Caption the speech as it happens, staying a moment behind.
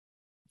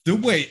the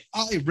way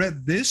I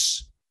read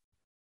this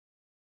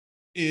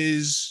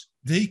is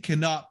they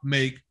cannot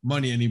make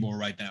money anymore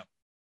right now.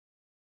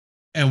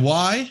 And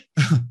why?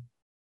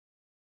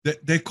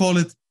 They call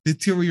it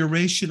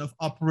deterioration of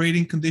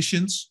operating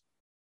conditions.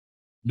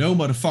 No,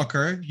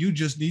 motherfucker, you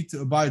just need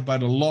to abide by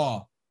the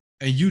law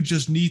and you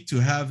just need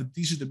to have a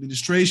decent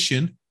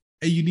administration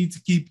and you need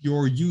to keep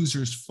your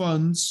users'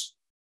 funds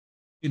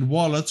in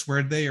wallets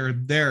where they are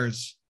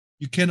theirs.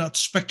 You cannot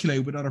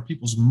speculate with other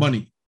people's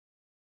money.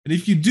 And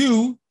if you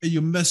do and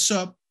you mess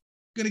up,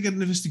 you're going to get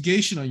an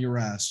investigation on your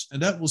ass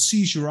and that will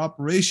seize your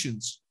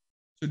operations.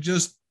 So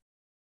just,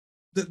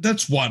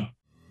 that's one.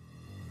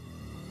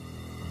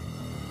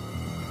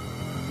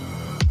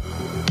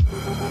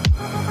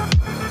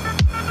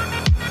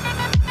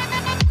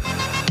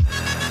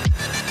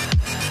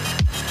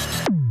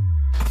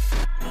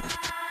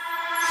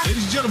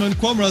 Ladies and gentlemen,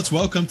 Quamrats,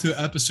 welcome to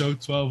episode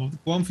 12 of the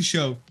Quamfi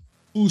Show.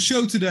 Full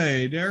show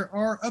today. There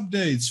are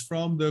updates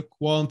from the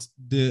Quant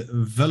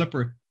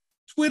developer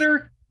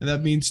Twitter, and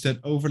that means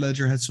that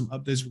Overledger had some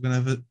updates. We're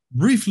going to have a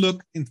brief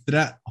look into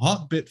that.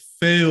 Hotbit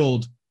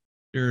failed.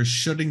 They're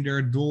shutting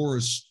their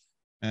doors,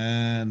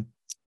 and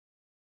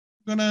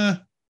we're going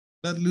to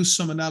let loose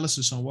some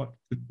analysis on what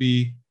could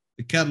be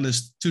the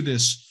catalyst to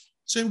this.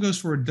 Same goes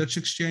for a Dutch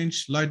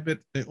exchange, Lightbit.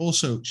 They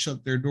also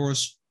shut their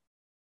doors.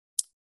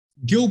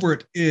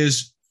 Gilbert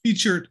is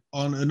featured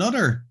on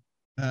another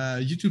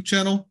YouTube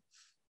channel,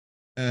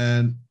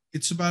 and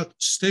it's about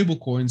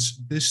stablecoins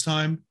this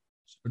time.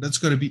 So that's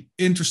going to be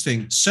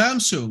interesting.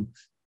 Samsung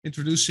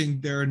introducing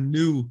their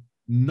new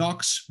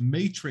Knox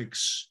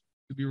Matrix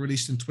to be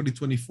released in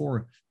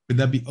 2024. Could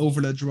that be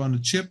Overledger on the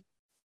chip?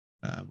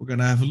 We're going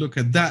to have a look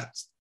at that.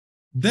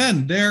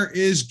 Then there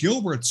is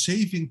Gilbert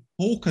saving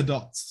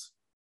Polkadot,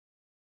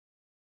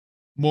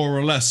 more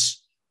or less.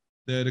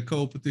 The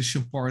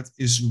competition part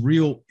is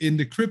real in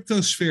the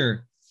crypto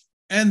sphere.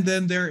 And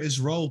then there is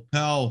Raoul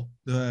Pal,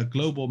 the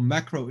global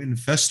macro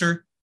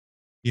investor.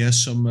 He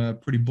has some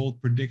pretty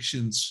bold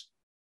predictions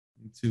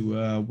into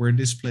where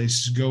this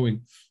place is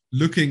going.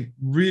 Looking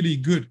really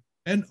good.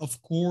 And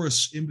of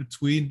course, in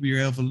between, we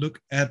have a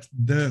look at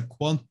the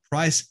quant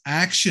price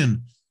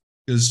action.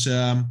 Because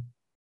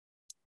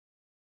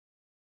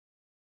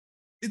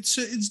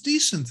it's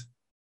decent.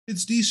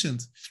 It's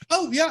decent.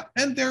 Oh, yeah.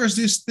 And there's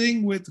this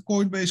thing with the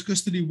Coinbase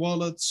custody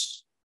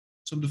wallets,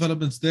 some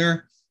developments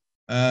there.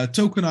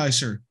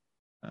 Tokenizer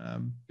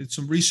did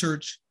some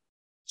research.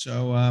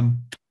 So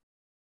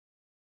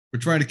we're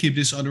trying to keep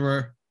this under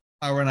an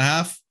hour and a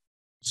half.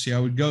 See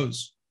how it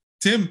goes.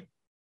 Tim,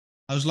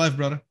 how's life,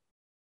 brother?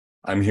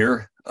 I'm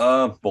here.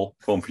 Well,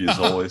 comfy as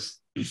always.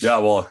 Yeah,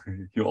 well,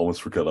 you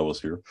almost forgot I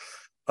was here.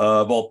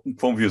 Well,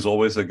 comfy as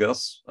always, I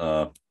guess.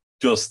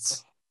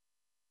 Just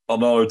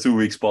another 2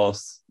 weeks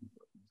passed.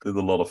 Did a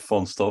lot of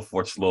fun stuff.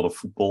 Watched a lot of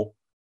football.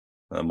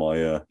 And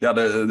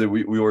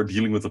we were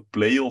dealing with a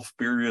playoff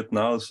period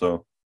now,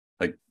 so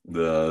like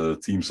the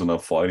teams are now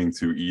fighting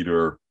to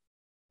either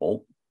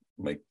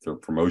make their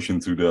promotion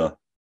to the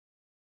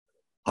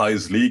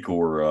highest league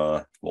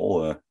or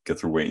get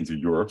their way into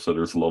Europe. So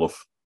there's a lot of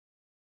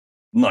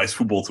nice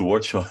football to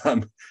watch.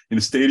 I'm in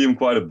the stadium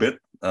quite a bit.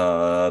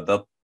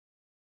 That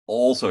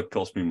also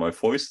cost me my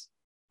voice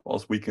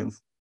last weekend.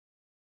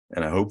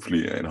 And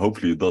hopefully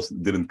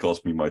it didn't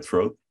cost me my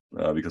throat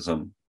because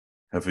I'm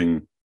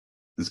having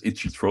this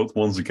itchy throat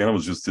once again. I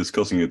was just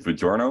discussing it with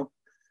Jarno.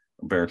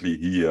 Apparently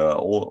he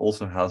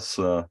also has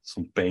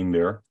some pain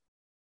there.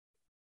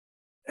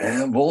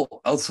 And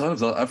well, outside of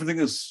that, everything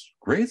is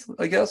great,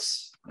 I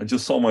guess. I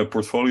just saw my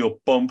portfolio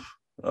pump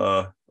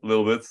a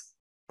little bit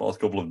past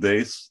couple of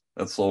days.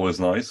 That's always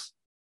nice.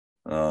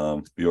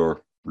 We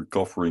are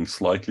recovering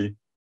slightly.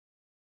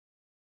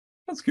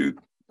 That's good.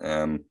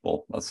 And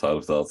well, outside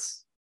of that,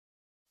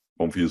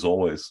 comfy as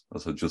always,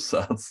 as I just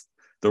said.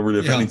 Don't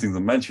really have anything to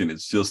mention.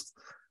 It's just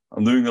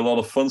I'm doing a lot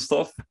of fun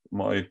stuff in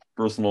my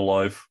personal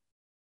life,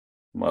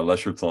 my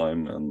leisure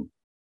time, and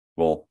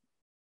well,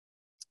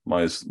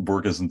 my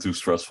work isn't too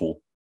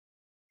stressful.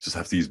 Just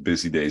have these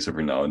busy days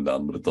every now and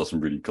then, but it doesn't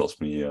really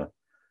cost me a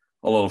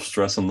lot of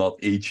stress. I'm not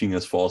aging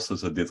as fast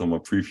as I did on my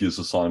previous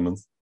assignment.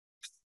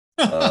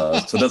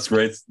 So that's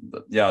great.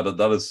 Yeah,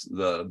 that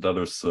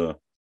is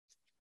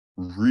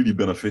really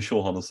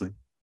beneficial, honestly.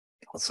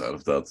 Outside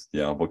of that,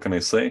 yeah, what can I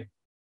say?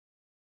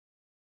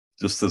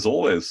 Just as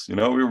always,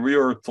 we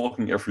are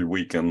talking every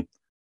week and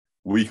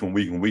week on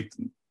week.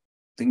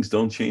 Things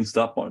don't change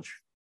that much.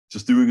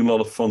 Just doing a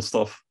lot of fun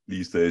stuff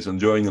these days,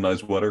 enjoying the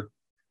nice weather.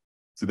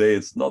 Today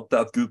it's not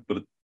that good, but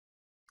it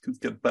could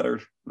get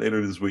better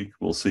later this week.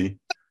 We'll see.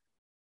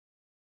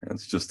 And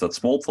it's just that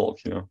small talk,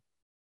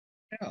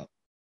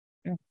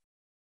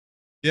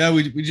 Yeah,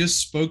 we just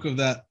spoke of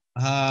that,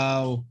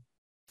 how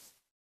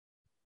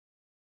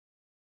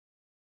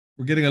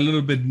we're getting a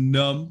little bit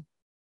numb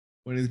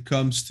when it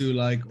comes to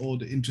like all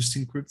the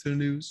interesting crypto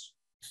news.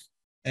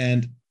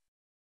 And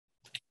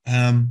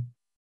I'm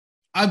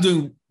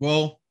doing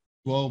well,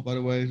 by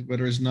the way.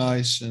 Weather is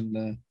nice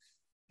and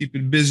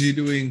keeping busy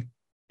doing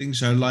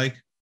things I like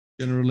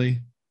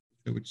generally,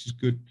 which is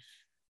good.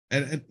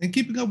 And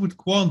keeping up with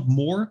Quant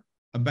more,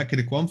 I'm back in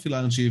the Quamfi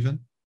lounge even.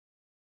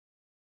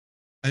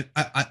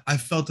 I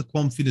felt the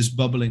Quamfiness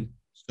bubbling,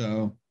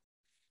 so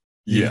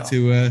needed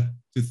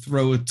to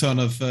throw a ton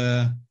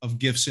of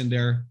gifts in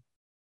there.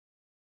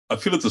 I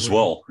feel it as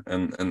well.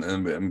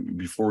 And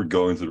before we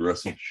go into the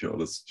rest of the show,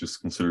 let's just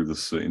consider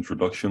this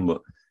introduction.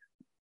 But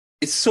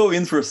it's so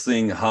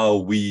interesting how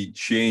we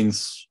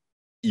change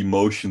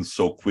emotions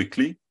so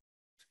quickly.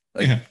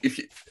 Like if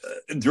you,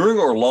 during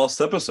our last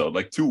episode,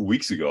 like 2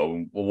 weeks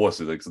ago, what was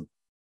it? Like the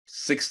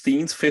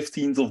 16th,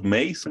 15th of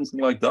May, something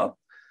like that.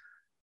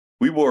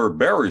 We were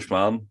bearish,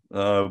 man.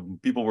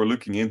 People were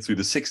looking into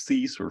the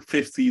 60s or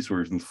 50s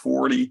or even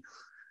 40.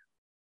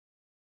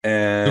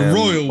 And the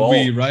royal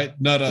we, right?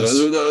 Not us.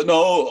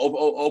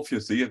 No,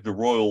 obviously, the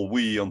royal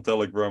we on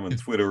Telegram and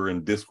Twitter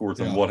and Discord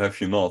and what have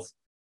you not.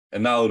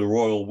 And now the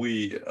royal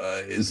we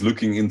is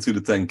looking into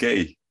the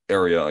 10K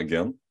area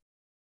again.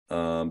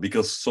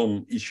 Because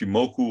some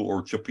Ishimoku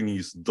or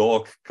Japanese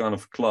dog kind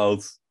of cloud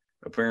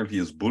apparently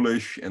is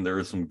bullish, and there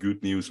is some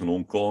good news in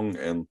Hong Kong,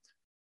 and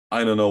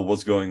I don't know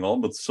what's going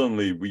on, but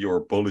suddenly we are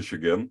bullish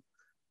again.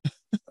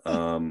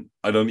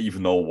 I don't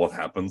even know what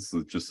happens.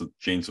 It's just a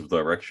change of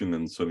direction,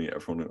 and suddenly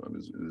everyone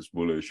is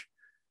bullish.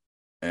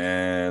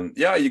 And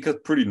yeah, you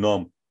get pretty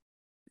numb.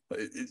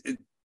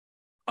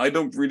 I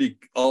don't really.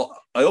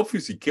 I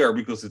obviously care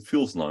because it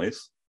feels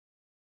nice.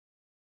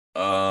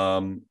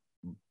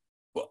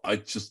 But I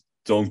just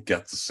don't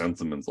get the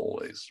sentiment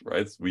always,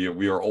 right? We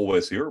are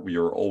always here. We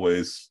are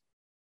always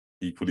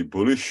equally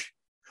bullish.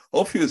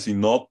 Obviously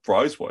not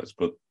price-wise,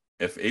 but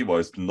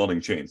FA-wise,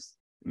 nothing changed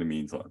in the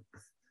meantime.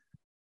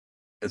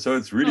 And so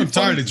it's really not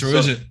entirely true,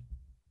 is it?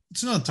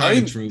 It's not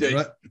entirely true,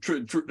 right?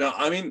 True. Now,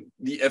 I mean,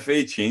 the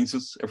FA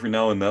changes every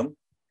now and then.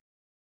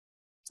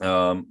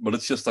 But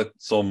it's just like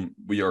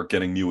we are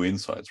getting new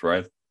insights,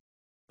 right?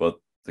 But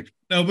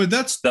no, but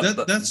that's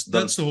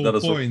the whole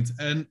point.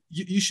 And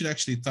you should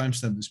actually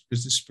timestamp this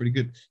because this is pretty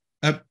good.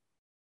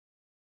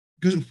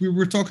 Because we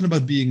were talking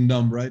about being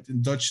numb, right?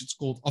 In Dutch, it's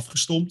called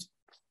afgestompt.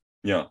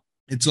 Yeah.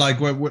 It's like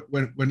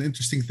when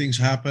interesting things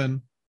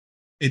happen,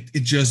 it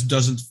just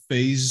doesn't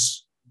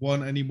phase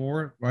one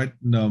anymore, right?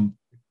 Numb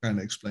kind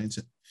of explains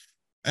it.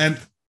 And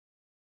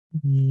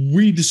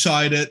we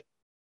decided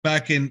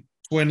back in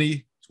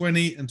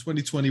 2020 and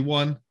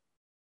 2021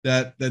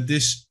 that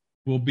this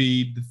will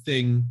be the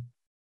thing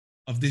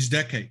of this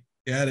decade.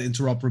 Yeah, the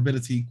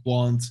interoperability,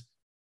 quant,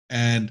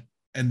 and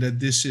that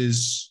this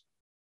is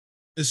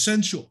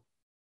essential.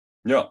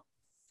 Yeah.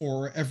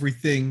 For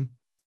everything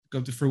to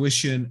come to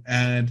fruition,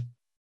 and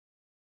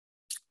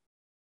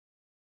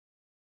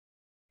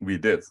we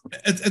did.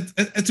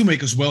 And to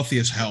make us wealthy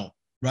as hell,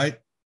 right?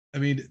 I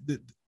mean,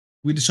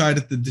 we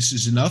decided that this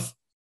is enough,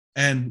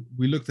 and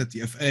we looked at the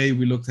FA,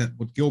 we looked at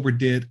what Gilbert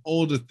did,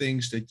 all the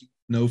things that you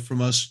know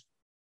from us.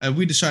 And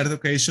we decided,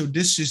 okay, so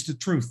this is the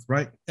truth,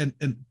 right? And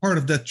part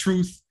of that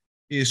truth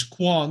is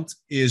Quant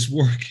is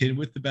working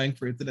with the Bank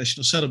for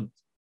International Settlement.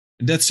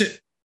 And that's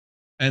it.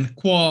 And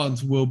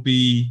Quant will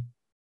be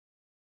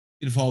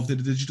involved in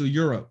the digital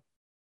euro,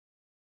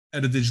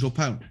 and the digital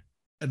pound,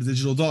 and the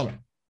digital dollar.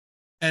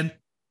 And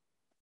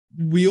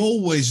we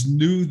always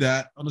knew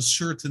that on a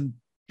certain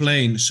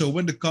plane. So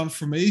when the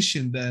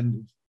confirmation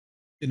then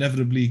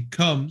inevitably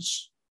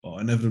comes, well,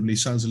 inevitably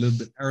sounds a little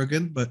bit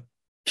arrogant, but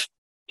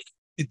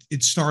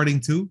it's starting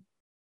to.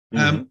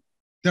 Then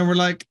we're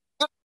like,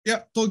 oh,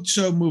 yeah, told you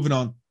so, moving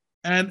on.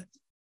 And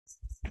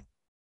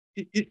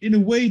in a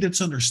way,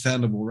 that's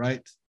understandable,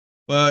 right?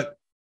 But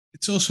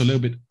it's also a little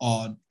bit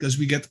odd because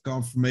we get the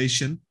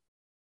confirmation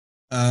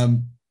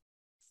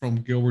from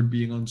Gilbert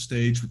being on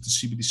stage with the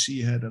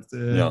CBDC head of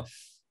the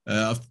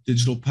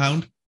digital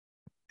pound,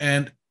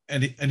 and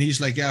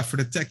he's like, yeah, for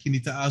the tech you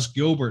need to ask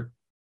Gilbert.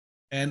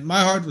 And my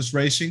heart was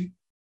racing,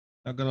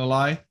 not gonna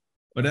lie.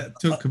 But that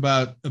took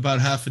about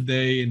half a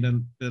day,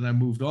 and then I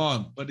moved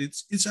on. But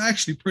it's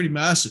actually pretty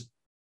massive.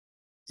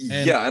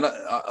 And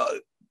I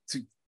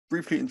to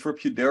briefly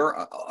interrupt you there,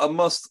 I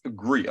must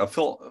agree. I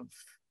feel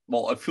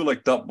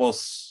like that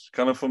was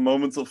kind of a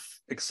moment of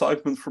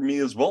excitement for me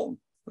as well.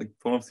 Like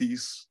one of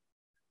these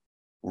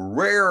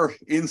rare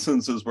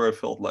instances where I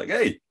felt like,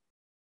 hey,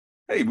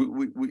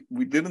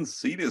 we didn't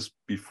see this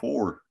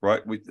before,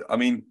 right?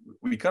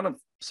 We kind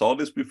of saw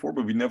this before,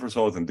 but we never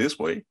saw it in this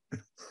way.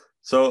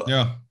 So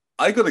yeah.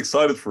 I got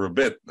excited for a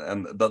bit,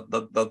 and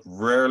that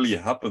rarely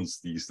happens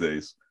these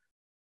days.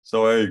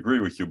 So I agree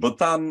with you. But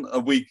then a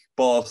week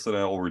passed, and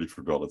I already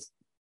forgot it.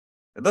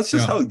 And that's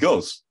just how it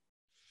goes.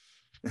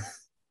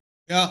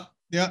 Yeah,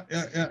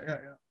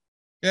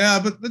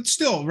 but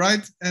still,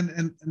 right?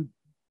 And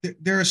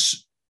there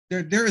is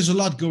a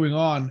lot going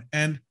on,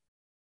 and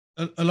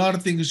a lot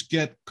of things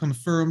get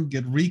confirmed,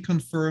 get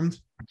reconfirmed.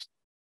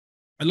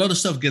 A lot of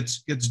stuff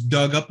gets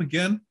dug up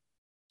again.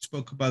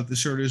 Spoke about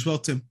this earlier as well,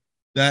 Tim.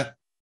 That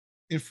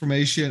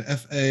information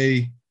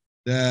FA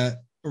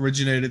that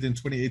originated in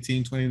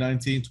 2018,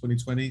 2019,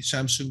 2020,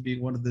 Samsung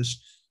being one of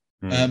this,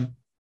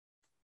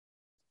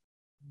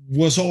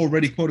 was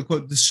already quote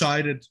unquote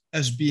decided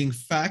as being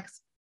fact.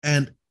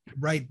 And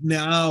right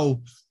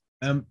now,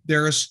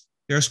 there's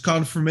there's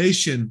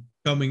confirmation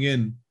coming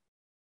in,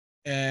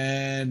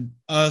 and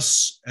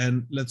us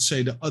and let's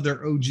say the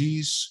other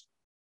OGs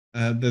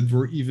that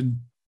were even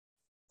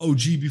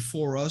OG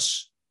before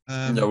us.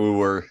 Yeah, we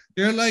were.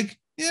 They're like,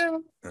 yeah,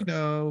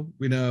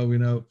 we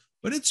know,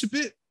 but it's a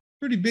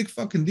pretty big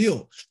fucking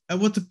deal. And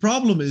what the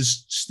problem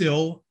is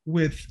still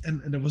with,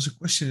 and there was a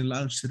question in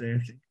lounge today,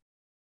 I think,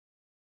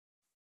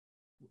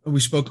 and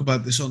we spoke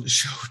about this on the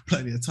show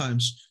plenty of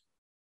times.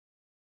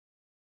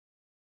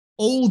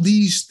 All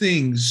these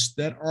things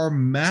that are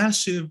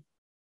massive,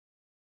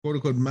 quote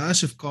unquote,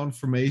 massive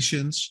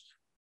confirmations,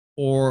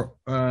 or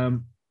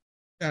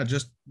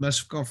just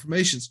massive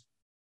confirmations,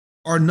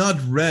 are not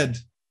read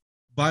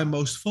by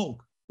most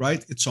folk,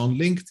 right? It's on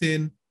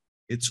LinkedIn,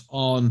 it's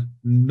on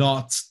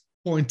not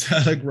Point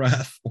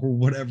Telegraph or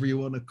whatever you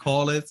want to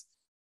call it,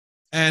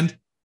 and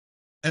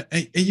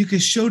you can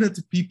show that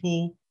to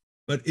people,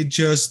 but it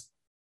just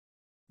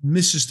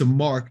misses the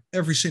mark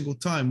every single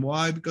time.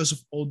 Why? Because of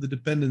all the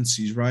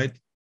dependencies, right?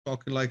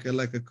 Talking like a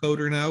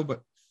coder now,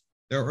 but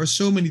there are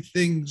so many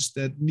things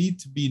that need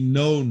to be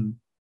known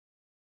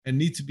and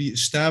need to be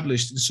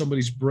established in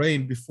somebody's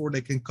brain before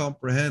they can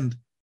comprehend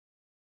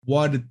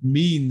what it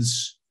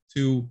means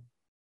to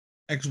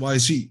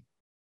XYZ.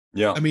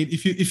 Yeah. I mean,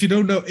 if you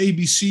don't know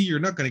ABC, you're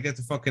not going to get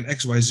to fucking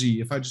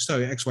XYZ. If I just tell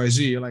you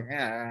XYZ, you're like,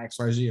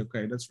 XYZ,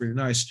 okay, that's really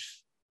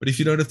nice. But if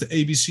you don't have the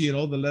ABC and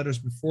all the letters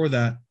before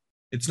that,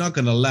 it's not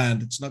going to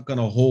land. It's not going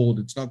to hold.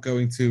 It's not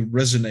going to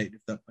resonate,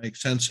 if that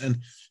makes sense.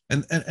 And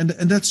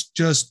that's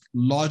just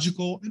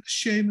logical and a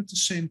shame at the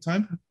same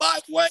time. By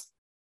the way,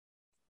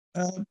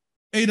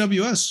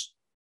 AWS,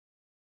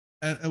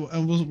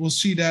 and we'll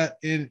see that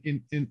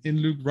in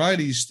Luke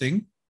Riley's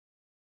thing.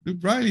 Luke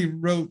Riley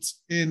wrote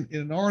in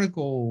an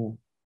article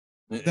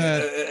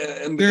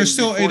that they're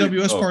still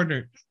AWS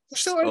partner. They're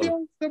still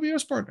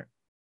AWS partner.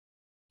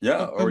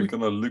 Yeah, are we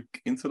gonna look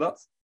into that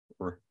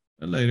or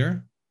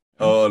later?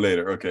 Oh,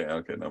 later. Okay.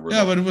 No,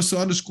 but it was to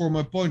underscore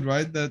my point,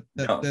 right?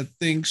 That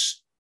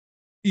things,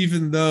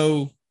 even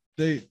though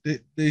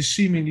they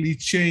seemingly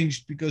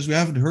changed because we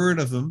haven't heard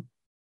of them,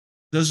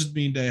 doesn't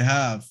mean they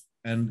have.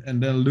 And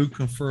then Luke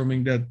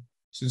confirming that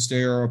since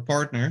they are a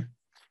partner,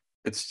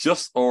 it's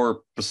just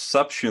our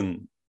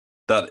perception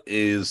that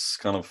is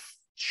kind of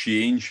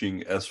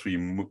changing as we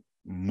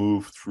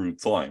move through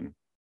time,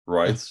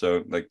 right? Yeah.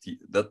 So like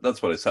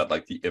that's what I said.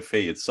 Like the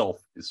FA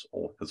itself has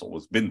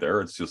always been there.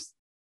 It's just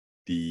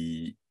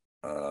the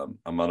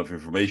amount of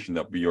information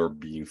that we are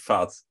being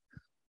fed,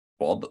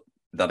 well,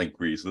 that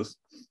increases.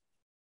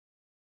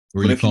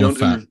 Or you call it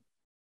fat?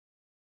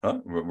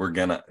 We're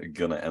gonna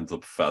end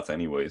up fat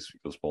anyways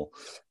because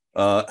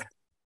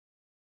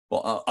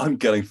I'm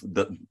getting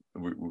that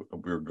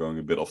we're going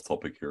a bit off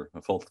topic here. I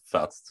felt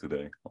fat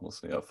today,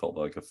 honestly. I felt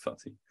like a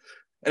fatty.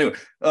 Anyway,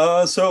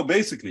 so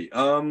basically,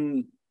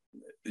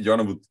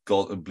 Jarno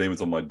would blame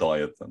it on my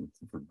diet, and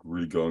we're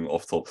really going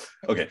off topic.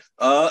 Okay.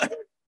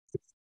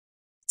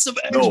 Some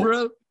eggs,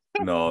 bro.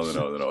 No.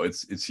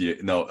 It's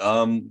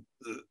no.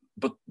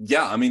 But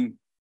yeah, I mean,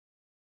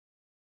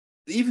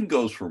 it even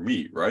goes for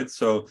me, right?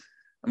 So,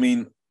 I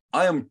mean,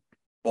 I am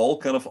all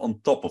kind of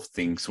on top of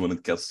things when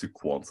it gets to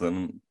quant,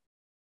 and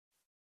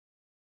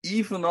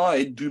even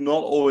I do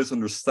not always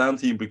understand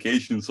the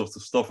implications of the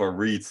stuff I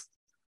read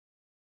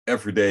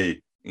every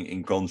day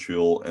in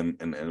Control and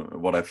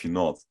what have you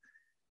not.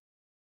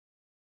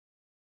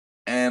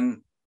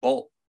 And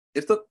well,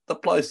 if that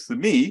applies to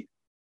me,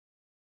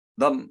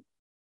 then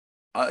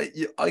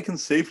I can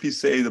safely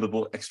say that it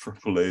will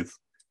extrapolate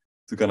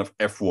to kind of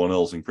everyone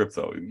else in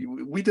crypto.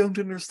 We don't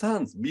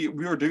understand.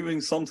 We are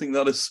doing something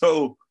that is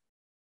so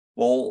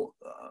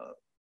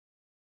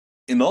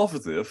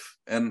innovative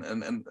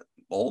and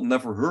all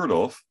never heard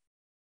of,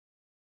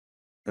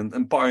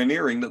 and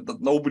pioneering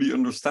that nobody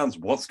understands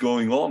what's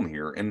going on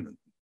here. And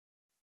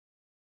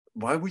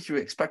why would you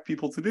expect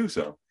people to do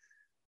so?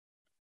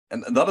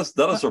 And that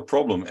is our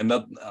problem. And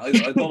that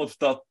I thought of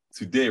that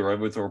today, right,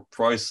 with our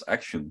price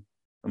action.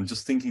 I'm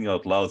just thinking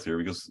out loud here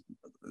because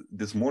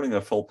this morning I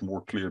felt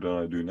more clear than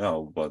I do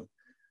now. But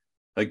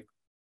like,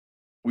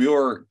 we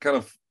are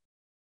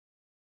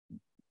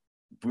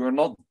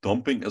not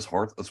dumping as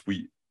hard as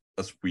we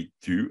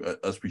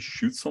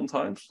should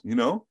sometimes, you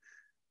know,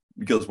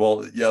 because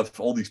you have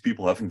all these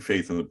people having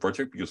faith in the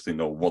project because they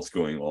know what's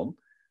going on,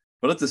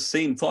 but at the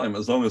same time,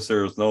 as long as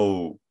there's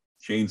no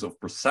change of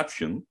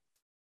perception,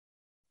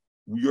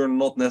 we are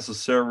not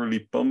necessarily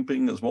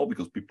pumping as well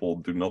because people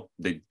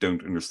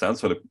don't understand.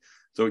 So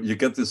you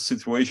get this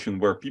situation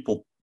where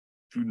people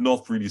do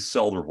not really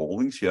sell their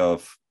holdings. You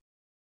have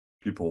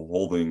people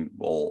holding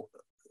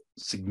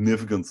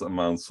significant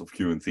amounts of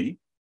QNT.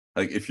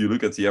 Like if you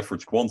look at the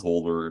average quant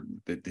holder,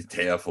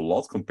 they have a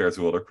lot compared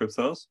to other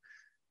cryptos.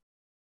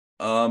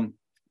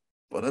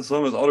 But as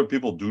long as other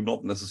people do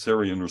not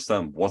necessarily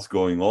understand what's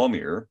going on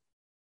here,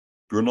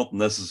 we're not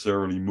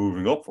necessarily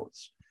moving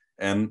upwards.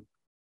 And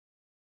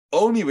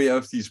only we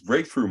have these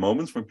breakthrough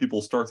moments when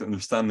people start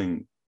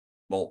understanding,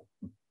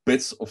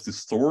 bits of the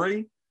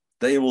story,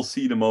 they will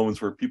see the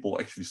moments where people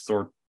actually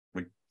start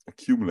like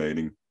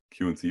accumulating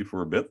QNT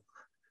for a bit.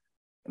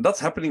 And that's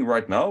happening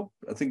right now.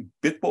 I think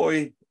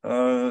BitBoy,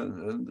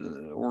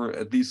 or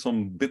at least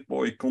some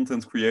BitBoy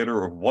content creator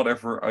or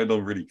whatever, I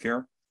don't really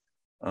care,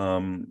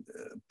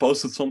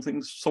 posted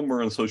something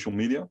somewhere on social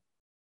media.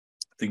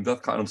 I think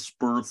that kind of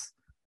spurred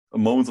a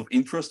moment of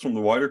interest from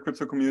the wider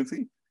crypto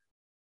community.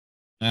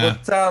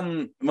 But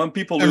when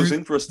people lose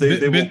interest,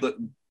 they will.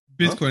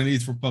 Bitcoin and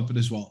ETH were pumping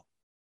as well.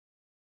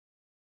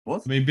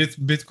 What? I mean,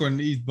 Bitcoin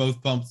and ETH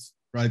both pumped,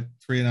 right?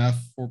 3.5%,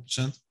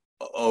 4%.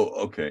 Oh,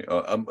 okay.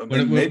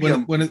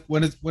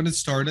 When it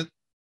started.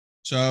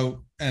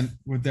 So, and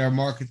with their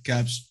market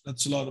caps,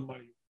 that's a lot of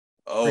money.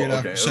 Oh,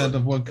 3.5%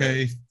 of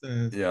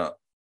 1K. Yeah.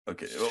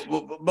 Okay.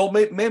 Well,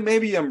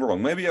 maybe I'm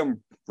wrong. Maybe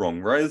I'm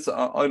wrong, right?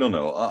 I don't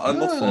know. I'm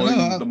not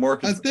following the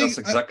market as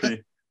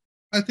exactly.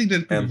 I think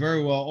that could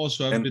very well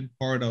also have been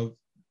part of.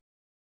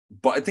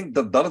 But I think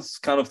that is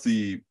kind of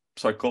the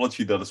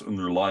psychology that is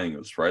underlying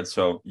us, right?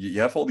 So you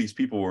have all these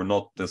people who are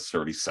not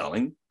necessarily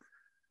selling,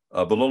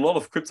 but a lot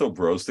of crypto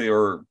bros, they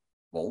are,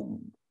 well,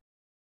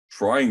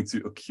 trying to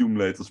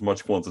accumulate as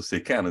much quant as they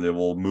can, and they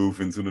will move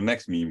into the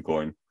next meme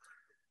coin.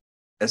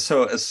 And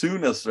so as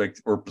soon as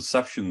our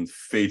perception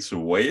fades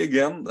away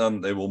again, then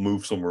they will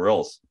move somewhere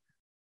else.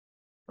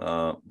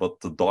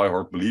 But the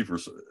diehard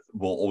believers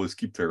will always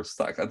keep their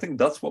stack. I think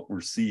that's what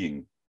we're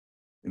seeing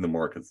in the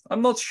market.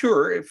 I'm not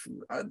sure if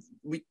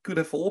we could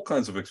have all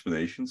kinds of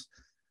explanations,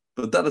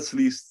 but that at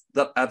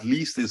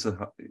least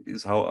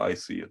is how I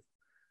see it.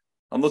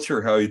 I'm not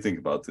sure how you think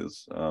about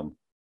this.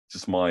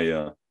 Just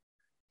my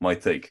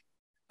take.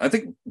 I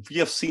think we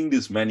have seen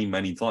this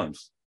many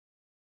times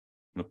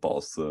in the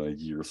past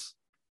years,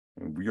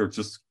 and we are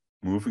just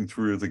moving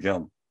through it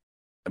again.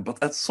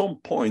 But at some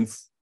point,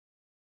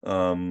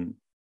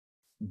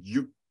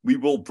 we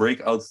will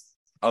break out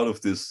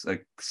of this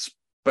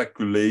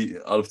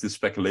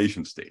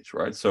speculation stage,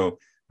 right? So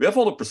we have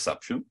all the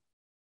perception,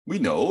 we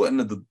know, and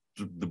the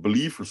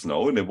believers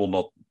know, and they will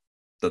not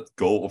let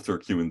go of their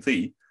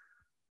QNT.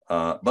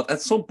 But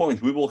at some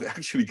point, we will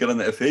actually get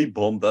an FA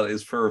bomb that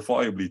is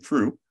verifiably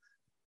true,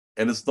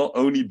 and it's not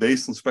only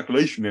based on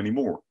speculation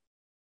anymore.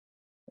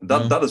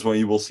 That is when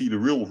you will see the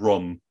real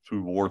run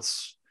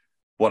towards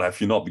what have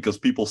you not, because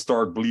people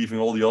start believing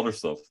all the other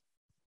stuff.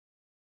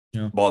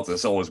 Yeah. But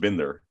it's always been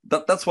there.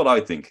 That's what I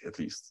think, at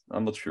least.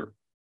 I'm not sure.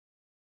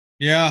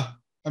 Yeah,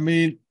 I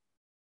mean,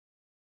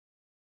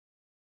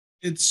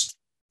 it's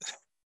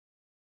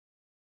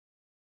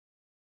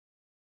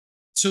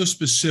so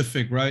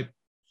specific, right?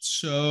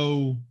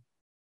 So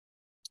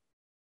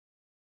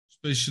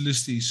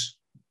specialistisch.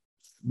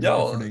 Yeah,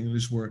 for the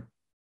English word.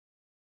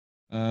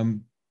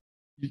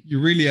 You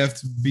really have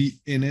to be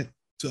in it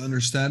to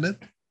understand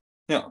it.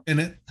 Yeah, in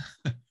it.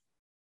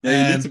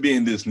 Yeah, you need to be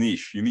in this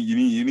niche. You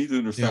need to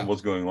understand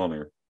what's going on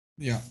here.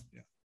 Yeah.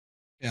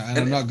 And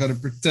I'm not going to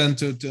pretend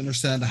to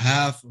understand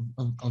half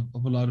of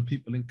a lot of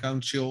people in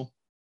Council,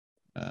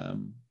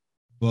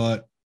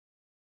 but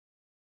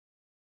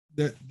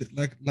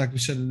like we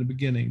said in the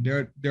beginning,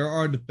 there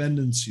are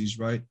dependencies,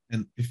 right?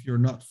 And if you're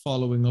not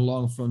following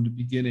along from the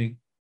beginning,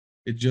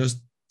 it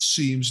just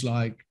seems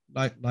like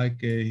a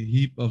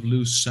heap of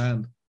loose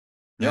sand.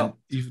 Yeah.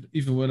 And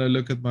even when I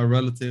look at my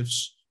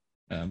relatives,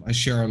 I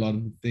share a lot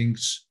of the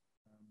things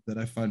that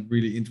I find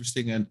really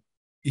interesting and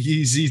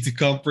easy to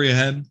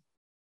comprehend,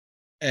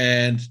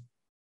 and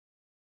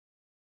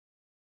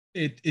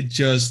it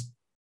just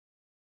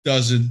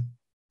doesn't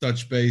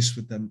touch base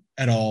with them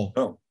at all.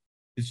 Oh,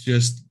 it's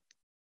just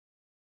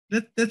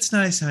that's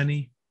nice,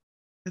 honey.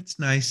 That's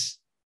nice.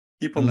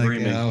 Keep on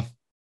dreaming.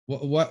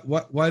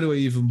 Why do I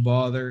even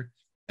bother?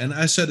 And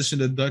I said this in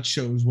the Dutch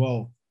show as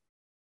well,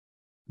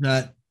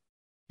 that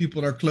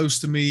people are close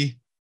to me,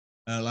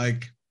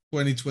 like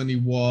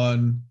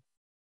 2021,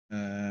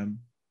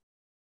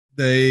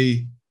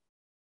 they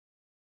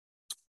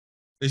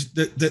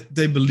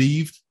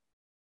believed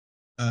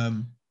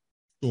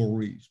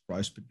stories,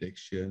 price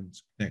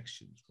predictions,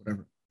 connections,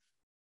 whatever.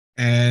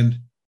 And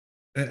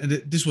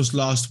this was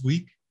last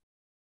week.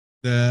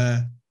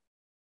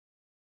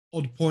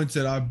 All the points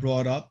that I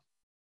brought up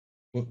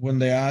when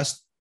they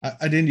asked,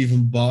 I didn't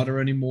even bother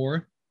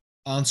anymore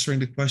answering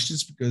the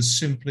questions, because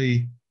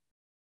simply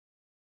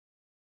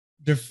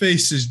their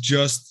face is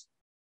just,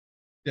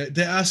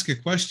 they ask a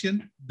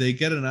question, they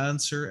get an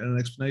answer and an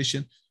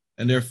explanation,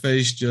 and their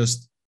face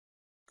just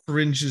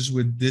cringes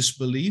with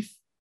disbelief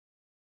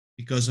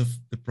because of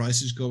the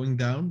prices going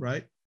down,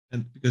 right?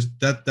 And because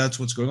that's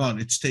what's going on.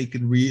 It's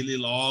taken really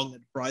long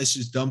and price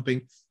is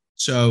dumping.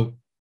 So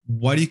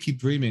why do you keep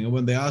dreaming? And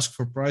when they ask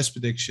for price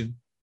prediction,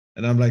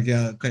 and I'm like,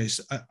 yeah, okay,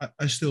 so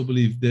I still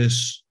believe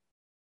this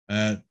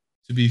to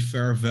be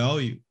fair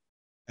value.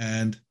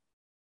 And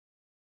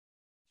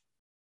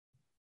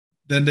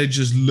then they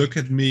just look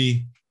at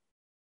me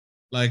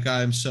like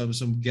I'm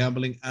some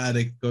gambling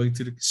addict going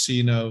to the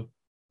casino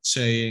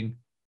saying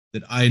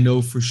that I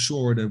know for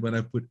sure that when I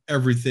put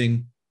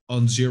everything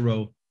on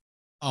zero,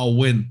 I'll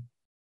win.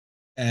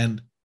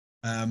 And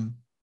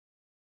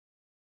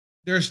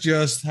there's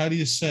just, how do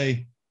you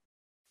say?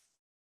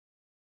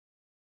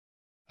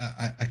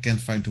 I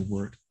can't find the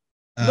word.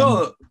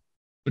 No,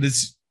 but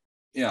it's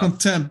Yeah.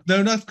 Contempt.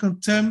 No, not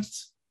contempt.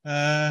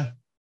 Well,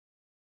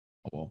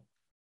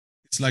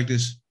 it's like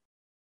this.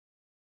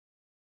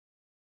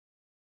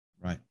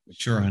 Right.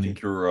 Sure, I honey.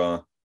 think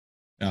you're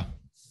Yeah.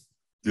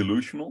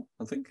 delusional,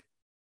 I think.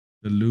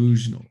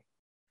 Delusional.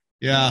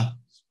 Yeah.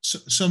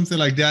 Something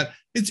like that.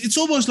 It's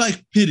almost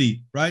like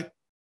pity, right?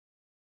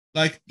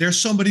 Like there's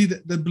somebody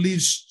that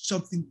believes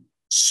something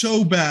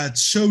so bad,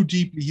 so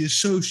deeply, he is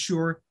so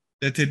sure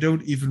that they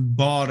don't even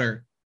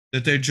bother,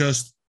 that they're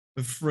just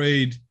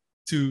afraid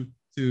to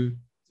to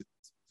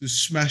to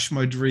smash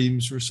my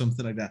dreams or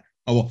something like that.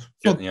 Oh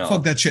well,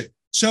 fuck that shit.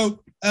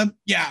 So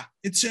yeah,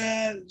 it's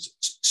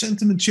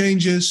sentiment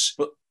changes,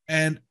 but,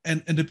 and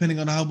depending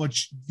on how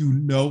much you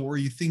know or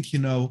you think you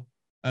know,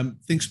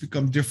 things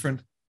become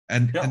different.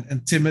 And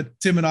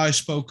Tim and I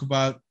spoke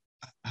about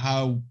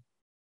how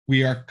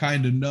we are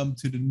kind of numb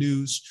to the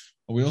news.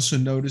 But we also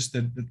noticed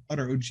that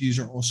other OGs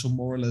are also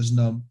more or less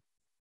numb.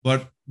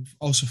 But we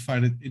also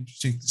find it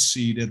interesting to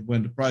see that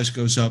when the price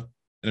goes up,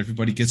 that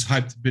everybody gets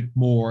hyped a bit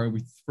more.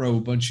 We throw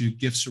a bunch of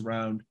gifts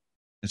around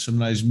and some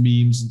nice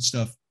memes and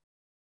stuff.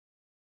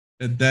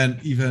 And then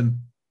even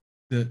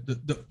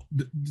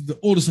the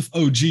oldest of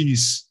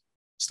OGs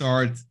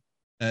start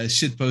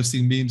shit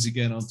posting memes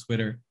again on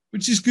Twitter,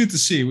 which is good to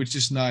see, which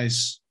is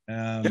nice.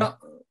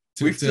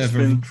 We've just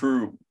been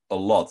through a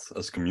lot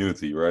as a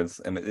community, right?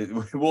 And it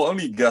will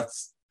only get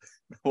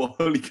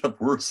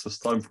worse as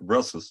time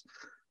progresses.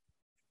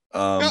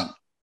 But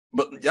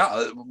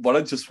yeah, what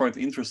I just find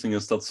interesting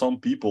is that some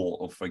people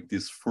of like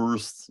this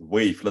first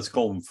wave, let's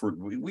call them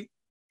we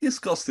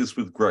discussed this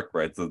with Greg,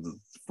 right? The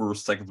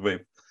first, second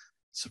wave,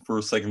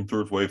 first, second,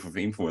 third wave of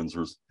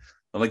influencers,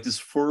 and like this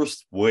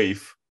first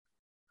wave.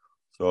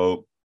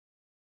 So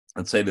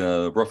I'd say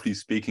roughly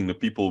speaking, the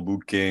people who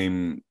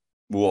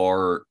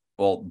are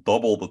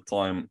double the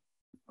time.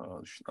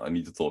 I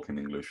need to talk in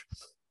English.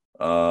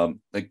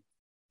 Like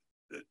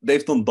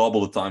they've done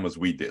double the time as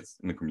we did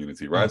in the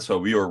community, right? So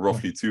we are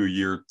roughly 3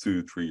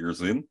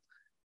 years in.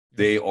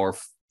 They are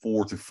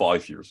 4 to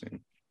 5 years in.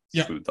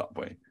 Let's put it that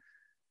way.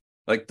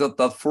 Like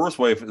that first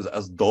wave is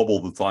as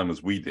double the time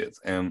as we did,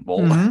 and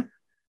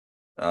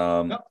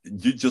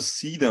you just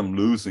see them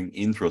losing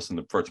interest in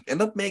the project, and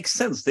that makes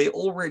sense. They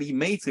already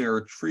made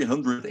their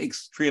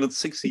 300x,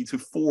 360 to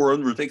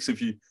 400x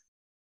if you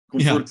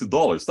convert to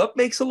dollars. That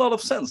makes a lot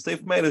of sense.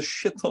 They've made a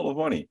shit ton of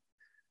money.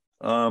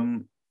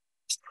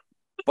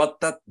 But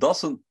that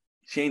doesn't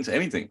change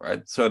anything,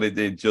 right? So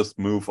they just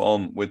move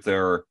on with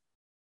their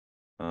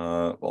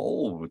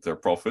with their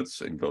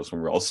profits and go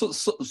somewhere else. So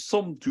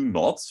some do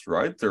not,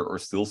 right? There are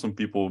still some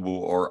people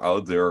who are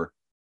out there.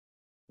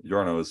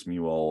 Jarno is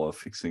meanwhile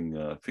fixing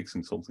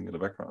something in the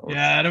background.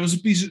 Yeah, there was a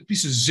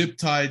piece of zip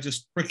tie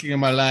just pricking in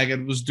my leg,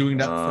 and was doing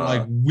that for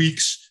like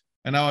weeks.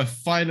 And now I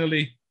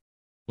finally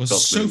was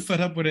so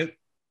fed up with it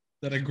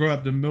that I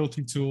grabbed the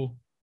multi-tool.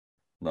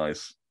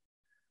 Nice.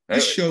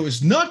 This show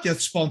is not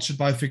yet sponsored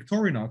by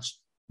Victorinox,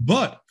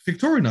 but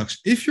Victorinox,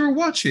 if you're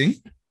watching,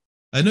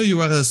 I know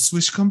you are a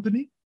Swiss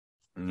company.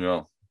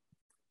 Yeah.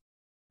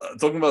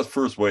 Talking about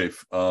first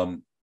wave,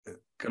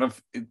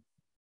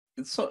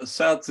 it's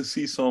sad to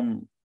see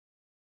some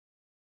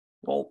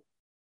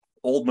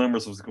old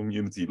members of the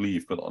community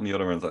leave, but on the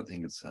other hand, I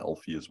think it's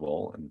healthy as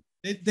well. And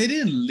they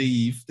didn't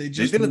leave; they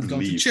just moved on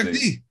to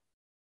QNT.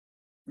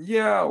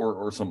 Yeah,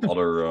 or some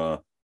other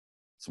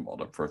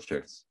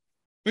projects.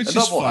 Which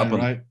is fine,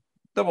 right?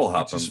 That will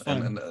happen,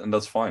 and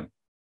that's fine.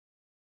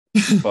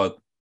 But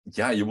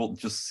yeah, you will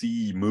just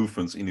see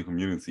movements in the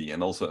community,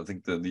 and also I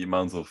think the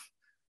amount of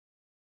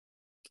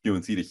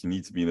QNT that you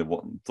need to be in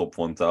the top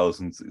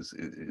 1,000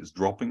 is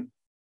dropping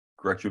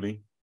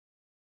gradually.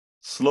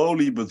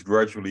 Slowly but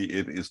gradually,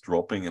 it is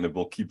dropping, and it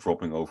will keep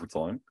dropping over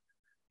time.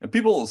 And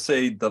people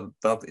say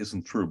that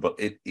isn't true, but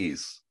it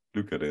is.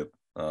 Look at it.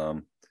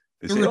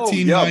 They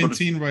 13, say,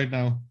 19 right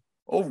now.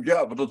 Oh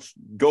yeah, but it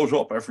goes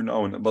up every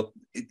now and then. But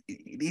it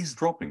is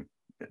dropping.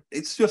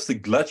 It's just a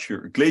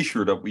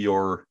glacier that we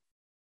are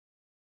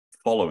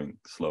following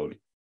slowly.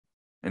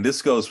 And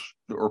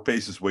our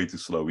pace is way too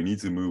slow. We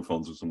need to move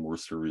on to some more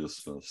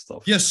serious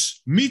stuff.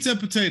 Yes, meat and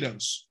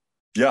potatoes.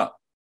 Yeah.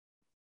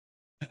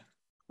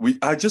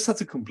 I just had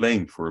to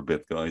complain for a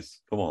bit,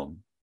 guys. Come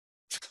on.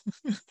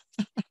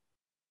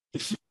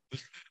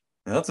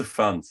 That's a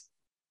fun.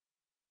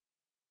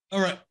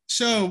 All right.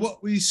 So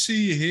what we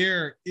see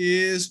here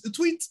is a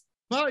tweet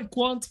by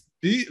Quant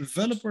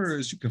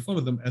Developers. You can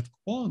follow them at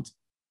Quant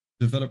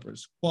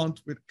Developers.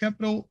 Quant with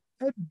capital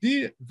and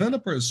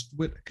Developers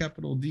with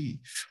capital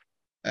D.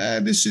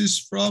 And this is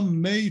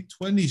from May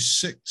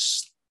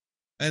 26th.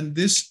 And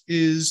this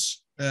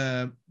is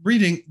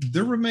reading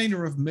the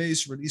remainder of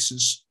May's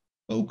releases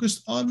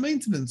focused on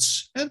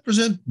maintenance and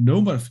present no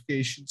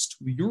modifications to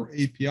your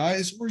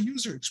APIs or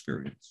user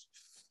experience.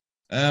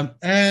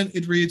 And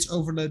it reads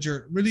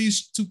Overledger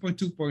release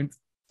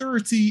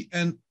 2.2.30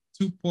 and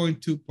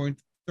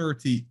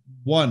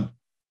 2.2.31.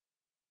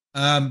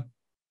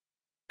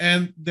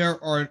 And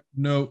there are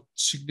no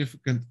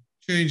significant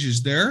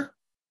changes there.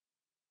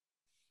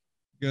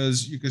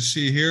 because you can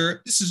see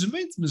here, this is a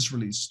maintenance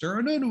release. There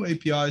are no new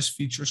APIs,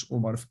 features,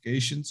 or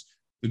modifications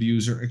to the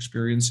user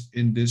experience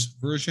in this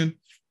version.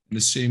 And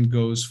the same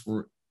goes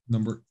for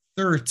number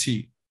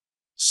 30.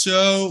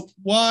 So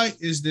why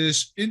is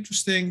this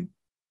interesting?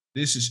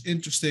 This is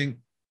interesting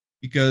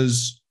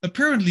because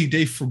apparently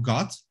they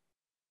forgot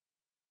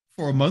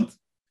for a month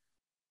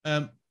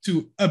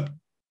to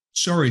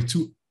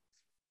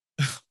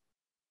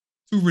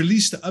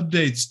release the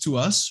updates to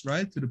us,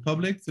 right? To the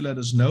public, to let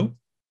us know.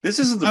 This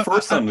isn't the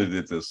first time they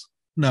did this.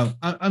 No,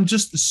 I'm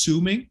just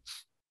assuming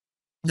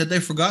that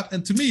they forgot.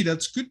 And to me,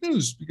 that's good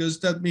news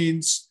because that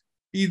means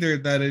either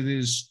that it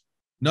is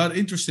not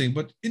interesting,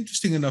 but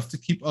interesting enough to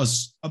keep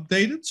us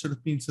updated. So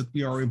that means that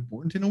we are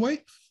important in a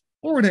way,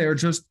 or they are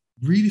just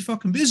really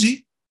fucking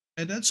busy.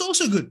 And that's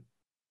also good.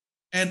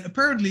 And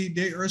apparently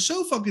they are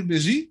so fucking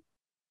busy,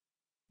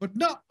 but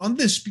not on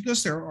this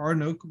because there are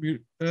no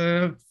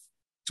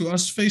to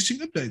us facing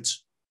updates.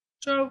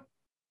 So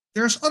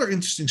there's other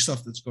interesting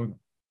stuff that's going on.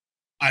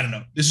 I don't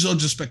know. This is all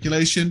just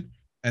speculation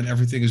and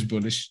everything is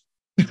bullish.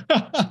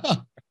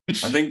 I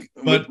think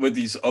with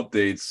these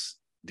updates,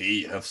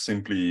 they have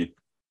simply...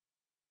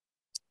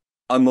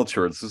 I'm not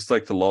sure. It's just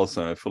like the last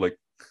time. I feel like,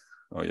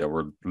 oh yeah,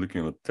 we're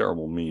looking at a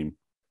terrible meme.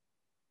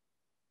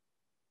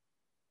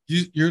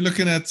 You're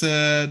looking at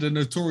the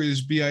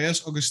notorious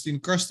BIS, Augustine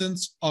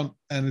Carstens,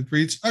 and it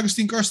reads,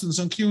 Augustine Carstens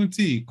on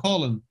QNT,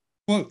 colon,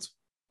 quote,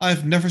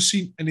 I've never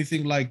seen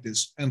anything like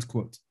this, end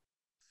quote.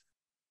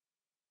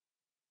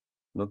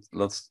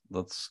 Let's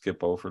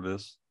skip over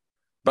this.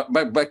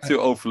 Back to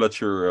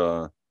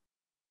Overledger.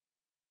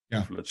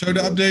 Yeah. So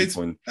the update.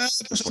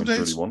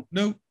 2.31.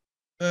 No.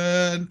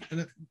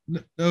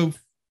 No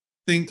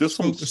thing just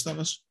focused on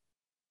us.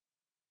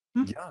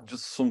 Yeah,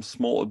 just some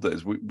small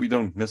updates. We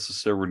don't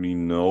necessarily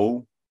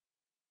know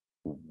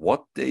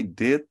what they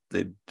did.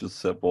 They just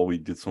said, well, we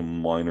did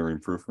some minor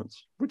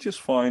improvements, which is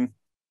fine.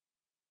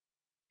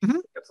 Mm-hmm.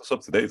 Gets us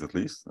up to date at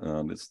least,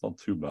 and it's not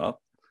too bad.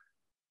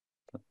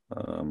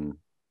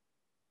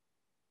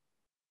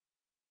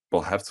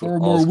 We'll have to 4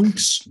 more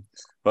weeks.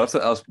 We'll have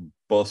to ask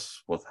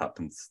Boss what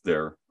happened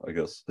there, I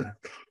guess.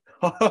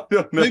 I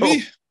don't know.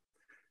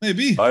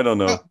 Maybe. I don't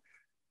know.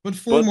 But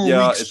 4 more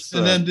weeks,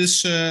 and then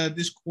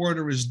this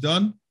quarter is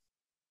done.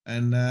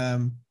 And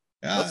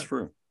that's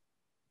true.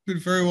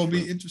 Could very well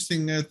be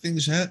interesting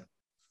things ahead.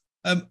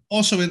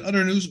 Also, in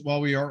other news,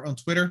 while we are on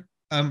Twitter,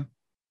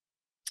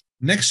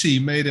 Nexi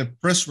made a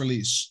press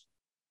release.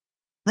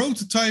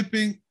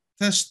 Prototyping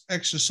test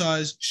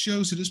exercise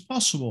shows it is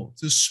possible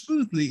to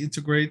smoothly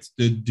integrate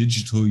the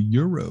digital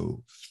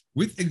euro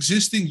with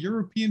existing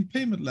European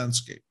payment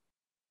landscape.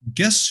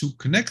 Guess who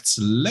connects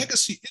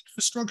legacy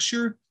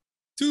infrastructure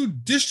to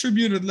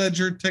distributed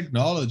ledger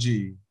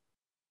technology?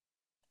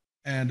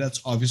 And that's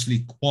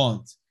obviously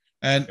Quant.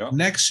 And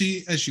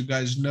Nexi, as you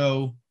guys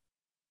know,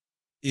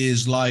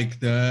 is like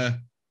the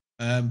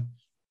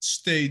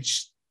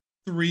stage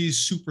 3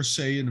 Super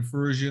Saiyan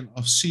version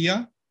of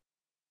SIA.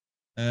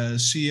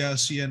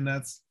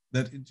 SIA.net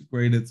that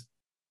integrated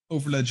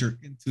Overledger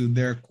into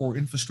their core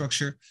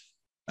infrastructure.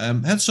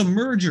 Had some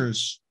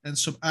mergers and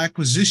some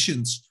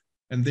acquisitions,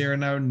 and they are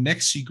now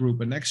Nexi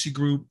Group. And Nexi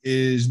Group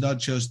is not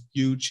just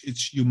huge,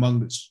 it's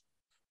humongous.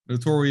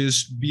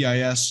 Notorious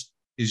BIS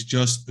is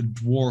just a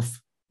dwarf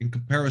in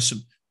comparison.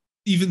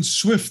 Even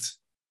Swift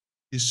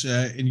is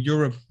in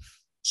Europe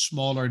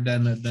smaller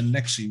than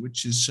Nexi,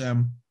 which is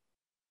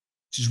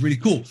really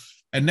cool.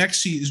 And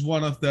Nexi is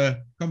one of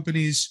the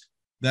companies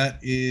that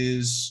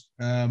is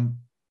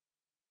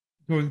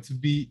going to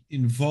be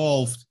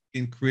involved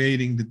in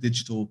creating the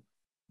digital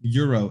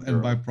euro.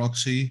 And by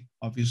proxy,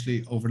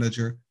 obviously,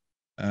 Overledger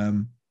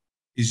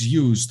is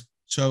used.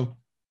 So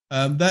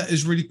that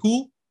is really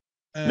cool.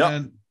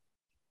 And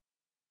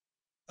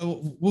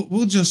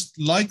we'll just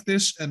like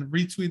this and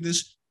retweet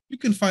this. You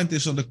can find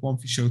this on the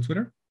Quamfi Show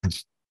Twitter.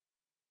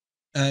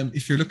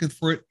 If you're looking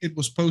for it, it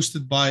was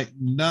posted by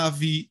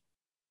Nava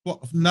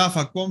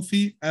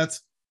Quamfi at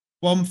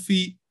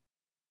Quamfi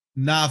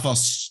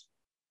Navas.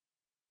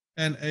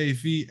 Navas.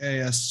 If you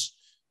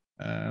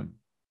want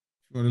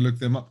to look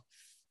them up.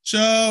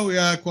 So,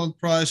 yeah, Quant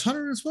price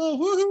 112.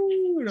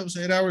 Woohoo! That was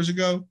 8 hours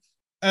ago.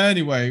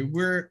 Anyway,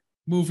 we're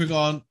moving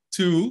on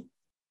to.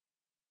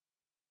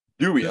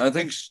 Do we? I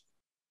think.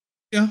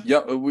 Yeah.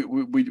 Yeah,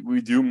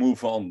 we do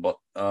move on, but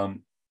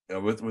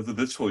with the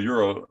digital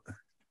euro,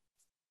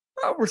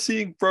 we're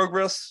seeing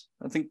progress.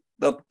 I think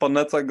that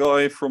Panetta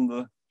guy from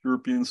the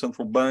European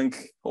Central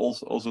Bank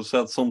also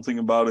said something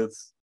about it.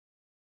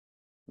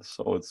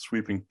 So it's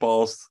sweeping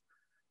past.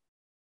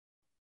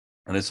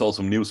 And I saw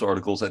some news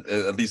articles,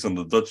 at least on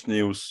the Dutch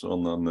news,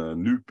 on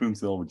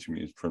nu.nl, which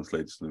means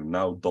translates to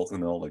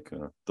now.nl, like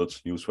a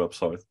Dutch news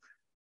website,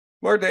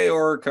 where they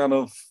are kind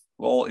of,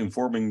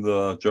 informing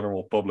the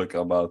general public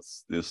about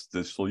this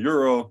digital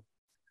euro.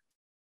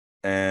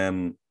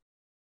 And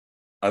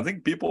I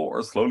think people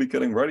are slowly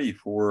getting ready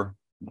for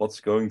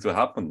what's going to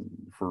happen,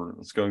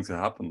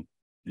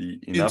 the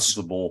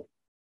inevitable.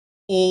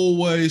 It's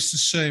always the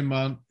same,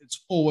 man.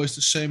 It's always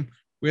the same.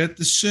 We had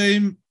the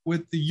same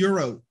with the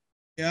euro.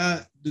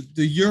 Yeah,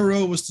 the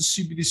euro was the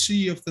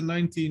CBDC of the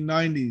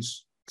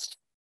 1990s.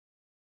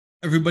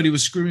 Everybody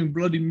was screaming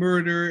bloody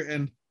murder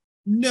and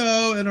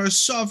no, and our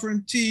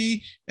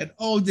sovereignty and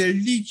all their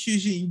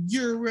leeches in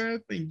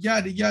Europe and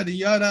yada yada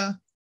yada.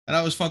 And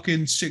I was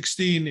fucking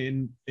 16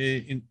 in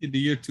the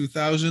year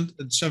 2000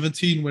 and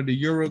 17 when the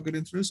euro got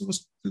introduced. It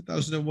was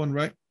 2001,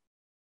 right?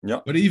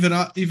 Yeah. But even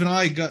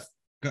I got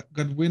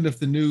wind of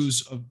the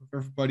news of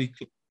everybody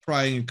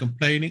crying and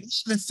complaining.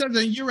 The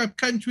Southern Europe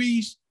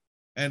countries,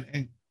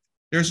 and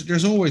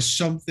there's always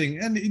something.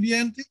 And in the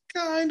end, they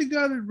kind of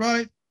got it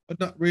right, but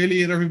not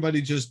really. And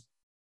everybody just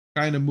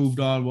kind of moved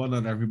on. Well,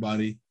 not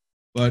everybody,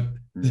 but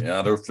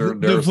yeah,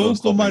 the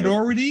vocal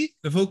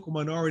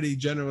minority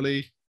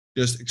generally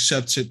just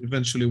accepts it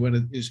eventually when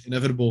it is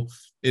inevitable.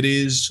 It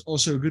is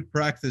also a good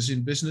practice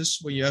in business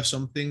when you have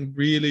something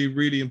really,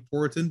 really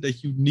important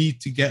that you need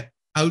to get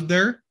out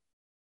there.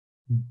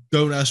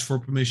 Don't ask for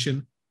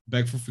permission,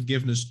 beg for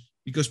forgiveness,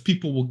 because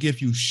people will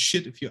give you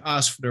shit if you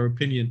ask for their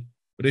opinion.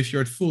 But if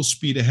you're at full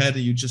speed ahead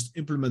and you just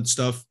implement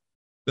stuff,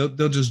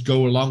 they'll just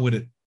go along with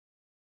it.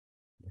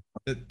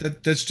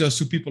 That's just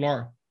who people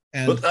are.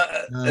 And but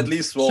at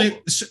least, well,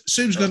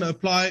 same is going to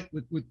apply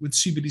with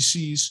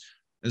CBDCs,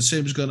 and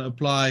same is going to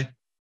apply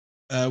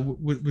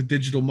with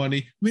digital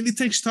money. I mean, it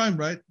takes time,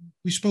 right?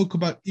 We spoke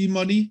about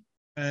e-money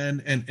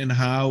and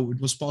how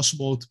it was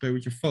possible to pay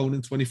with your phone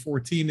in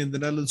 2014 in the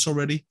Netherlands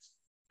already.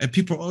 And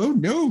people, oh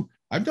no,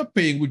 I'm not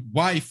paying with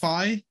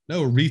Wi-Fi.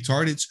 No,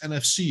 retard, it's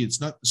NFC.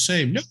 It's not the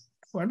same. No,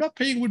 I'm not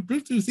paying with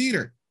Bluetooth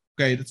either.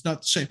 Okay, that's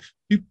not the same.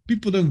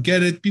 People don't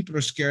get it. People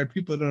are scared.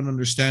 People don't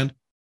understand.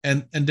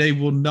 And they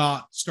will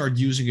not start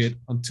using it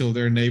until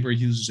their neighbor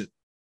uses it.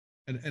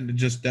 And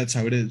just that's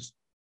how it is.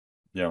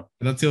 Yeah.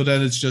 And until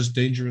then, it's just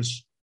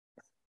dangerous.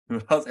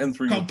 Without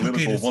entering the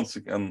political once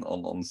again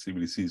on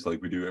CBDCs like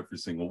we do every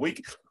single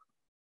week,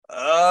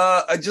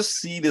 I just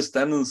see this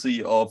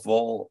tendency of,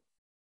 well,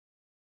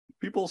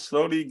 people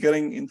slowly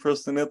getting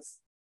interest in it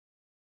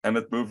and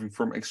it moving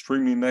from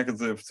extremely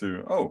negative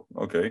to, oh,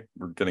 okay,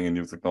 we're getting a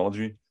new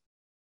technology.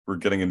 We're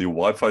getting a new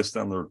Wi-Fi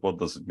standard. What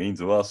does it mean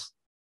to us?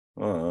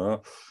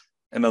 And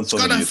then it's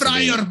gonna fry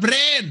your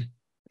brain.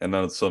 And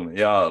then it's some,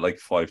 yeah, like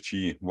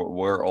 5G,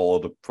 where all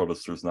the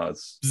protesters now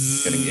it's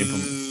getting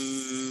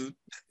implemented.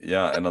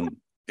 Yeah, and then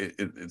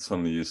it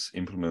suddenly is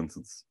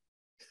implemented.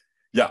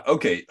 Yeah,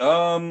 okay.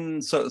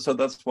 So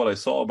that's what I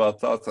saw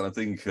about that, and I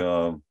think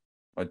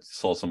I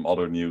saw some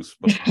other news,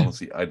 but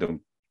honestly, I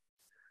don't.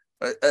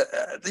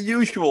 The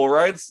usual,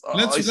 right?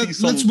 Let's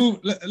move on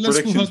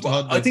to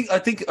hot. I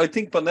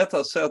think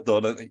Panetta said though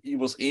that he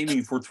was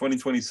aiming for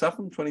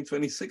 2027,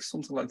 2026,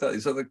 something like that.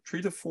 He said like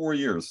 3 to 4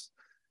 years.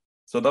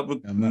 So that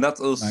would net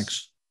us.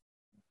 Max.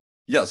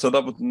 Yeah, so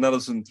that would net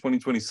us in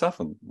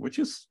 2027, which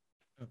is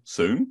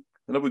soon.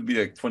 And that would be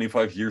like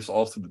 25 years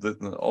after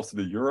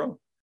the Euro.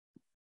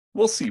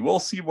 We'll see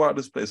where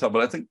this plays out.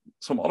 But I think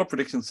some other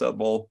predictions said,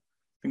 well,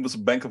 I think it was the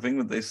Bank of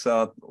England they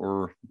said,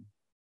 or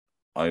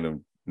I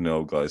don't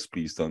know, guys,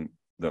 please don't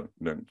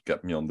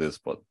get me on this,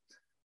 but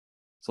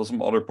so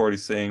some other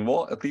parties saying,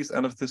 well, at least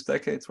end of this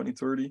decade,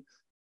 2030.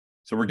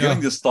 So we're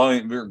getting this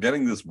time, we're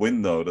getting this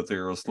window that they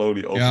are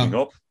slowly opening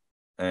up.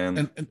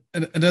 And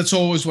that's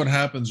always what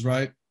happens,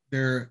 right?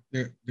 They're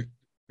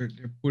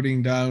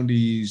putting down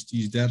these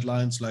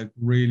deadlines like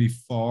really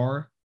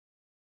far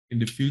in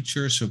the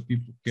future, so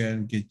people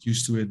can get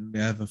used to it and they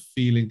have a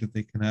feeling that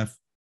they can have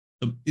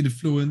some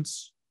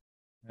influence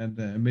and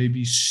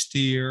maybe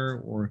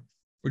steer or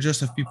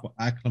just have people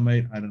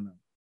acclimate. I don't know.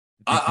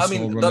 I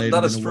mean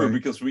that is true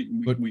because we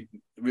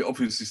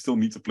obviously still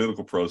need the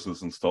political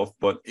process and stuff,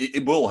 but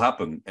it will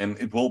happen and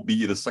it will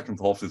be the second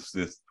half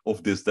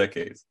of this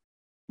decade.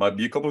 Might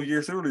be a couple of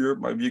years earlier,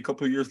 might be a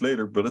couple of years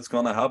later, but it's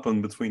gonna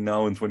happen between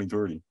now and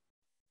 2030.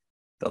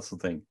 That's the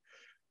thing.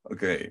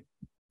 Okay.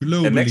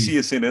 Globally. And Nexi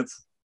is in it,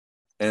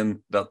 and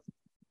that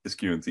is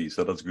QNT,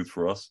 so that's good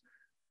for us.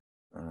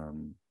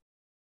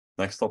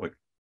 Next topic.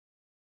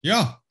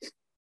 Yeah.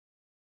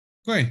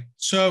 Okay,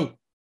 so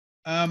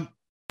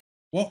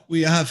what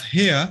we have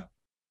here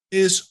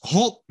is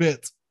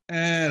Hotbit,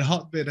 and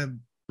Hotbit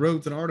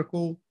wrote an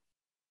article,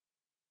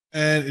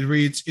 and it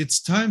reads,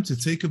 "It's time to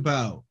take a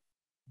bow.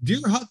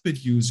 Dear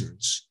Hotbit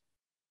users,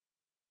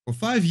 for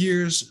 5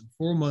 years and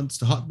 4 months,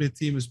 the Hotbit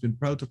team has been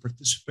proud to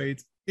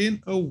participate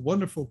in a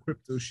wonderful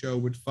crypto show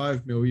with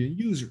 5 million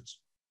users.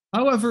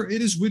 However,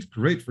 it is with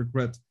great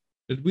regret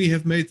that we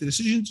have made the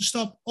decision to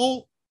stop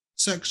all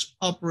sex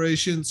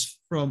operations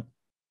from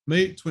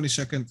May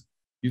 22nd,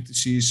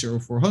 UTC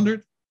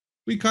 0400.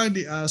 We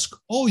kindly ask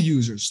all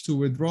users to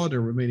withdraw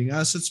their remaining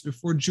assets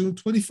before June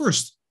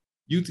 21st,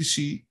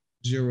 UTC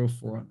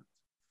 0400.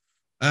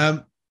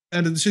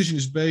 And the decision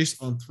is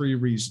based on 3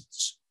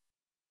 reasons.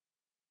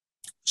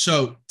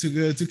 So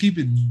to keep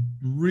it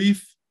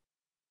brief,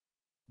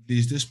 at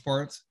least this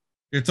part,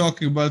 they're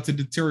talking about the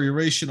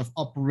deterioration of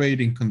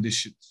operating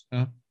conditions.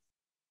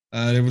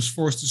 They was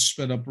forced to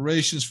suspend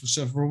operations for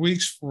several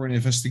weeks for an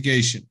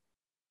investigation.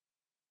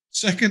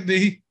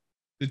 Secondly,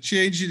 the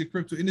change in the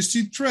crypto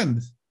industry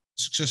trend.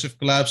 successive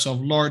collapse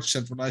of large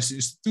centralized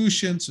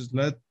institutions has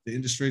led the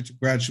industry to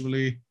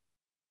gradually,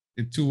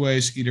 in two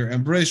ways, either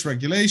embrace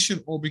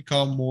regulation or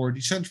become more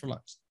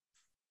decentralized.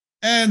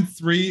 And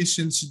 3,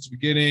 since its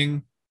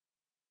beginning,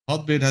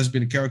 Hotbit has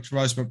been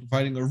characterized by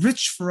providing a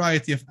rich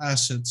variety of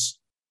assets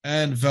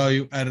and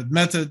value-added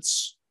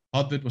methods.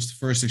 Hotbit was the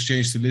first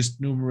exchange to list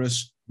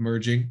numerous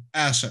emerging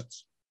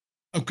assets.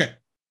 Okay,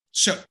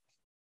 so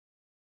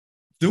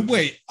the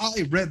way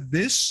I read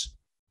this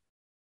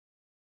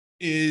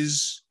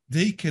is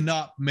they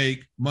cannot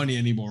make money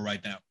anymore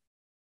right now.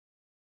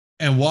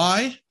 And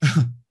why?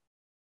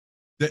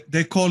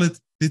 They call it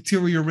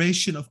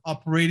deterioration of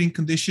operating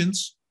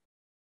conditions.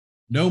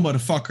 No,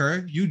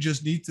 motherfucker, you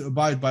just need to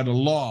abide by the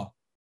law,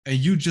 and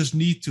you just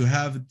need to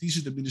have a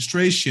decent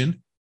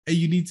administration, and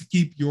you need to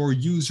keep your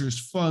users'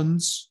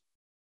 funds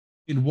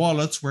in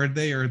wallets where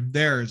they are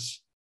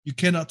theirs. You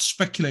cannot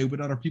speculate with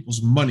other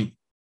people's money.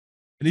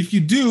 And if you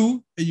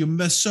do, and you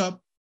mess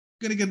up,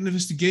 you're going to get an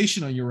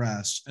investigation on your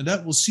ass, and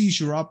that will seize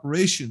your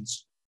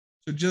operations.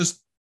 So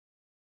just,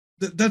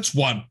 that's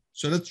one.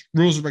 So that's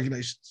rules and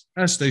regulations,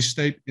 as they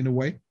state in a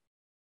way.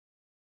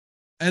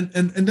 And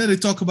then they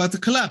talk about the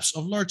collapse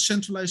of large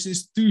centralized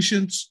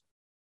institutions,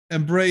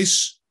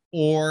 embrace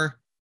or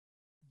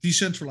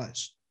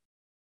decentralize.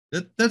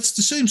 That's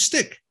the same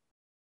stick.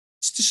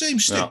 It's the same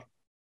stick.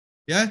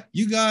 Yeah,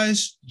 you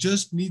guys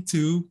just need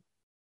to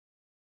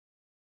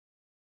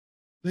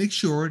make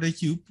sure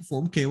that you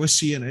perform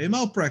KYC and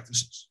AML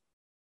practices.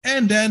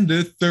 And then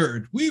the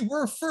third, we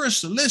were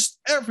first to list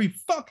every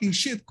fucking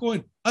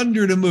shitcoin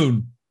under the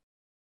moon.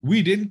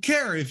 We didn't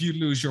care if you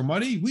lose your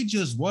money. We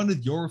just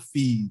wanted your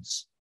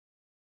fees.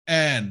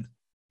 And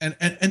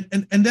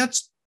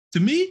that's to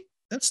me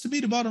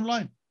the bottom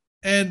line.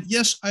 And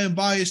yes, I am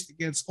biased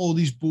against all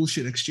these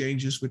bullshit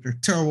exchanges with their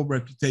terrible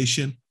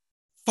reputation,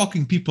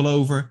 fucking people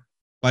over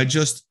by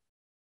just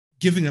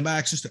giving them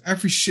access to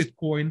every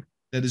shitcoin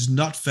that is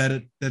not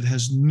vetted, that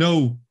has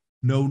no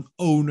known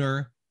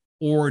owner,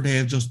 or they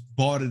have just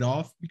bought it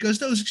off. Because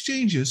those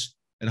exchanges,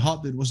 and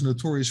Hotbit was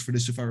notorious for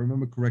this if I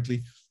remember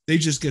correctly, they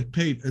just get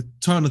paid a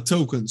ton of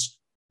tokens.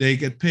 They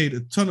get paid a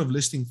ton of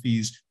listing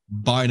fees.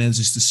 Binance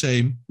is the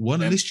same.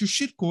 Want to list your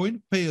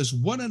shitcoin? Pay us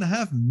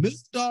 $1.5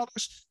 million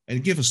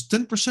and give us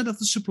 10% of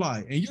the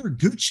supply, and you're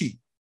Gucci.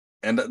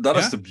 And that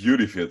is the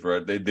beauty of it,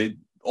 right? They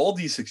all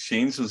these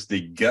exchanges,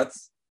 they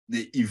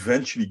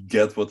eventually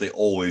get what they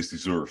always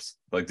deserved.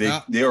 Like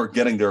they are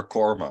getting their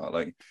karma.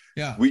 Like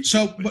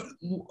but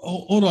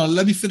hold on,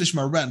 let me finish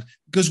my rant,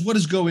 because what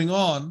is going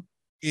on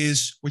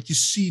is what you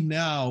see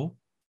now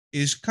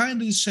is kind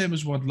of the same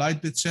as what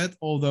Lightbit said,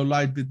 although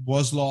Lightbit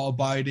was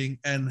law-abiding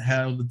and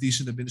held a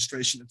decent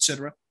administration,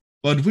 etc.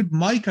 But with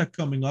MICA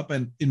coming up,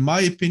 and in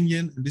my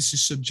opinion, and this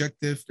is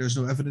subjective, there's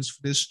no evidence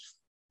for this,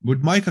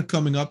 with MICA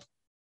coming up,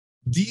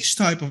 these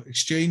type of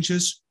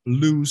exchanges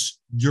lose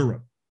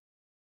Europe.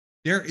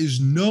 There is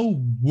no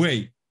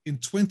way in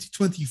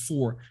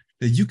 2024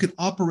 that you can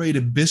operate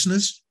a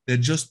business that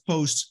just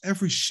posts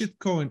every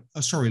shitcoin,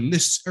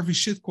 lists every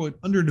shitcoin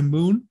under the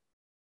moon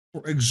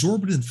for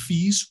exorbitant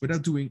fees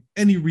without doing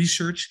any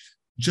research,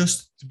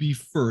 just to be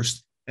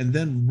first, and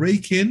then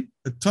rake in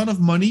a ton of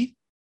money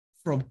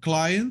from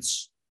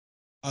clients,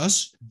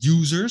 us,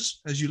 users,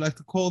 as you like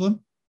to call them,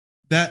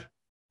 that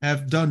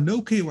have done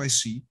no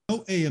KYC,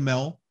 no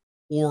AML,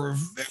 or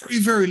very,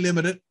 very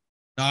limited.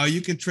 Now you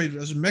can trade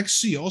as a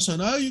MEXC. Also,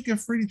 now you can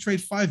freely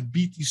trade 5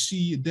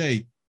 BTC a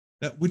day,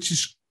 which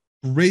is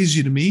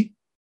crazy to me.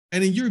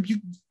 And in Europe,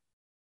 in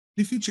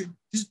the future,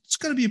 it's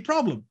going to be a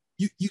problem.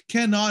 You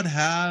cannot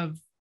have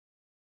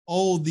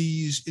all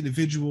these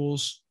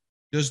individuals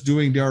just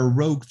doing their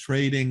rogue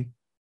trading,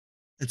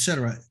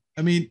 etc.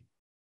 I mean,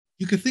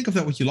 you can think of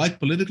that what you like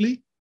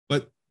politically,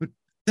 but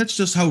that's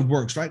just how it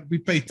works, right? We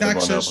pay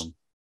taxes,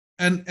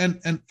 and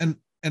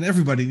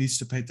everybody needs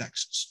to pay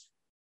taxes.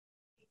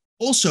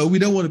 Also, we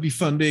don't want to be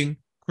funding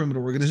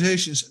criminal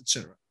organizations,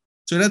 etc.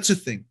 So that's a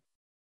thing.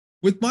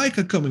 With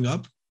MICA coming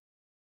up,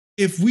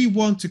 if we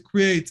want to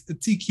create a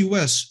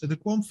TQS, the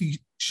Quamfi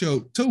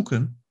Show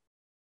token,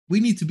 we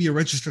need to be a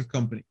registered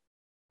company,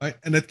 right?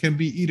 And that can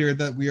be either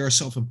that we are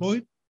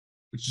self-employed,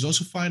 which is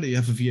also fine, that you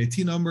have a VAT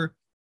number,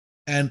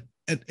 and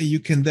you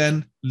can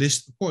then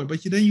list a coin.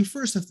 But then you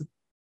first have to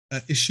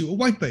issue a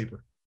white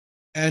paper,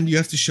 and you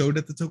have to show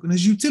that the token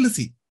has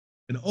utility.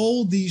 And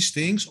all these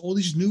things, all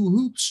these new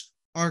hoops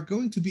are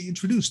going to be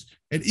introduced.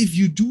 And if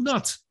you do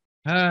not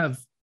have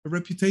a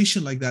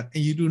reputation like that,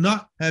 and you do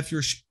not have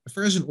your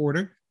affairs in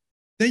order,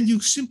 then you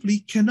simply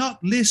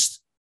cannot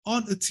list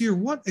on a tier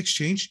 1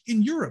 exchange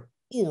in Europe.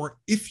 Or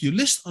if you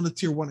list on a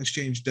tier 1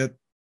 exchange that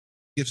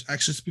gives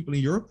access to people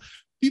in Europe,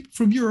 people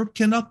from Europe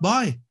cannot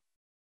buy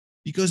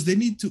because they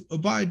need to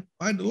abide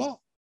by the law.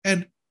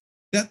 And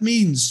that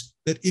means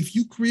that if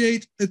you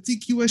create a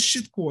TQS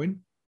shitcoin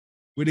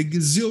with a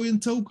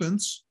gazillion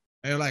tokens,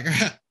 and you're like,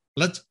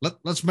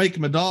 let's make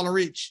them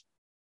 $1 each,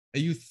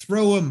 and you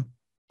throw them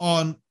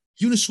on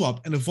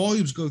Uniswap and the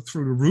volumes go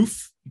through the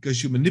roof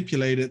because you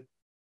manipulated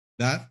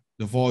that,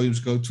 the volumes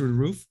go through the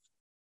roof.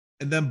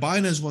 And then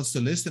Binance wants to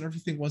list and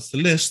everything wants to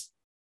list,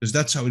 because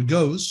that's how it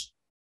goes.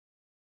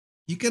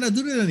 You cannot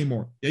do that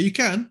anymore. Yeah, you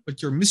can,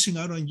 but you're missing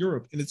out on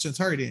Europe in its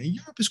entirety. And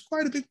Europe is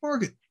quite a big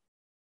market.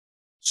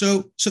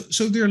 So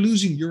they're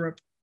losing Europe.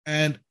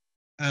 And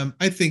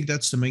I think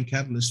that's the main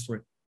catalyst for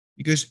it.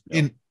 Because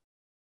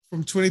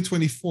from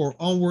 2024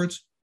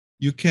 onwards,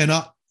 you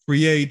cannot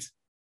create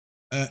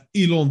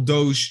Elon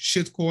Doge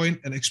shitcoin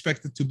and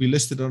expect it to be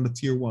listed on the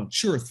tier one.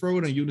 Sure, throw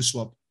it on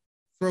Uniswap.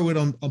 Throw it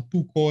on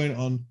PooCoin,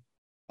 on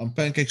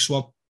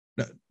PancakeSwap.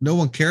 No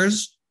one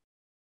cares.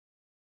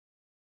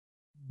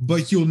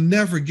 But you'll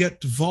never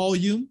get the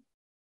volume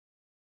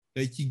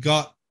that you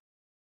got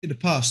in the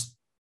past.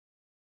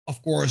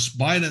 Of course,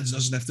 Binance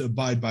doesn't have to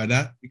abide by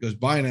that because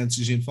Binance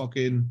is in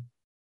fucking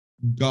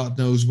God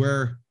knows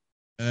where,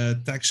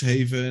 tax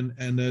haven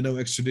and no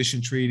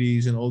extradition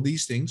treaties and all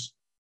these things.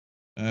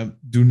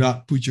 Do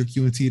not put your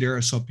QNT there.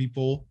 I saw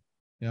people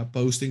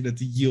posting that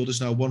the yield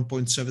is now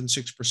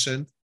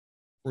 1.76%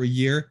 for a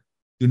year.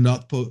 Do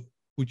not put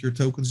your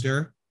tokens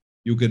there.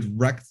 You'll get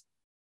wrecked.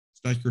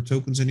 It's not your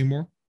tokens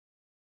anymore.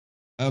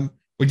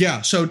 But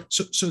yeah, so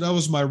that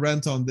was my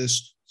rant on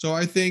this. So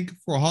I think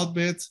for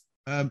Hotbit,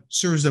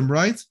 serves them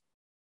right.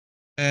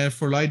 And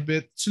for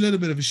Lightbit, it's a little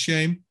bit of a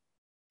shame.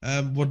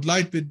 What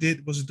Lightbit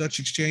did was a Dutch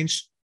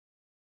exchange.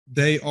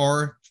 They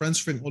are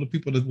transferring all the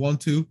people that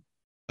want to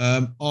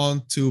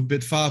onto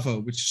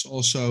Bitvavo, which is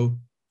also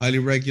highly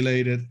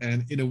regulated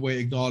and in a way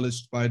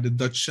acknowledged by the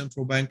Dutch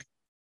central bank.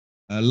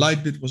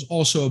 Lightbit was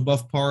also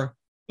above par,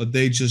 but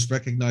they just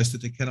recognized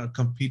that they cannot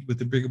compete with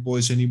the bigger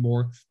boys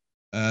anymore.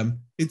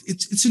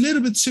 It's a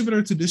little bit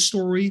similar to this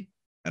story,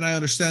 and I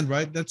understand,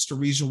 right? That's the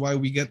reason why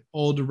we get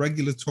all the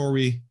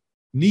regulatory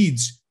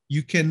needs.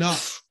 You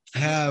cannot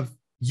have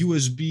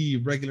USB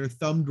regular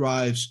thumb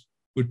drives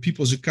with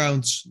people's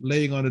accounts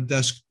laying on a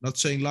desk. Not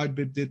saying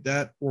Lightbit did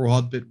that or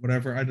Hotbit,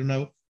 whatever, I don't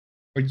know.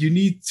 But you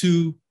need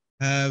to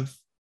have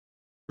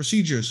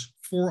procedures,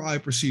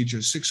 4i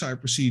procedures, 6i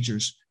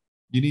procedures.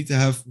 You need to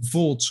have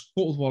vaults,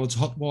 cold wallets,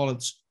 hot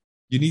wallets.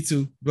 You need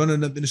to run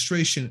an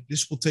administration.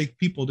 This will take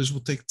people. This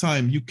will take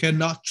time. You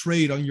cannot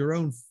trade on your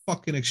own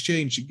fucking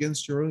exchange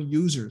against your own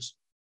users.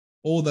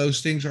 All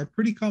those things are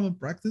pretty common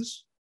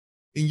practice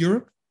in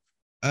Europe.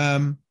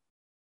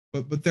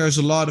 But there's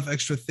a lot of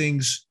extra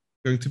things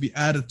going to be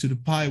added to the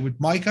pie with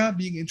MiCA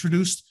being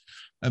introduced.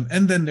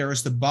 And then there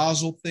is the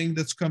Basel thing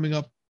that's coming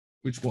up,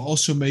 which will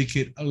also make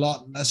it a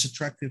lot less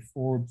attractive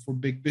for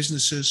big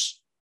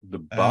businesses. The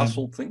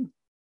Basel thing?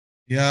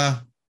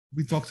 Yeah.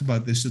 We talked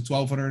about this, the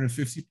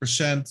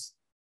 1,250%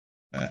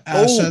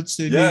 assets.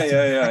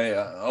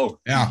 Yeah. Oh,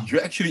 yeah. You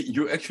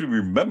actually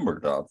remember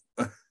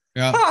that?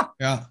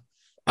 Yeah.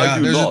 I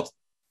do not.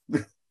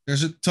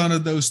 There's a ton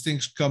of those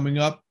things coming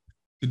up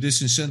to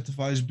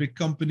disincentivize big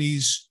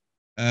companies,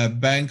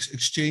 banks,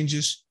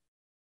 exchanges,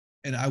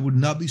 and I would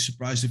not be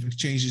surprised if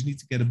exchanges need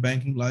to get a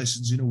banking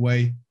license in a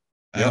way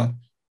to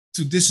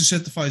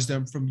disincentivize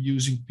them from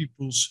using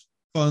people's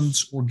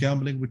funds or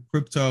gambling with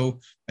crypto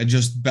and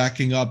just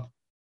backing up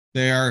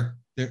their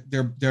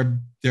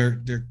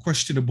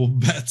questionable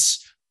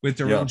bets with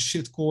their own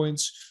shit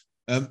coins.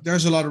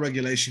 There's a lot of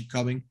regulation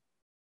coming,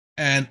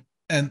 and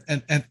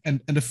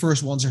the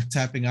first ones are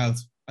tapping out.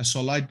 I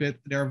saw Lightbit.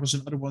 There was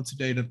another one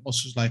today that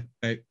also was like,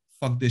 "Hey,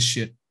 fuck this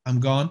shit, I'm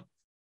gone,"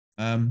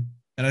 and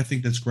I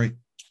think that's great.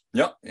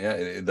 Yeah,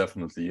 it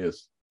definitely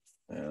is.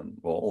 And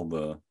well,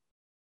 the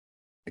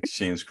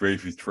exchange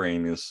gravy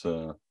train is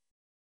you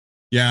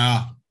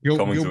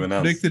coming to an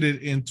end. Predicted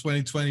it in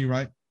 2020,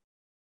 right?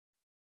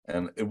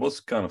 And it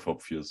was kind of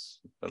obvious,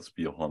 let's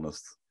be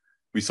honest.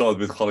 We saw it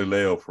with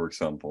Galileo, for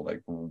example.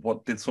 Like,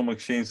 what did some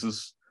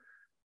exchanges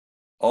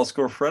ask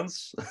our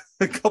friends?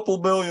 A couple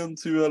million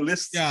to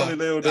list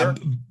Galileo there?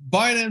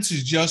 Binance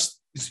is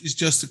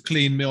just a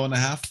clean $1.5 million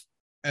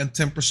and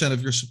 10%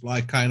 of your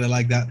supply, kind of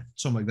like that,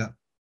 something like that.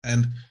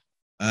 And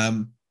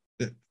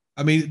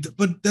I mean,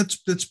 but that's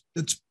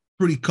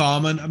pretty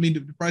common. I mean,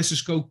 the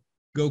prices go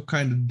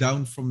kind of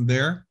down from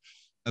there.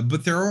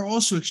 But there are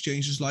also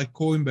exchanges like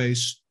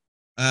Coinbase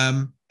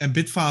and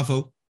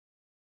Bitvavo.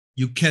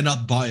 You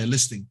cannot buy a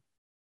listing.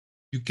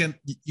 You can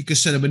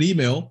send them an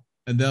email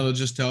and they'll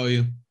just tell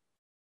you,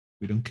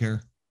 we don't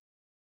care.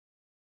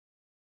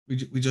 We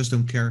just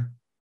don't care.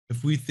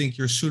 If we think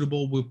you're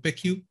suitable, we'll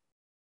pick you.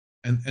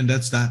 And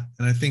that's that.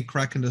 And I think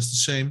Kraken does the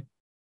same.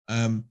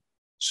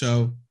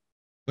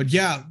 But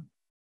yeah,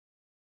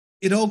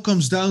 it all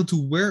comes down to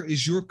where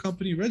is your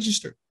company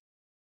registered?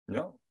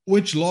 Yeah.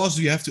 Which laws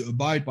do you have to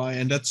abide by?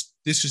 And this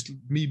is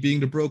me being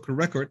the broken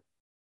record.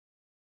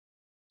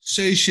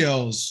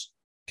 Seychelles,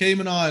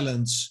 Cayman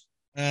Islands,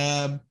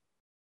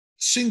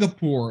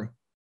 Singapore,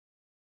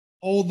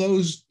 all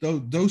those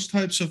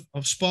types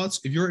of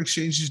spots. If your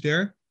exchange is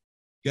there,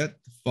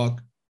 get the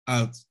fuck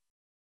out.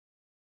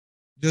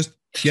 Just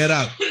get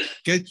out.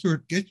 Get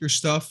your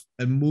stuff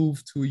and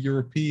move to a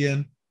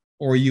European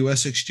or a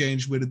US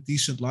exchange with a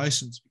decent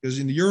license. Because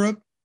in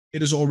Europe,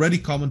 it is already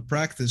common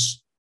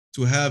practice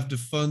to have the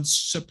funds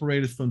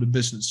separated from the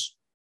business.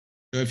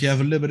 So if you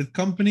have a limited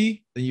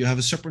company, then you have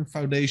a separate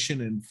foundation,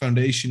 and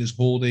foundation is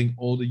holding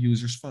all the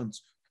users'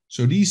 funds.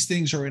 So these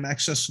things are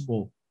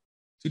inaccessible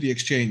to the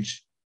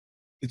exchange.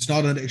 It's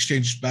not an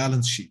exchange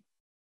balance sheet.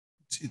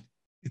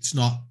 It's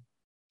not.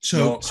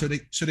 So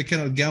they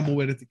cannot gamble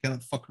with it. They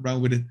cannot fuck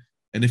around with it.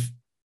 And if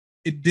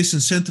it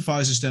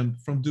disincentivizes them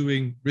from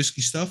doing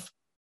risky stuff,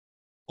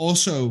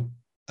 also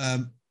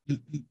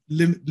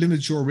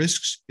limits your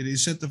risks. It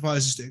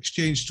incentivizes the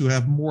exchange to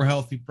have more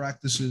healthy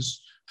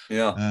practices.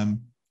 Yeah.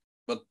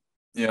 But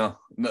yeah,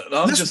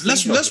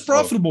 less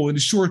profitable in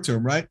the short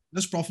term, right?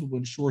 Less profitable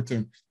in the short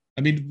term.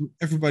 I mean,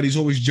 everybody's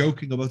always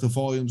joking about the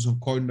volumes of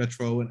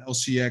CoinMetro and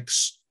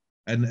LCX,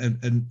 and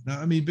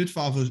I mean,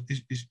 Bitfavo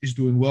is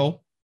doing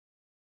well.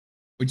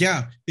 But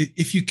yeah,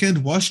 if you can't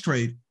wash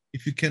trade,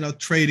 if you cannot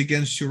trade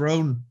against your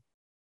own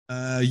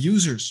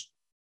users,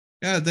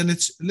 yeah, then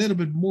it's a little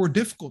bit more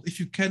difficult. If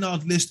you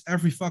cannot list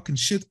every fucking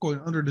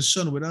shitcoin under the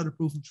sun without a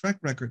proven track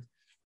record,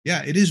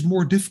 yeah, it is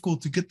more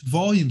difficult to get the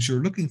volumes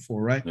you're looking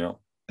for, right? Yeah.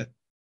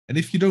 And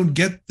if you don't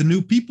get the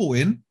new people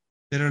in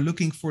that are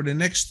looking for the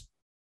next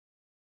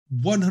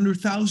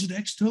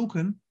 100,000x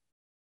token,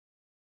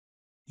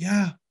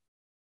 yeah,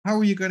 how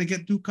are you going to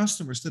get new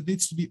customers? That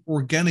needs to be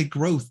organic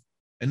growth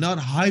and not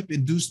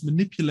hype-induced,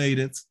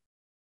 manipulated,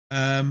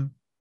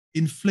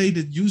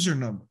 inflated user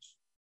numbers.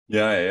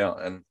 Yeah.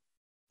 And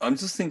I'm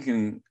just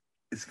thinking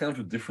it's kind of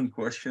a different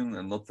question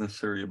and not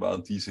necessarily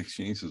about these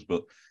exchanges,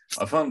 but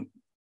I found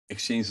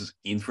exchanges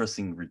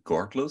interesting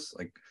regardless.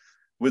 Like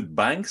with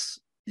banks,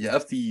 you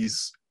have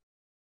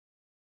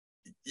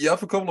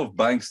a couple of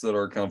banks that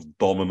are kind of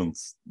dominant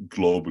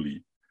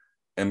globally.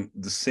 And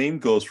the same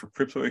goes for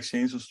crypto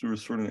exchanges to a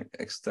certain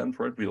extent,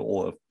 right? We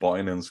all have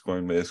Binance,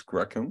 Coinbase,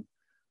 Kraken.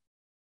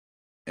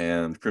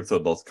 And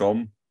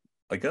Crypto.com,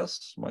 I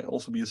guess, might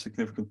also be a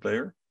significant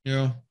player.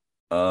 Yeah.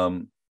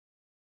 I'm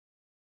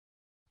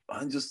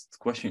just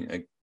questioning,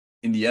 like,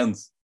 in the end,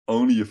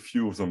 only a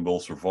few of them will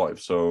survive.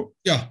 So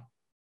yeah,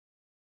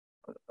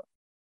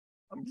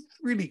 I'm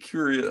really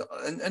curious.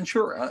 And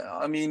sure,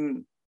 I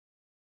mean,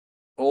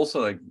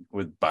 also like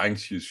with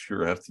banks, you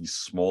sure have these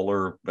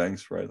smaller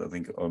banks, right? I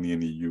think only in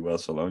the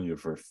US alone you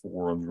have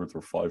 400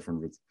 or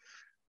 500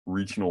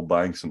 regional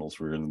banks, and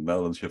also here in the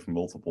Netherlands you have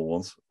multiple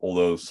ones,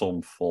 although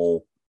some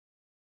fall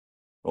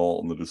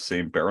all under the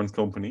same parent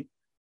company.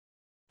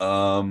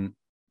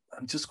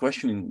 I'm just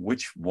questioning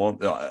which one.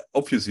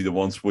 Obviously, the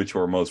ones which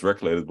are most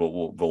regulated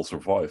will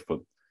survive,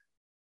 but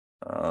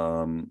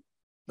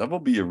that will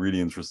be a really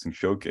interesting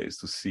showcase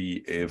to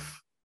see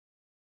if,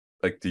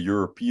 like, the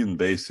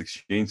European-based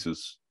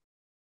exchanges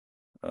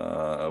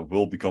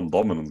will become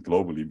dominant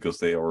globally because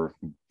they are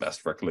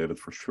best regulated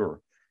for sure.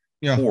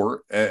 Yeah.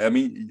 Or I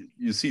mean,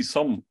 you see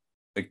some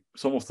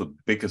of the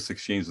biggest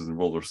exchanges in the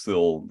world are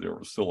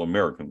still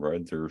American,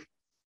 right? They're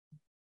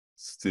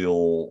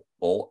still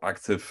all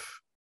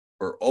active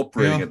or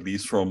operating at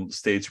least from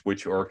states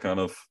which are kind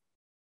of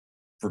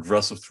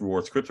progressive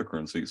towards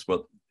cryptocurrencies.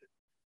 But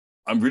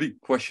I'm really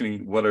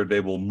questioning whether they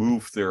will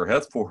move their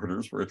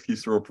headquarters or at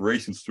least their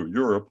operations to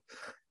Europe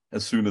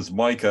as soon as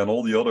MiCA and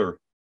all the other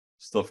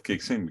stuff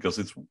kicks in, because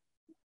it's,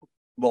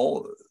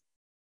 well,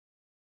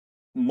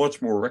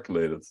 much more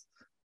regulated.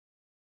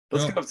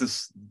 That's kind of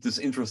this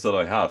interest that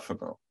I have.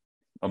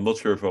 I'm not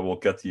sure if I will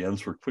get the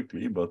answer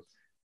quickly, but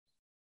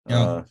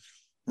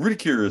really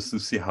curious to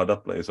see how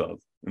that plays out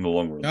in the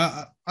long run.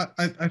 Yeah,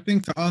 I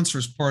think the answer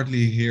is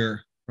partly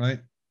here, right?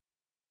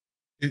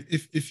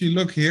 If you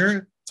look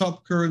here,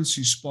 top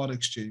currency spot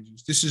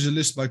exchanges. This is a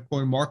list by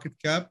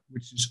CoinMarketCap,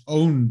 which is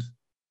owned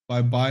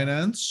by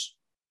Binance,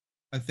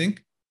 I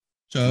think.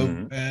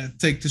 So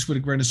take this with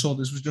a grain of salt.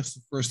 This was just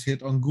the first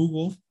hit on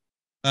Google.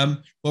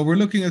 Well, we're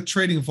looking at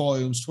trading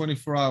volumes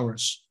 24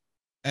 hours.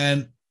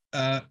 And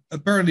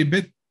apparently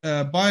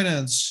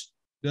Binance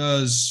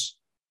does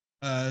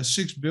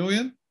 6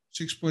 billion,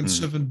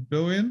 6.7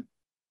 billion.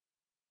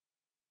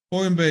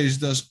 Coinbase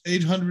does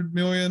 800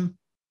 million.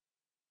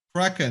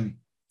 Kraken,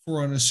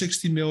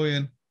 460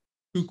 million.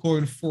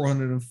 KuCoin,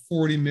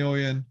 440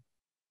 million.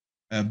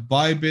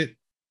 Bybit,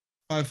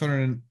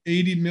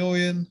 580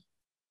 million.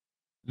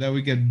 Then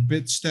we get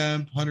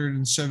Bitstamp,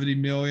 170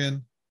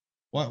 million.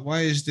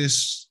 Why is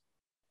this?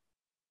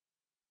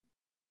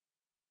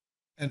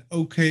 And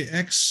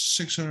OKX,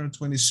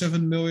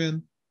 627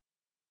 million.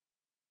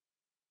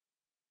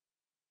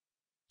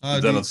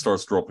 Then it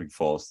starts dropping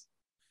fast.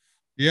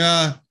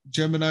 Yeah,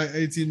 Gemini,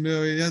 18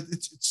 million. Yeah,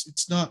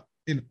 it's not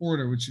in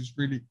order, which is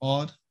really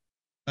odd.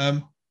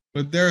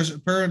 But there's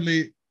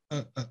apparently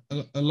a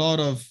lot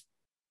of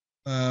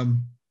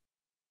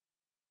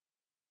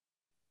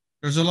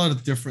there's a lot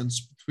of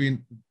difference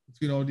between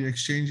all the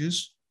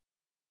exchanges.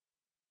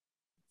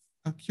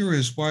 I'm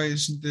curious, why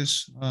isn't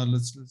this?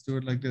 Let's do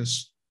it like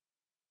this.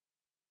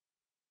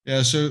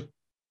 Yeah, so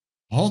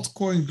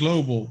Altcoin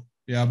Global.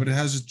 Yeah, but it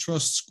has a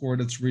trust score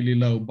that's really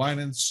low.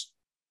 Binance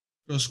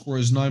trust score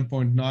is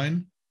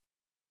 9.9.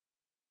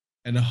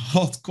 And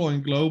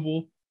Altcoin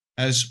Global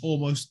has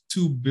almost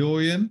 2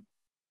 billion,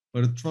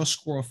 but a trust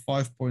score of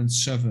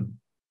 5.7.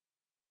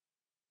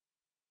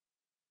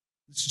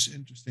 This is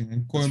interesting.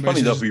 And Coinbase, it's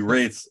funny that we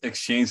rate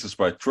exchanges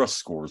by trust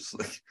scores,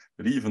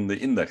 but even the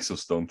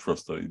indexes don't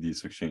trust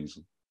these exchanges.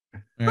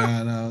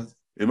 Yeah, no.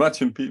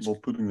 Imagine people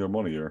putting their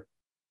money here.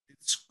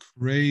 It's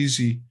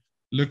crazy.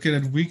 Looking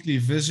at weekly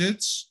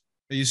visits,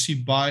 you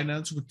see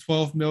Binance with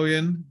 12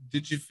 million,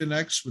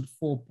 Digifinex with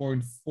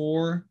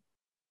 4.4,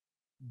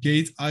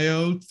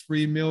 Gate.io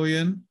 3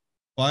 million,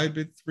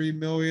 Bybit 3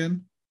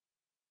 million.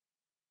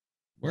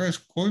 Where is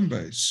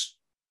Coinbase?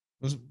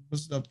 Was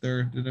it up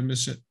there? Did I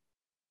miss it?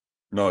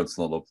 No, it's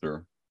not up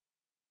there.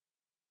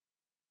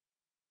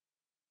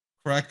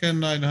 Kraken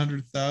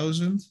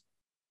 900,000.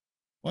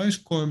 Why is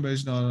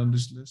Coinbase not on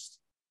this list?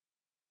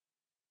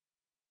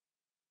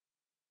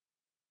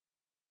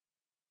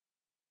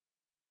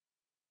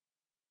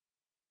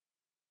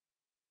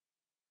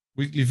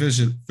 Weekly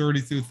visit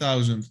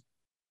 32,000.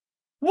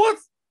 What?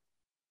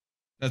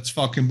 That's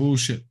fucking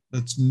bullshit.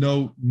 That's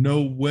no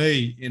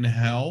way in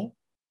hell.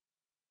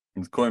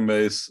 And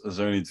Coinbase has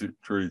only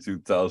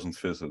 32,000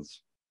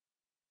 visits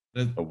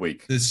a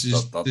week. This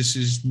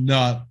is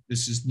not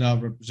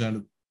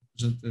representative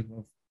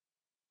of.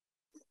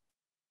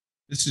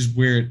 This is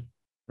weird,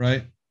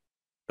 right?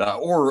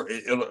 No,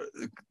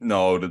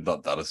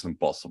 that is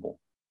impossible.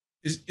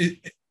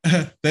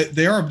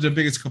 They are the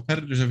biggest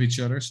competitors of each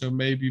other, so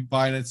maybe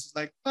Binance is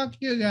like, fuck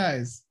you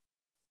guys.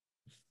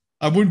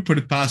 I wouldn't put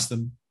it past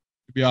them,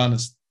 to be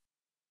honest.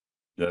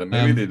 Yeah,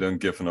 maybe they don't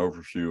give an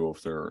overview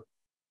of their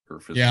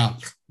visits. Yeah,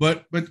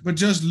 but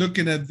just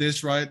looking at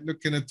this, right?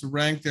 Looking at the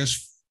rank,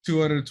 there's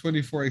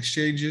 224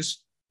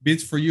 exchanges.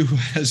 Bit4U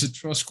has a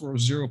trust score of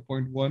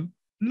 0.1.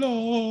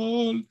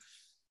 Lol.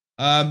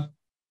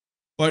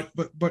 But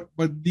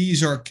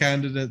these are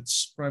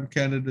candidates, prime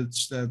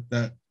candidates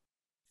that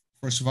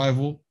for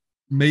survival,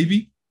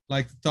 maybe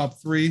like the top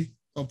 3,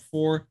 top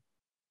 4,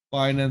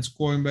 Binance,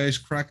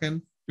 Coinbase,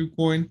 Kraken,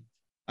 KuCoin.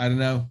 I don't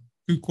know.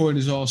 KuCoin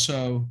is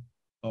also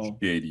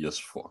shady as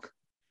fuck.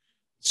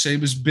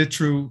 Same as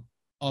Bitrue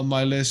on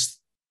my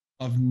list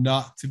of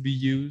not to be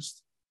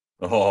used.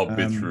 Oh,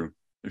 Bitrue.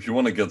 If you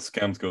want to get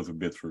scammed, go to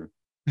Bitrue.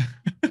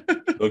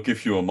 They'll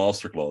give you a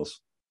masterclass.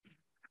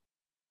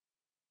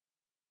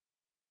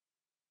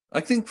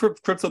 I think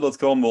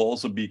Crypto.com will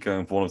also be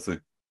kind of one of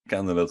the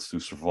candidates to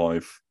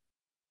survive.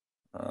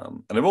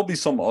 And there will be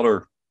some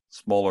other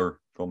smaller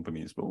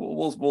companies, but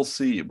we'll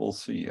see. We'll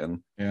see.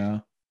 And yeah,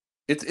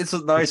 it's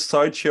a nice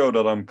sideshow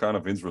that I'm kind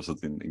of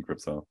interested in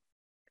crypto.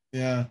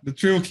 Yeah, the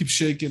tree will keep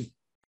shaking.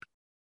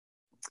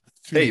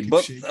 Hey,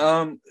 but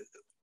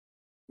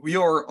we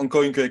are on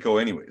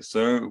CoinGecko anyway,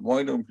 so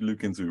why don't we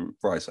look into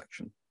price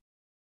action?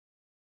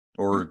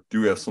 Or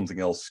do you have something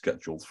else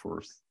scheduled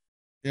first?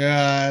 Yeah,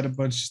 I had a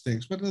bunch of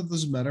things, but that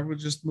doesn't matter. We'll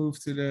just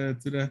move to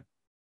the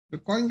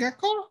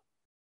CoinGecko.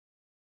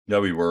 Yeah,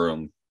 we were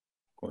on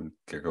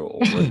CoinGecko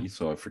already,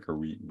 so I figure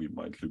we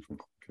might look on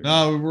CoinGecko.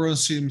 No, we were on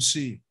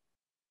CMC.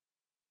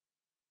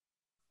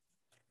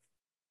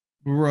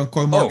 We were on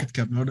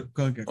CoinMarketCap, no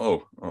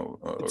CoinGecko.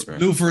 It's okay.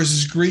 Blue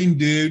versus green,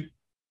 dude.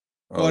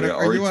 What, yeah.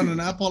 are you on an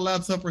Apple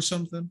laptop or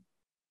something?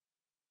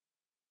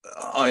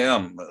 I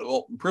am.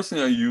 Well,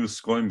 personally, I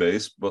use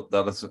Coinbase, but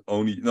that is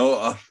only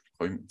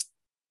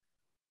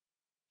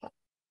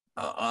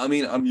I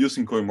mean, I'm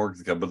using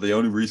CoinMarketCap, but the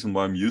only reason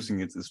why I'm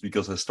using it is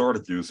because I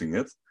started using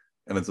it,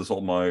 and it is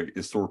all my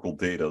historical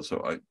data.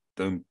 So I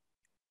don't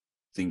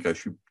think I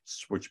should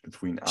switch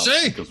between apps.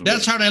 See,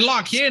 that's how they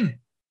lock in.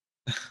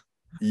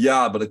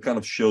 Yeah, but it kind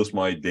of shows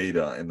my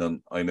data, and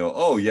then I know,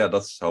 oh yeah,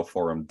 that's how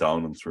far I'm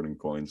down on certain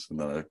coins, and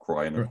then I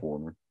cry in a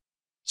corner.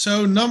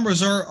 So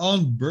numbers are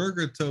on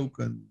Burger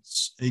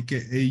tokens,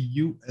 aka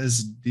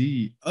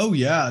USD. Oh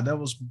yeah, that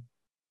was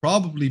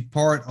probably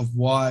part of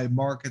why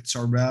markets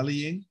are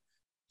rallying.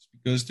 It's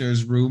because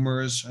there's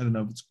rumors, I don't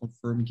know if it's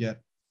confirmed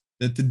yet,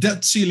 that the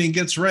debt ceiling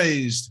gets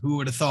raised. Who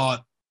would have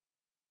thought?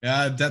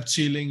 Yeah, debt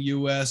ceiling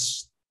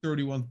US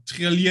 31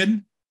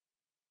 trillion.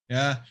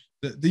 Yeah.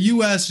 The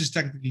US is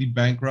technically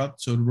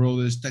bankrupt, so the world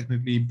is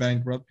technically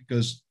bankrupt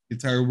because the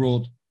entire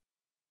world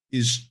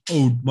is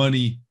owed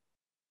money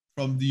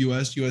from the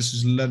US. US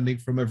is lending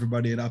from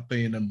everybody and not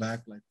paying them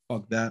back. Like,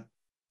 fuck that.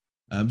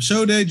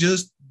 So they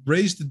just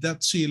raised the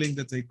debt ceiling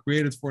that they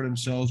created for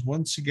themselves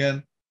once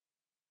again.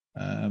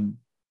 And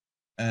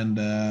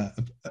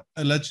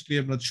allegedly,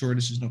 I'm not sure,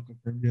 this is not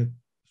confirmed yet,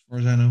 as far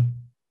as I know.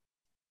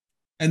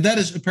 And that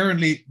is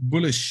apparently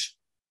bullish.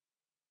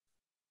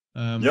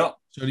 Yeah.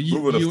 So the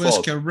US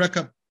can rack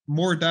up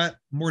more debt,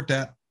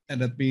 and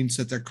that means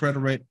that their credit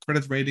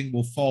rating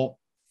will fall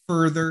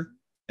further.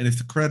 And if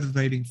the credit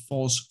rating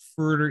falls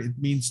further, it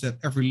means that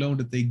every loan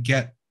that they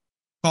get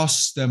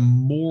costs them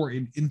more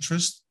in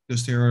interest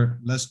because they are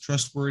less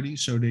trustworthy.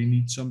 So they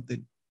need something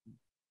to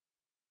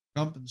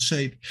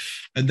compensate.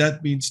 And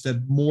that means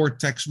that more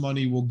tax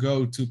money will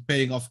go to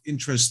paying off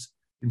interest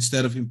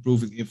instead of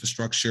improving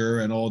infrastructure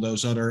and all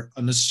those other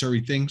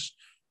unnecessary things.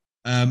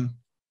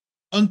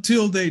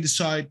 Until they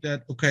decide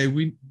that, okay,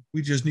 we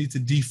just need to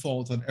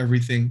default on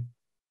everything,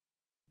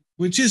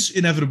 which is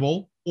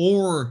inevitable,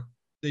 or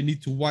they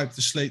need to wipe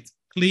the slate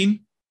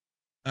clean.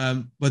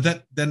 But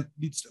that then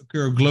needs to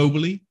occur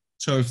globally.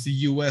 So if the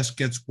US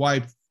gets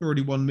wiped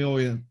 31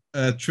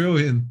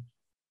 trillion,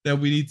 then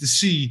we need to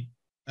see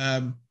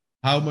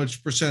how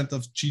much percent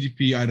of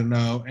GDP, I don't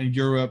know, and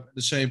Europe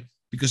the same,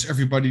 because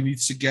everybody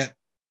needs to get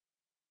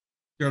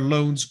their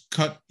loans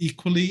cut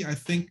equally, I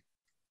think.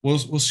 We'll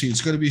see.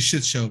 It's going to be a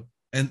shit show.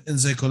 And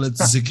they call it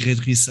the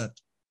Great Reset.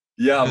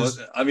 Yeah, Because,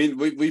 but I mean,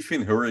 we've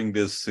been hearing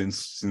this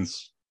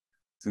since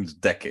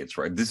decades,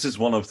 right? This is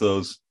one of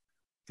those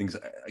things.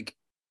 Like,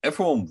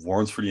 everyone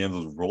warns for the end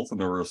of the world, and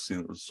there are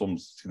some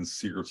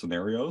sincere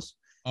scenarios.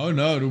 oh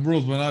no, the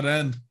world will not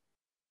end.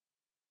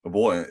 The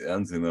boy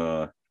ends in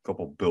a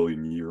couple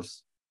billion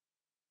years.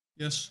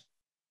 Yes,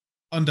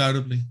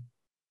 undoubtedly.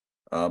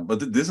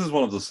 But this is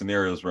one of the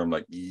scenarios where I'm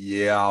like,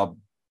 yeah,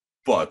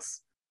 but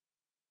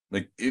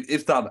like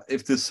if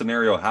this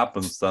scenario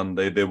happens, then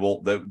they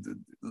will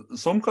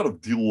some kind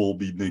of deal will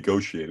be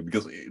negotiated,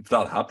 because if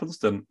that happens,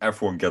 then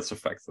everyone gets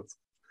affected.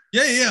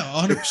 Yeah,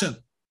 100%.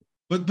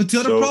 But the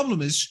other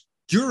problem is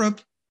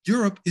Europe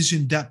is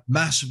in debt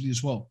massively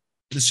as well.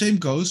 And the same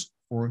goes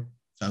for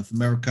South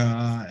America,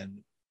 and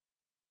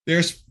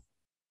there's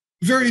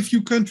very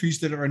few countries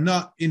that are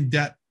not in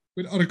debt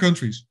with other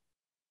countries.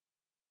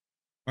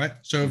 Right?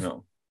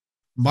 So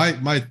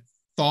my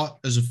thought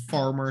as a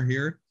farmer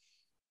here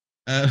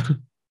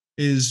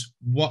is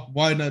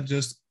why not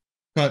just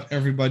cut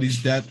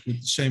everybody's debt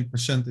with the same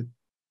percentage?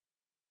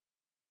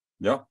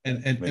 Yeah.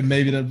 And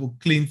maybe that will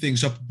clean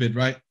things up a bit,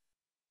 right?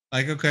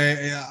 Like,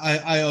 okay,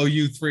 I owe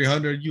you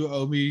 300, you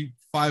owe me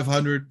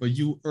 500, but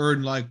you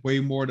earn like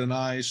way more than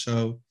I,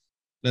 so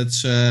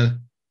let's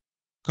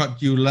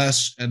cut you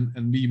less and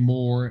me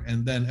more,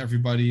 and then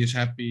everybody is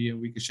happy and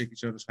we can shake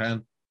each other's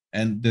hand,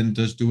 and then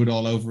just do it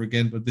all over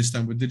again, but this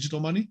time with digital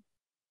money.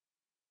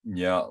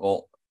 Yeah,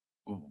 well,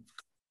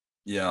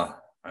 yeah,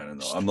 I don't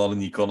know. I'm not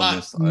an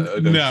economist. I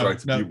don't try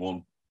to be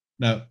one.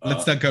 No,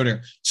 let's not go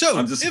there. So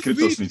I'm just a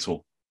crypto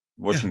schnitzel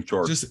watching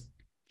charts. Just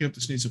crypto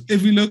schnitzel.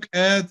 If we look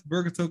at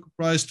Burger token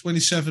price,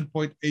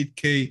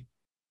 27.8K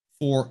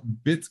for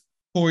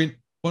Bitcoin,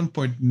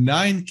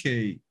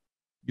 1.9K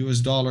US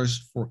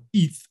dollars for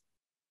ETH,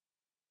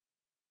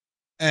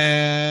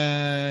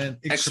 and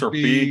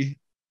XRP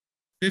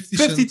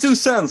 52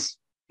 cents.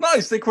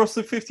 Nice, they crossed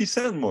the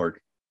 50-cent mark.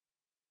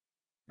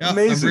 Yeah,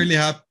 amazing.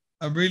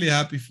 I'm really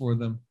happy for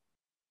them.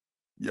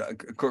 Yeah,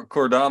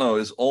 Cardano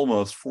is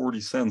almost 40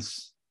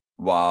 cents.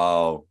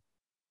 Wow.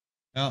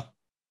 Yeah.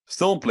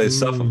 Still in place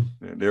 7.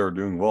 They are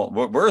doing well.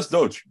 Where's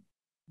Doge?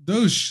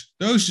 Doge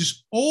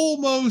is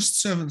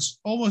almost 8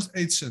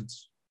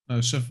 cents.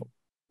 No, 7.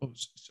 Oh,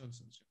 7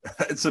 cents.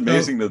 It's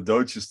amazing that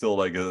Doge is still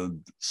like a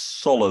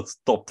solid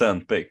top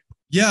 10 pick.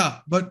 Yeah,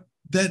 but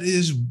that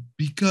is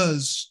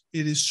because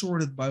it is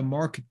sorted by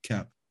market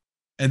cap,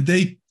 and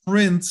they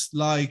print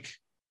like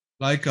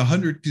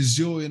 100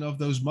 gazillion of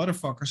those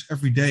motherfuckers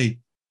every day.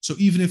 So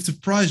even if the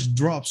price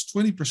drops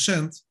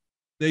 20%,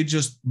 they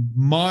just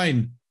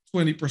mine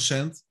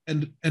 20%,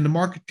 and the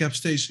market cap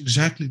stays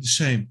exactly the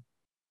same.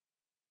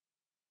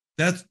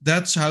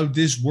 That's how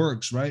this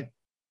works, right?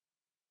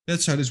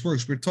 That's how this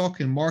works. We're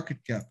talking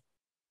market cap.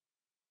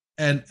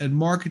 And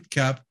market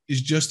cap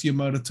is just the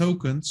amount of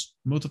tokens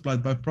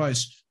multiplied by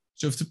price.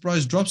 So if the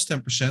price drops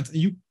 10% and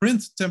you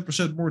print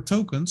 10% more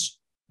tokens,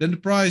 then the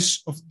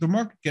price of the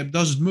market cap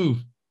doesn't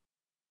move,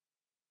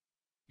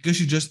 because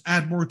you just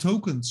add more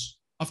tokens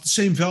of the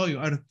same value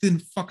out of thin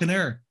fucking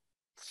air.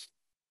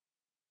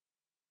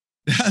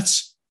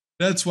 That's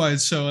why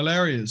it's so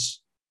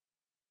hilarious.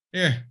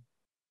 Here.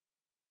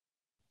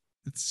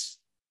 It's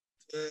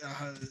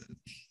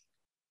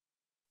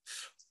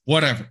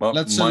whatever. Well,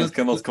 mind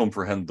cannot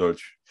comprehend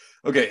Doge.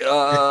 Okay.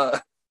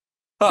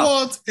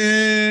 What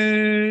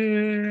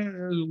is...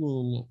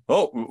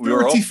 Oh, we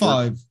are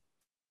 35.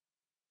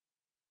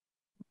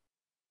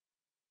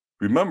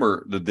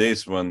 Remember the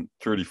days when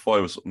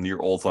 35 was near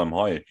all-time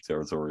high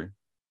territory?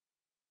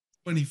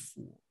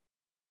 24.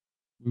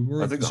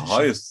 I think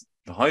the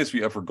highest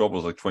we ever got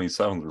was like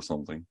 27 or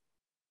something.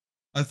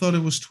 I thought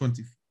it was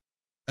 20.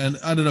 And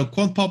I don't know,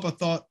 Quant Pop, I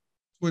thought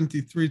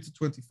 23 to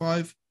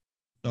 25.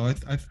 So I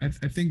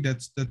think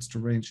that's the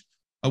range.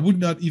 I would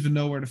not even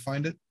know where to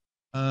find it.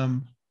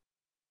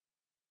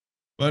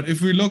 But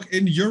if we look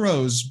in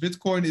euros,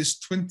 Bitcoin is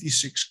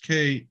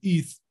 26K,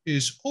 ETH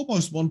is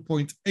almost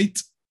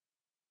 1.8.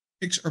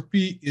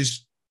 XRP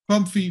is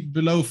comfy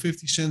below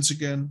 50 cents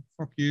again.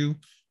 Fuck you.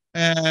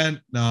 And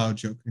no,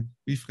 joking.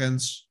 Be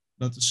friends,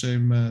 not the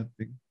same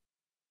thing.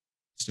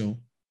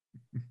 Still.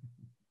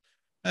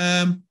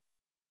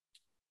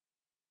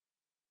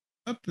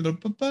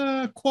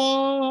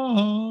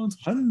 Quad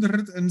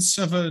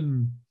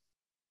 107.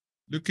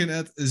 Looking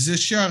at the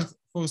chart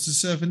for the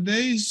 7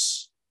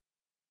 days,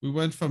 we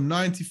went from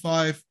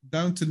 95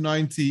 down to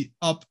 90,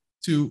 up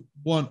to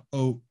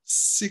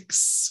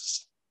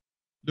 106.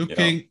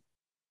 Looking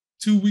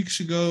 2 weeks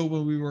ago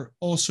when we were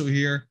also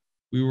here,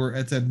 we were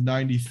at that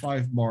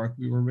 95 mark.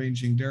 We were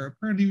ranging there.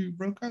 Apparently we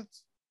broke out.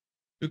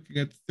 Looking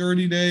at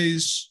 30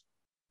 days,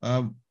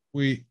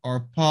 we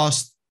are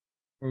past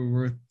where we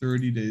were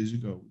 30 days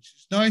ago, which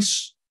is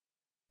nice.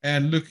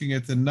 And looking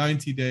at the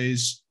 90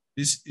 days,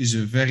 this is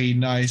a very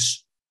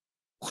nice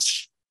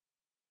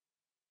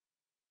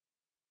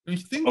Don't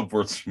you think?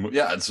 Upwards.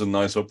 Yeah, it's a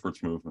nice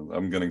upwards movement.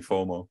 I'm getting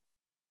FOMO.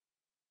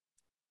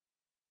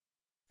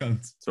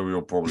 Can't. So we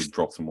will probably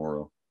drop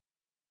tomorrow.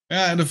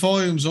 Yeah, and the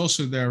volume's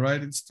also there,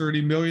 right? It's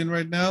 30 million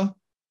right now.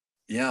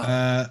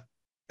 Yeah.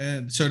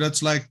 And so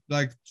that's like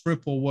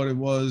triple what it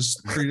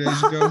was 3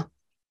 days ago.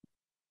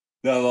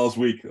 Yeah, last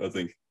week, I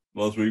think.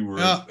 Last week we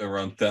were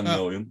around 10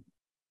 million.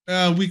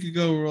 A week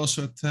ago we were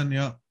also at 10,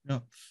 yeah.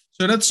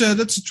 So that's a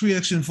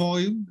 3x in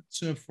volume.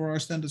 So for our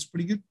standards,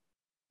 pretty good.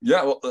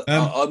 Yeah, well,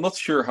 I'm not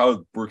sure how it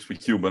works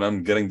with you, but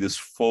I'm getting this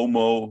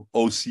FOMO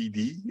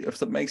OCD, if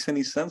that makes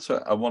any sense.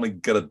 I want to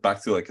get it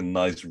back to like a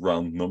nice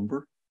round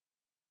number.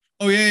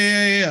 Oh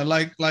yeah.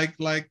 Like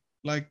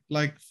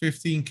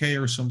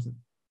 15K or something.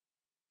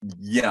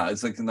 Yeah,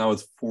 it's like now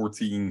it's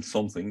 14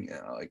 something.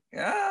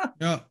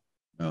 Yeah.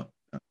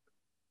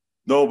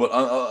 No, but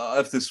I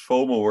have this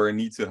FOMO where I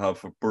need to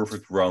have a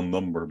perfect round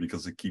number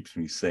because it keeps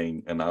me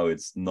sane, and now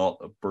it's not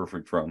a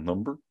perfect round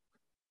number.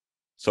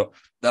 So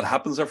that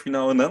happens every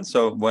now and then.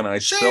 So when I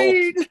sell,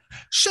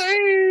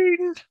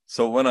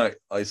 so when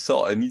I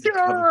sell, I need to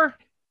have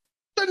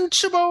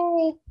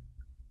sensible.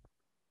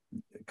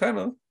 Kind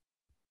of.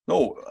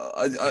 No,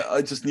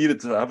 I just needed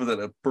to have it at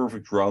a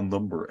perfect round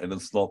number, and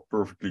it's not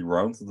perfectly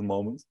round at the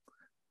moment.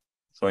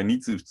 So I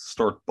need to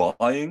start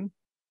buying.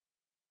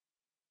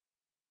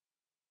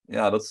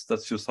 Yeah,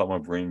 that's just how my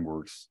brain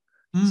works.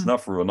 It's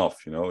never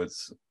enough, you know.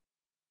 It's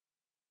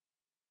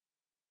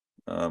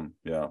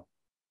yeah.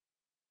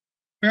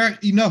 Fair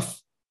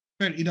enough.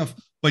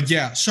 But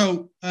yeah,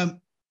 so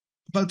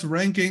about the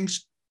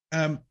rankings,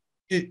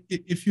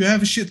 if you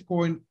have a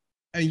shitcoin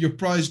and your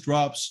price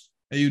drops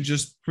and you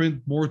just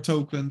print more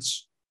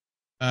tokens,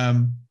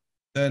 then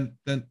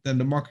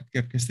the market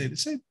cap can stay the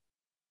same.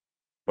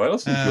 Why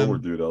doesn't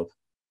Gilbert do that?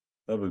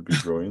 That would be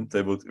brilliant.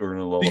 They would earn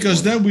a lot.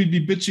 Because then we'd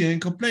be bitching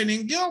and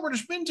complaining. Gilbert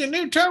is minting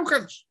new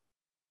tokens.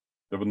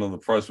 Yeah, but then the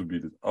price would be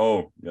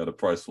the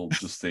price will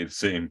just stay the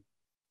same.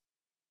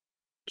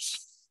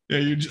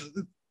 Yeah,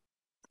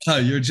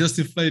 you're just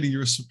inflating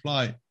your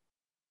supply.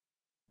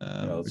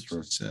 Yeah, that's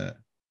true.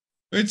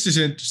 Which is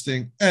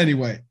interesting.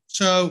 Anyway,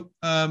 so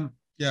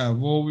yeah,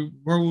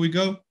 where will we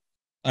go?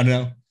 I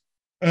don't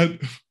know.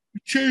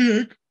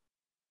 Chainlink.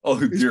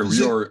 Oh dear,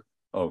 we are.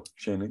 Oh,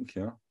 Chainlink,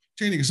 yeah.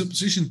 Chainlink is in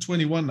position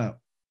 21 now.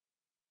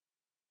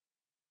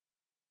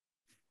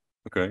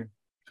 Okay,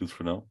 good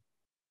for now.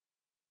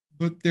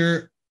 But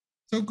their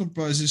token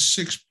price is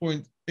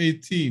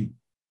 6.18.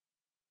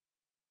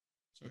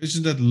 So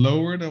isn't that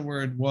lower than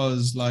where it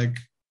was like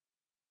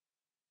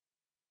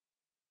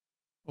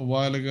a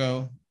while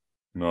ago?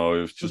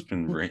 No, it's just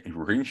been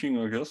ranging,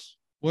 I guess.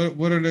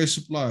 What are they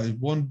supply?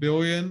 1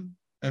 billion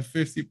and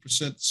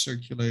 50%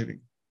 circulating.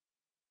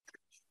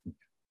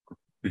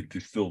 They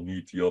still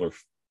need the other.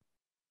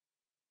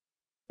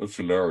 That's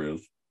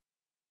hilarious.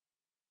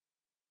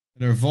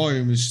 And their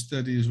volume is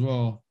steady as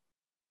well.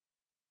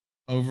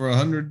 Over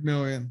 100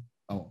 million.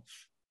 Oh.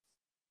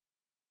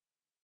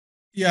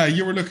 Yeah,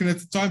 you were looking at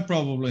the time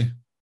probably.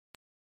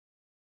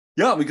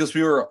 Yeah, because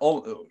we are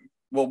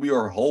we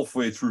are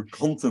halfway through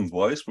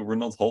content-wise, but we're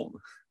not whole.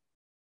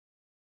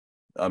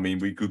 I mean,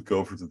 we could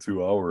go for the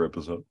 2-hour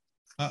episode.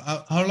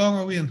 How long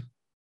are we in?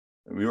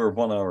 We are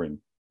 1 hour in.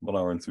 1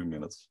 hour and 2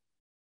 minutes.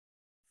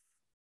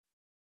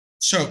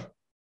 So,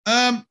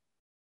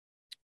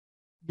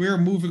 we're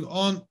moving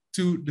on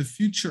to the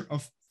future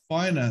of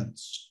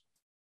finance.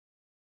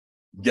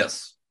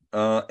 Yes.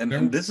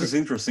 And this is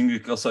interesting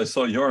because I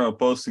saw Jarno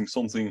posting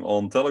something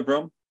on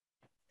Telegram,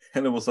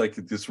 and it was like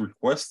this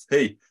request,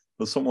 hey,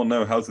 does someone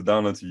know how to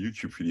download a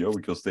YouTube video?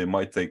 Because they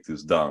might take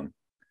this down.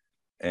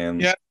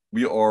 And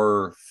we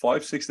are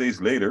 5-6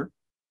 days later,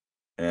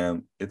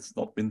 and it's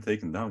not been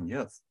taken down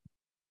yet.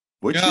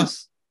 Which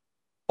is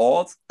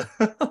odd.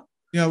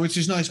 Yeah, which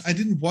is nice. I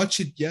didn't watch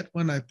it yet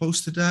when I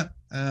posted that.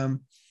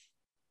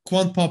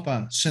 Quant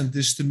Papa sent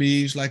this to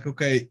me. He's like,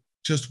 okay,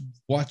 just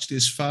watch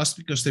this fast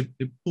because they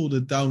pulled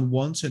it down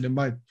once and they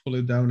might pull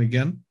it down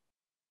again.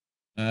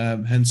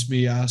 Hence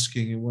me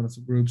asking in one of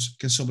the groups,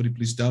 can somebody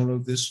please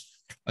download this?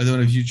 I don't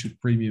have YouTube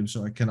Premium,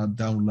 so I cannot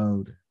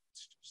download it.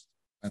 It's just,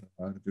 I don't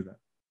know how to do that.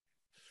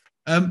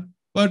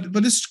 But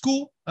this is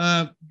cool.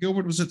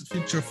 Gilbert was at the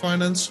Future of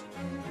Finance.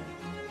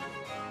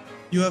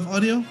 You have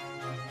audio?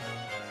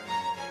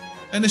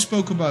 And they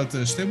spoke about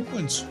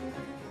stablecoins.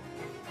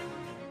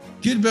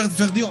 Gilbert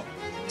Verdian,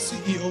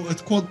 CEO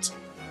at Quant.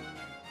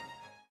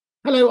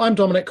 Hello, I'm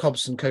Dominic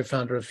Hobson,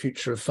 co-founder of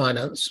Future of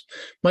Finance.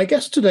 My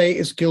guest today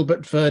is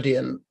Gilbert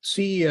Verdian,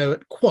 CEO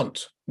at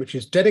Quant, which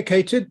is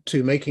dedicated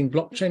to making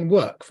blockchain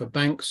work for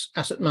banks,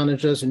 asset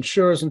managers,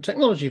 insurers, and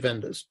technology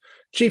vendors,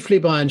 chiefly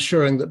by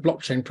ensuring that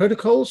blockchain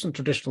protocols and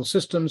traditional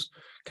systems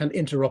can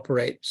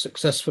interoperate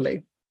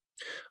successfully.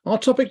 Our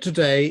topic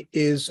today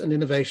is an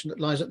innovation that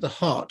lies at the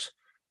heart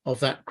of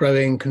that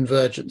growing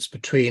convergence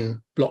between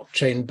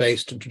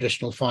blockchain-based and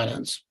traditional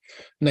finance,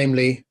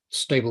 namely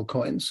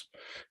stablecoins.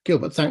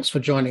 Gilbert, thanks for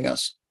joining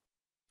us.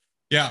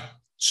 Yeah,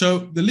 so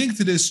the link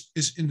to this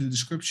is in the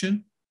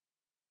description.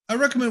 I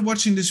recommend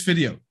watching this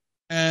video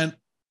and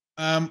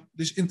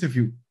this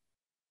interview.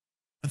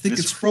 I think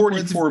It's it's proper.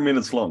 44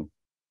 minutes long.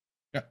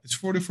 Yeah, it's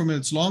 44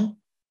 minutes long,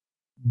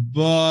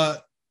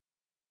 but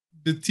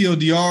the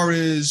TLDR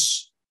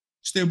is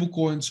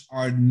stablecoins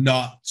are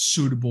not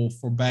suitable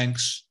for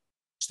banks.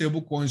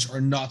 Stablecoins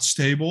are not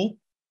stable,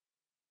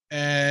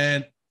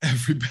 and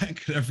every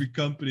bank and every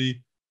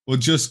company will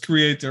just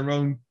create their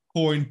own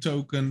coin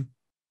token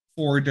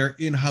for their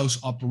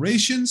in-house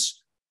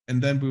operations,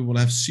 and then we will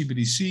have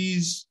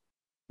CBDCs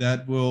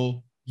that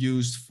will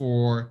used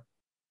for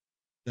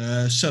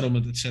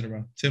settlement,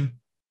 etc. Tim?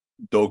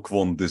 Do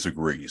Kwon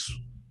disagrees.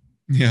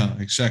 Yeah,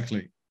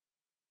 exactly.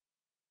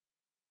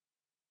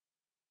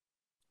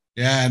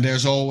 Yeah, and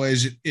there's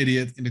always an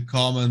idiot in the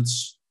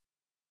comments.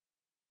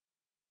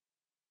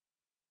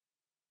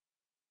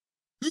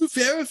 Who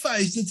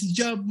verifies that the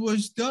job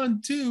was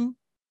done too?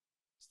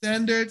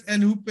 Standard,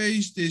 and who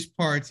pays this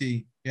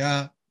party?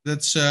 Yeah,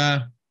 that's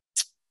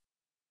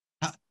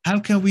how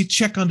can we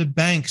check on the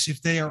banks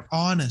if they are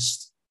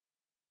honest?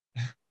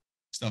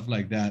 Stuff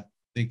like that.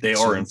 They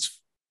aren't.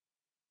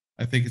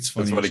 I think it's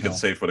funny. That's why they get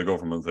saved by the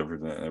government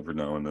every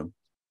now and then.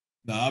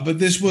 No, but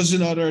this was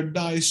another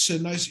nice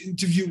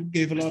interview.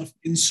 Gave a lot of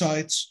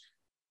insights.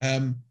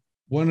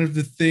 One of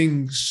the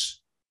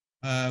things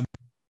that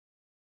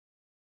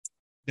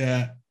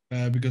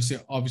because they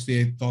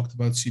obviously talked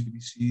about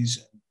CBDCs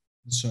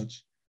and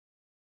such.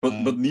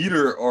 But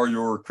neither are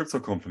your crypto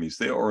companies.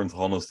 They aren't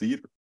honest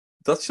either.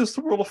 That's just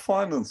the world of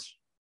finance.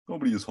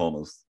 Nobody is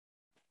honest.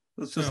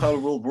 That's just how the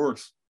world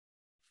works.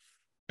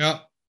 Yeah.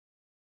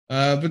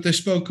 But they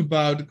spoke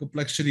about the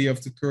complexity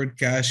of the current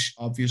cash,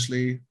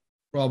 obviously.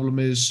 Problem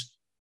is,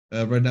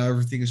 right now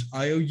everything is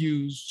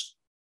IOUs.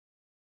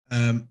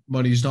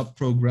 Money is not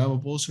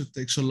programmable, so it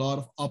takes a lot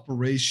of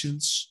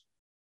operations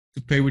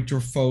to pay with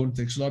your phone. It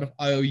takes a lot of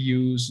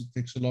IOUs. It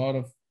takes a lot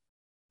of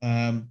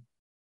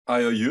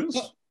IOUs?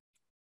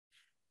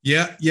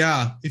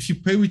 Yeah. If you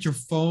pay with your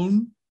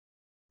phone,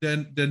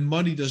 then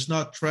money does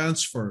not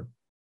transfer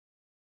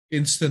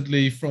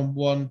instantly from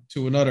one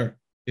to another.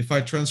 If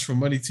I transfer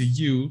money to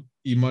you,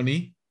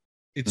 e-money,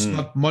 it's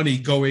not money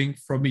going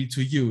from me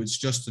to you. It's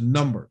just a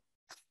number,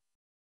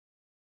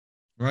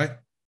 right?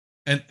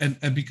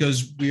 And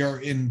because we are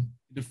in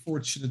the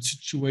fortunate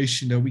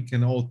situation that we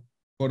can all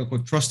quote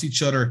unquote trust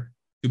each other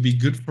to be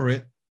good for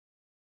it,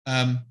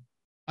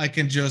 I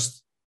can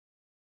just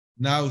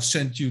now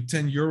send you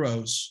 10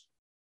 euros,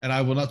 and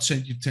I will not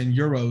send you 10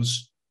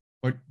 euros,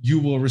 but you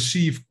will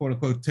receive quote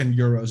unquote 10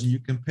 euros, and you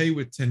can pay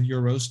with 10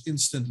 euros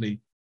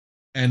instantly.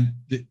 And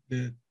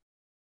the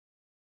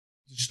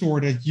store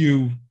that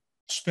you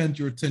spent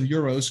your 10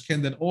 euros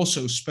can then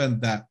also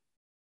spend that.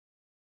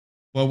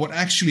 Well, what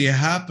actually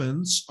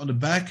happens on the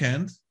back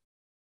end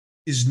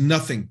is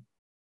nothing.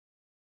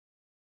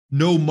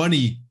 No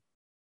money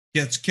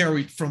gets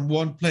carried from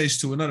one place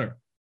to another.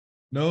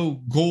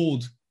 No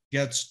gold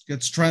gets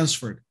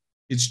transferred.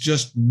 It's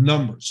just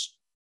numbers.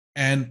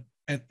 And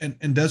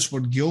that's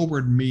what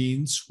Gilbert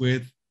means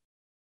with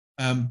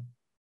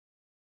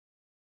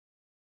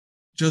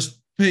just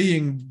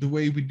paying the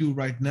way we do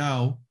right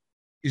now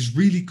is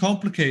really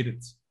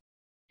complicated,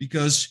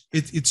 because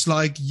it's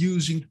like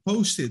using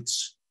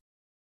Post-its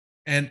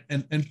and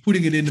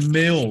putting it in the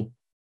mail.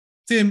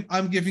 Tim,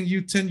 I'm giving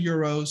you 10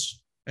 euros,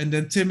 and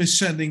then Tim is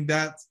sending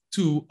that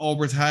to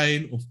Albert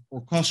Heijn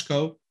or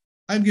Costco.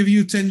 I'm giving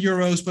you 10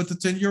 euros, but the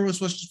 10 euros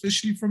was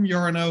officially from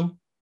Yarno,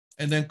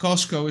 and then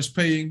Costco is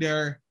paying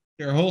their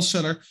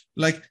wholesaler.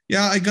 Like,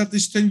 yeah, I got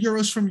this 10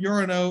 euros from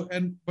Yarno,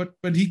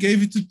 but he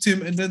gave it to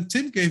Tim, and then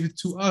Tim gave it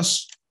to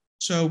us.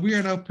 So we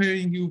are now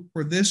paying you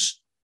for this,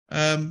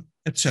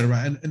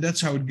 etc. And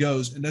that's how it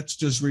goes. And that's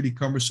just really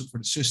cumbersome for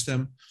the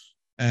system.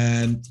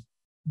 And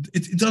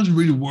it doesn't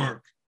really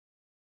work.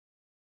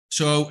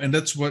 So, and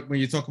that's what, when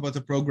you talk about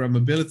the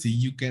programmability,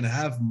 you can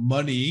have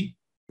money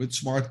with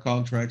smart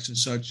contracts and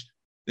such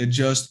that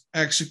just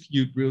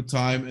execute real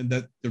time, and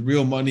that the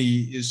real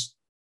money is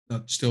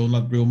still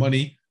not real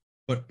money,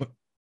 but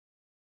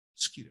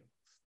mosquito.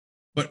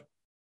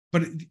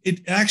 But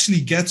it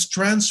actually gets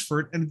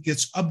transferred and it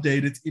gets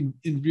updated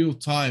in real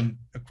time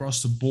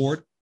across the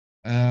board.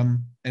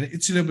 And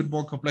it's a little bit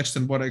more complex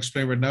than what I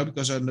explained right now,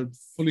 because I don't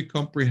fully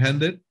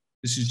comprehend it.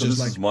 This is just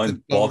like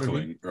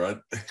mind-boggling, right?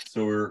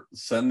 So we're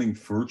sending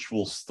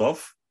virtual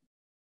stuff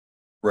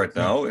right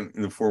now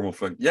in the form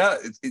of like,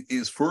 it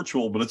is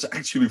virtual, but it's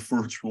actually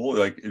virtual.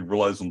 Like, it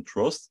relies on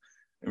trust,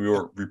 and we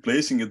are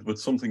replacing it with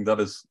something that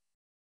is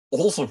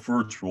also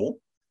virtual,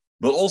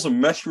 but also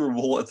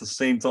measurable at the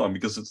same time,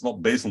 because it's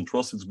not based on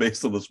trust, it's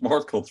based on a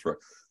smart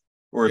contract,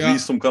 or at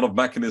least some kind of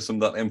mechanism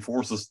that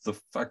enforces the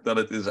fact that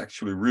it is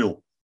actually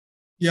real.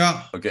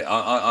 Yeah. Okay,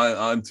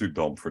 I'm too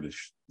dumb for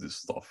this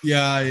stuff.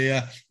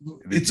 Yeah.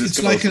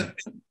 It's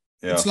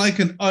like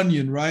an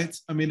onion, right?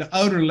 I mean, the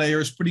outer layer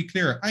is pretty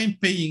clear. I'm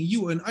paying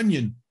you an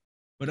onion,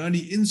 but on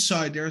the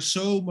inside, there's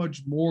so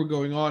much more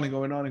going on.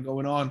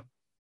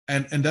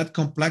 And that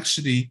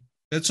complexity,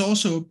 that's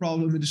also a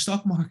problem in the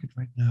stock market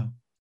right now,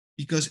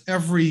 because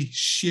every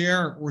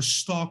share or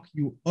stock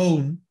you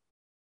own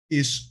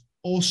is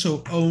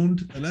also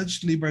owned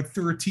allegedly by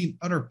 13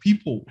 other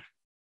people.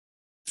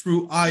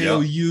 through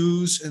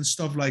IOUs and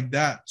stuff like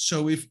that.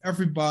 So if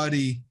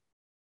everybody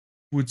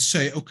would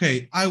say,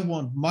 okay, I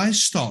want my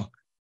stock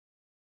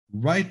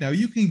right now,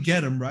 you can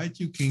get them, right?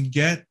 You can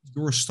get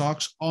your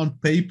stocks on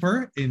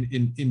paper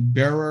in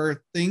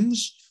bearer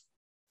things.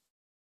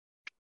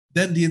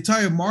 Then the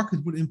entire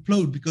market would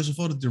implode because of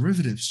all the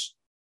derivatives.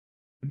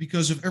 And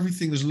because of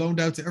everything is loaned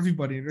out to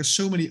everybody. There's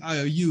so many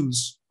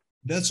IOUs.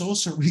 That's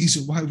also a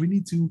reason why we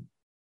need to,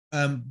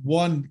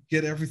 one,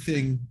 get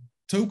everything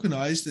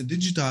tokenized and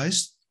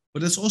digitized.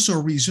 But that's also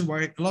a reason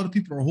why a lot of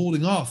people are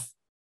holding off.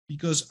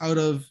 Because out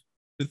of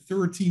the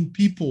 13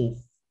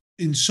 people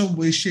in some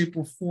way, shape,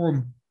 or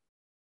form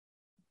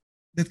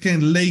that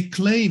can lay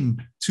claim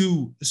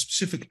to a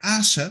specific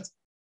asset,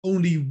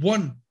 only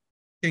one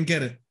can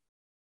get it.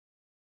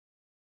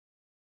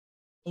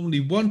 Only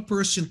one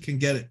person can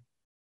get it.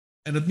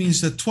 And it means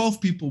that 12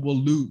 people will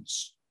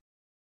lose.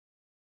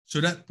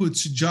 So that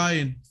puts a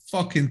giant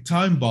fucking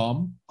time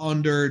bomb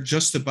under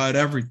just about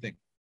everything.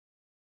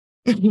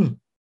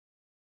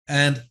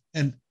 and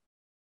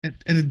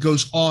it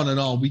goes on and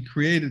on. We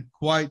created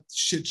quite a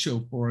shit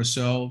show for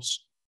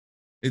ourselves.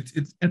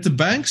 At the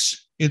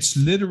banks, it's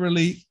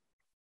literally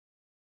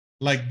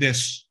like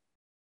this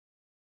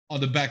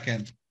on the back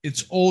end.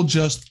 It's all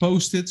just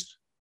posted.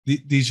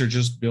 These are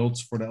just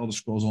builds for the Elder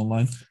Scrolls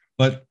Online,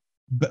 but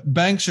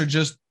banks are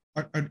just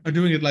are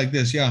doing it like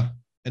this, yeah.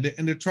 And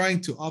they're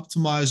trying to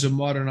optimize and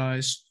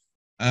modernize.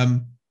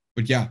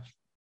 But yeah,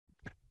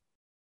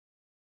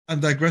 I'm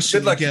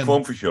digressing Bit like again. The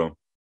Quamfi Show.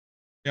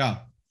 Yeah,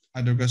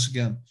 I digress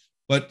again.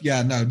 But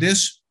yeah, now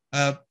this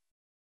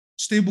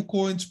stable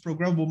coins,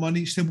 programmable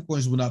money, stable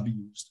coins will not be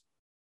used.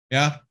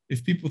 Yeah,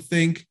 if people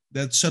think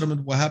that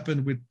settlement will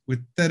happen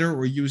with Tether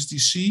or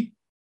USDC,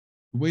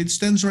 the way it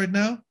stands right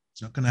now,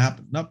 it's not going to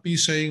happen. Not me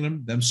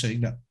saying them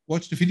saying that.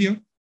 Watch the video.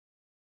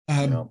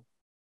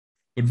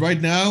 But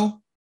right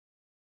now,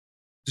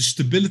 the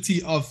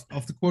stability of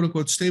the quote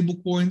unquote stable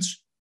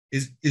coins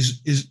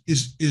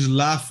is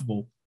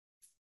laughable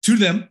to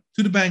them,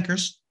 to the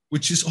bankers,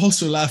 which is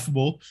also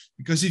laughable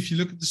because if you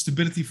look at the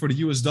stability for the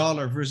US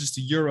dollar versus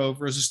the euro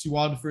versus the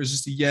yuan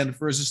versus the yen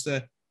versus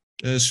the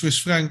Swiss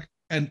franc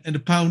and the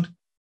pound,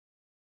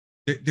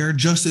 they're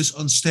just as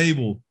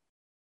unstable.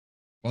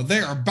 Well, they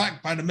are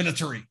backed by the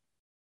military.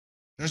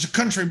 There's a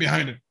country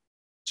behind it.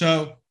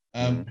 So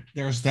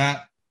there's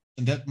that,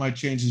 and that might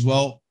change as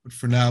well. But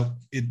for now,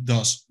 it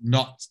does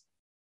not.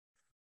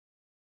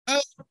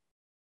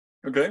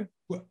 Okay.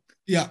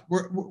 Yeah,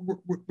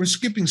 we're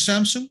skipping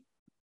Samsung.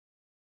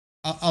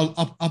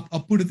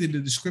 I'll put it in the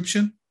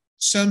description.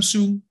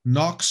 Samsung,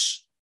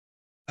 Knox,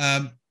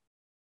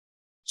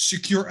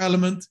 secure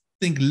element.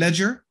 Think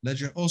Ledger.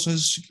 Ledger also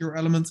has a secure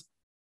element.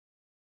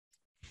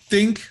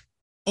 Think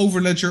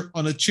Overledger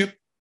on a chip.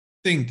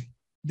 Think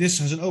this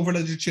has an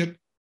Overledger chip.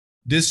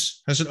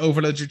 This has an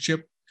Overledger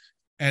chip.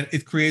 And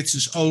it creates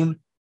its own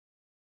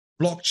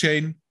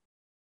blockchain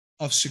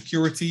of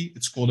security.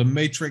 It's called a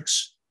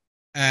matrix.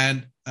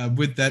 And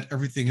with that,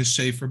 everything is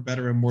safer,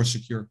 better, and more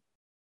secure.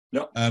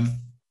 Yeah. And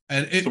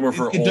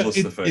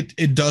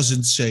it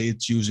doesn't say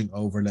it's using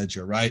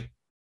Overledger, right?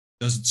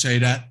 Doesn't say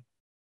that.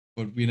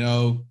 But we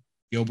know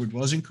Gilbert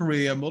was in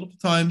Korea multiple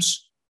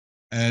times.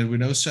 And we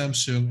know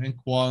Samsung and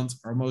Quant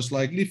are most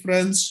likely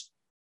friends.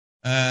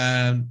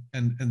 Yeah,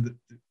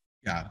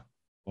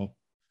 well,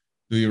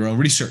 do your own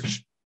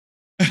research.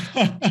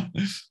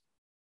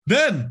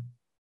 Then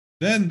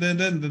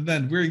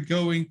we're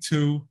going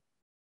to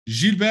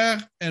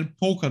Gilbert and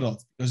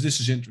Polkadot because this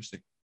is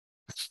interesting.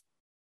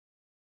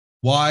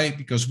 Why?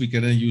 Because we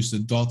can then use the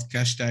dot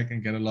hashtag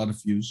and get a lot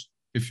of views.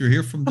 If you're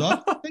here from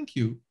dot, thank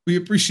you. We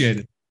appreciate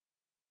it.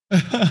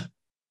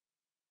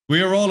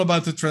 We are all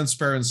about the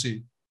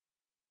transparency.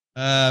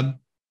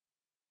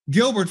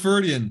 Gilbert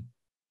Verdian,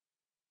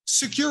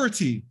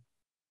 security.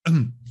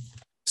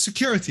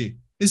 Security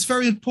is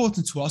very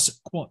important to us at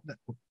Quant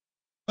Network.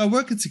 By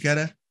working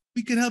together,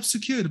 we can help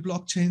secure the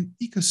blockchain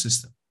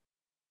ecosystem.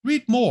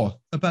 Read more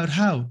about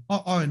how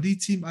our R&D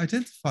team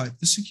identified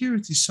the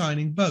security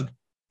signing bug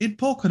in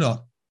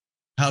Polkadot,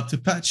 helped to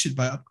patch it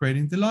by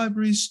upgrading the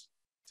libraries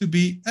to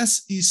be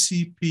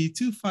SECP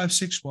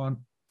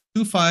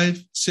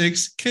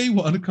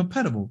 256K1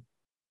 compatible.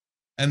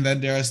 And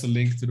then there's the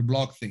link to the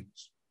blog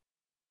things.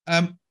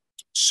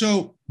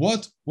 So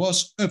what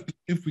was up?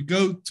 If we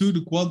go to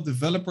the Quant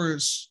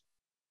developers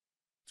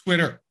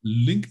Twitter,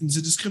 link in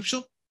the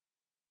description.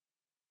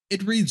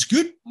 It reads,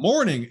 good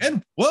morning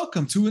and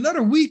welcome to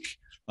another week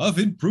of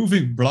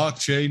improving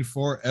blockchain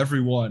for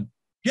everyone.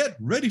 Get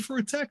ready for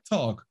a tech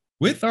talk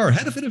with our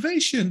head of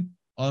innovation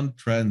on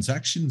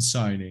transaction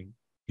signing.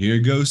 Here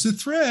goes the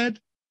thread.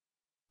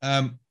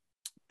 The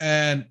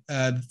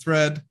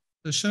thread,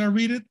 should I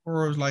read it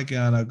or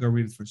no, go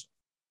read it first?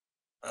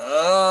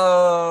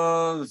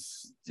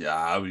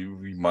 Yeah,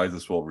 we might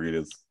as well read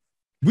it.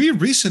 We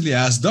recently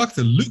asked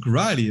Dr. Luke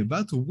Riley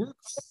about the work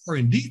our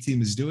R&D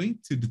team is doing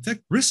to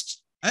detect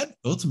risks and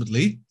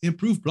ultimately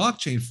improve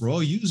blockchain for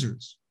all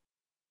users.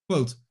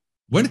 Quote,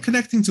 when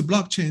connecting to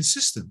blockchain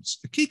systems,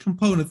 a key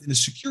component in the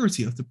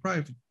security of the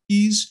private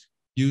keys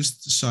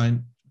used to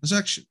sign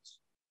transactions.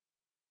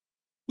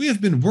 We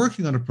have been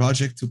working on a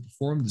project to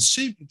perform the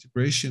same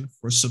integration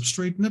for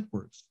substrate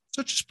networks,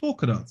 such as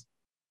Polkadot.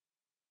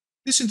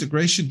 This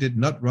integration did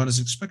not run as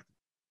expected.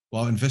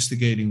 While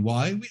investigating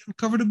why, we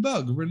uncovered a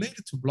bug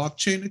related to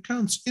blockchain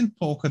accounts in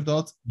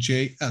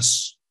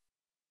Polkadot.js.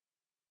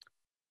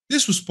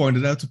 This was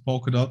pointed out to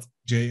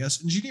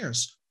Polkadot.js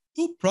engineers,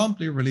 who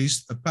promptly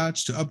released a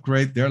patch to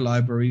upgrade their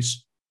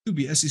libraries to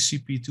be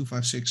SECP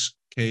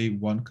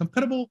 256K1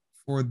 compatible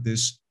for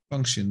this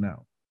function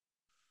now.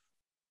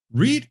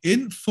 Read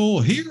in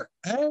full here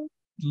and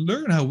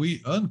learn how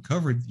we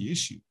uncovered the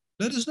issue.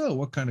 Let us know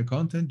what kind of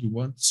content you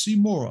want to see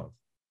more of.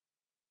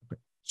 Okay.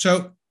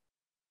 So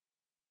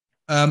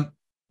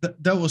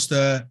that was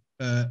the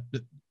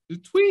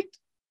tweet,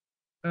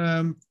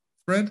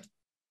 Fred.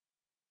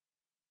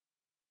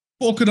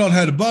 Polkadot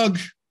had a bug.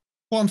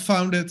 Quant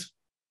found it.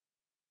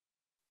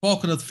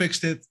 Polkadot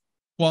fixed it.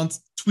 Quant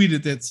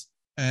tweeted it.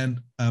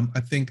 And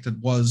I think that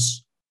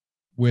was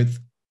with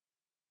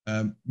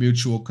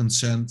mutual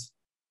consent,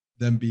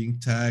 them being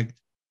tagged.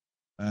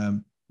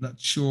 Not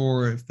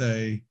sure if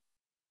they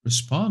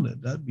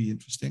responded. That'd be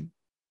interesting.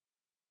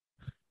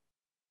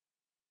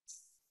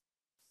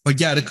 But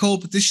yeah, the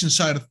competition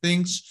side of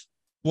things,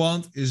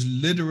 Quant is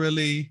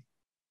literally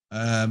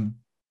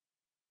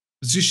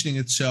positioning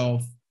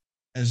itself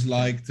as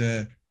like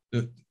the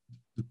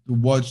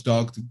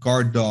watchdog, the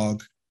guard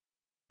dog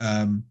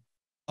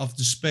of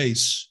the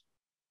space,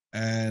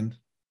 and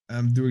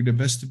doing their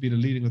best to be the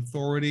leading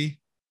authority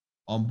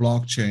on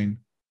blockchain.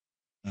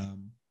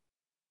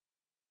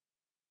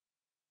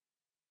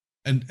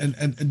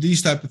 And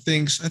these type of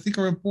things I think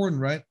are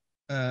important, right?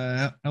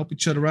 Help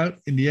each other out.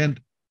 In the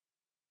end,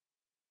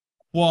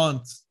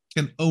 Quant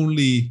can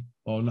only,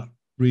 well, not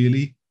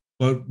really,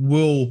 but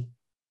will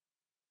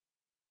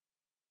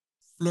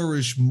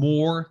flourish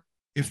more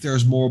if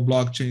there's more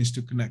blockchains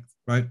to connect,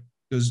 right?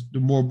 Because the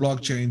more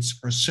blockchains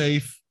are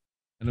safe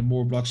and the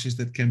more blockchains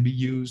that can be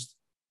used,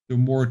 the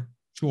more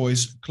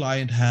choice a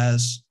client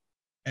has.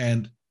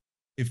 And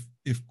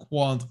if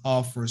Quant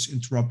offers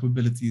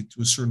interoperability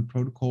to a certain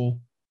protocol,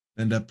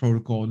 then that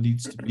protocol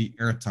needs to be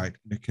airtight.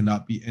 There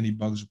cannot be any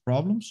bugs or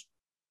problems.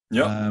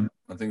 Yeah,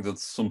 I think that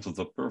sums it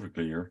up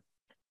perfectly here.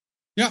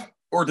 Yeah.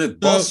 Or did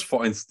Buzz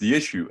find the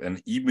issue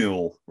and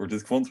email, or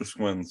did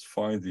QuantSequence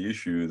find the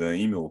issue, then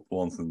email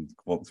Quant and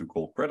Quant to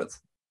call credit?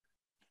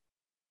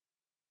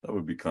 That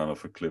would be kind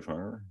of a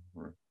cliffhanger.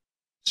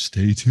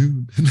 Stay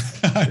tuned.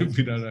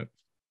 We don't know.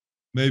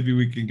 Maybe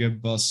we can get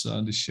Buzz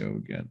on the show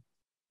again.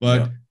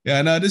 But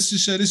yeah, no, this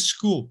is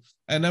cool.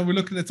 And now we're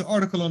looking at the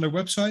article on their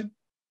website.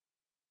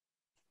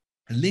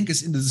 A link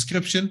is in the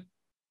description.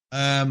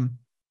 And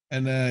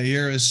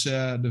here is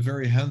the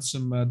very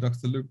handsome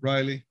Dr. Luke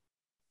Riley.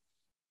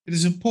 It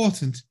is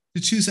important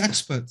to choose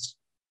experts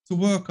to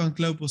work on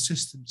global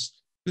systems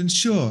to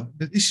ensure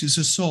that issues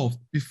are solved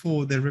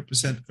before they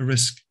represent a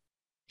risk.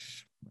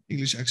 My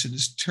English accent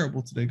is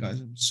terrible today,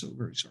 guys. I'm so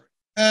very sorry.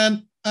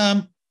 And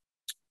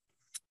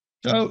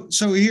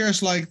so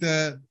here's like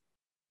the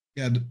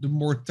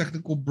more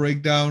technical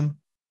breakdown.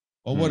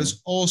 Well, what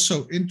is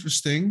also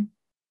interesting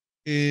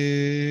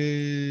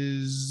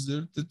is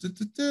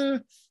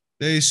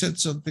they said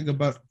something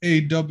about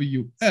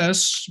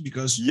AWS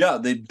because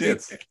they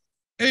did.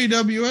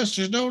 AWS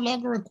is no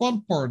longer a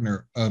Quant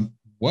partner.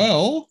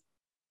 Well,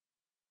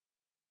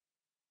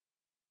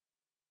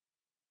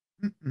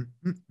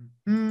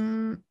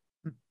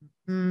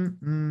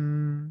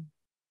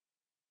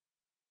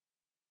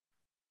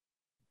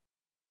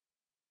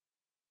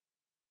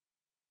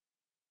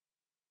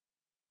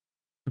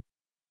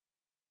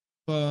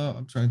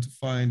 I'm trying to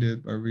find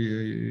it by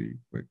really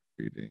quick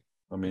reading.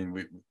 I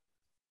mean,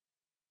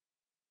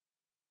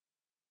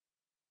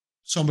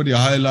 somebody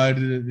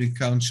highlighted it. The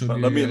account should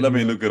let me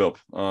look it up.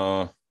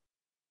 Oh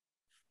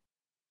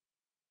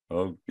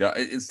yeah,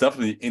 it's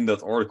definitely in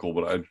that article,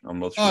 but I'm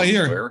not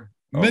sure where.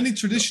 Many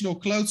traditional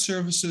cloud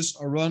services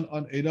are run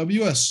on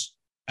AWS,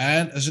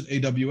 and as an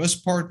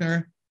AWS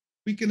partner,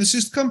 we can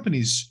assist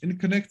companies in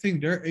connecting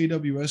their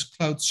AWS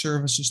cloud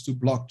services to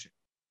blockchain.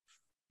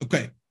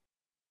 Okay.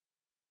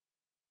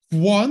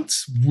 Quant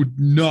would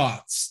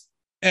not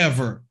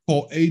ever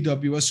call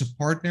AWS a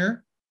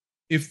partner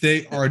if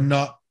they are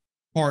not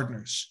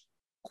partners.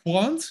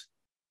 Quant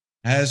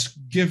has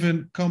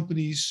given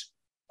companies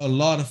a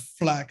lot of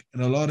flack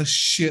and a lot of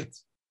shit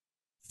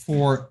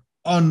for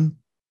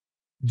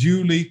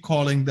unduly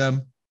calling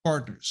them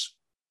partners.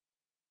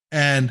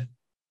 And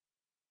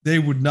they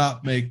would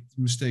not make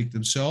the mistake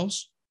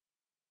themselves.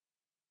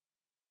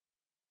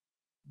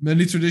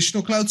 Many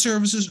traditional cloud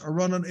services are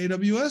run on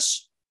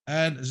AWS.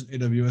 And as an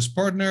AWS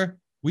partner,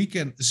 we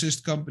can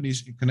assist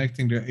companies in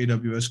connecting their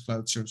AWS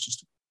cloud services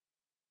to.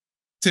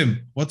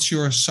 Tim, what's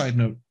your side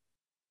note?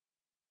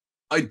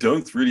 I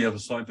don't really have a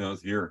side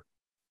note here.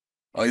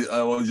 I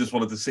just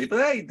wanted to say, but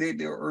hey,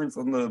 they aren't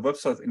on the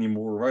website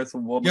anymore, right? So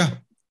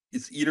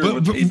it's either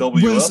with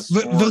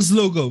AWS or... Where's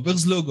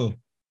logo?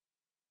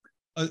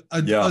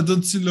 I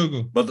don't see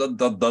logo. But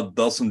that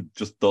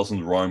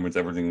doesn't rhyme with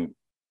everything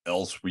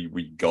else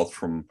we got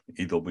from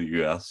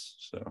AWS.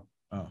 So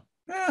Oh.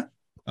 Eh,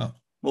 Oh.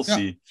 we'll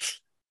see.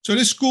 So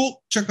this is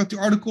cool. Check out the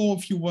article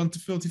if you want the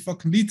filthy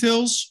fucking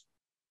details.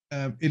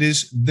 It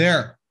is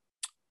there.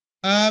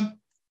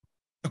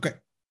 Okay.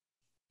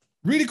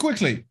 Really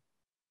quickly.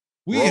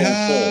 We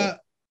have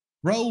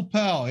Raoul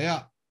Pal,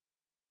 yeah.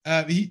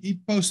 He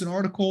posted an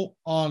article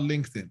on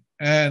LinkedIn.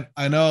 And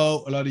I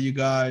know a lot of you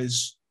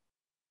guys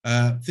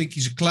think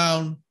he's a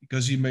clown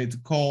because he made the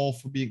call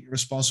for being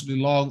irresponsibly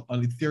long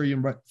on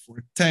Ethereum right before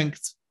it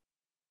tanked.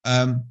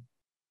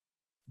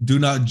 Do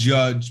not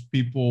judge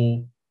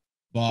people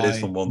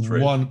Based by on one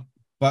trade.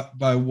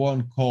 by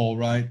one call,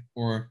 right?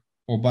 Or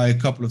by a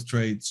couple of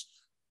trades.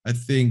 I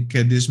think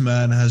this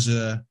man has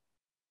a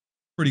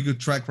pretty good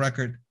track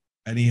record,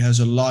 and he has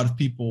a lot of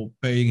people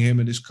paying him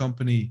and his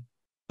company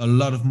a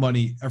lot of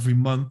money every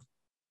month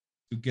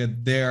to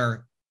get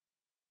their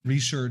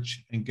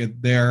research and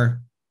get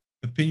their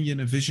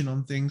opinion and vision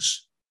on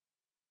things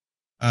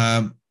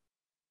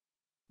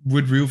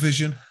with real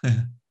vision.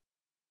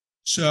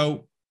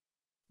 So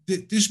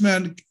this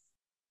man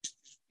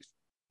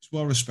is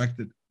well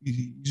respected.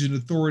 He's an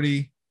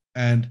authority,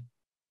 and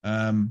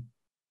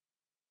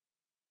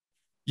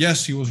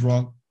yes, he was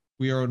wrong.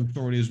 We are an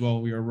authority as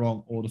well. We are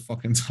wrong all the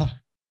fucking time.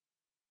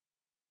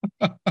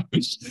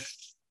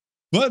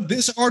 But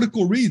this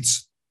article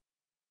reads,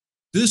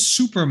 this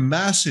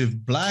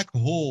supermassive black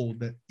hole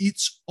that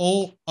eats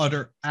all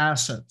other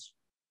assets.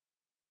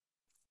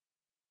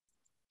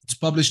 It's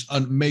published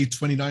on May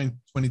 29,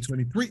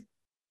 2023.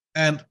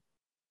 And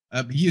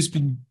he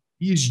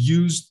has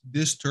used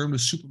this term, the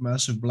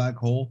supermassive black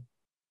hole,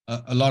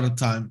 a lot of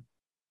times,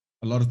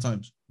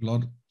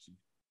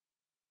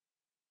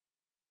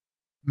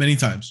 many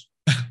times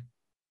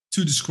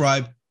to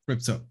describe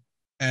crypto.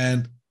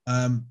 And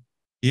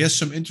he has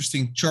some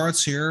interesting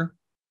charts here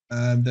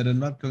that I'm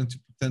not going to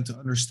pretend to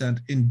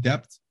understand in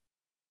depth,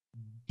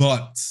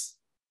 but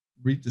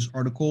read this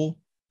article.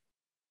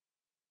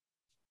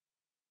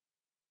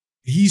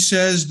 He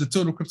says the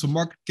total crypto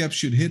market cap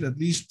should hit at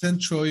least 10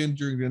 trillion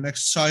during the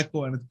next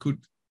cycle, and it could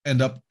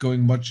end up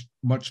going much,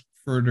 much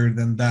further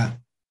than that.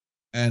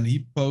 And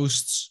he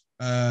posts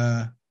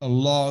a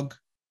log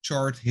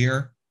chart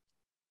here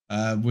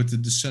with the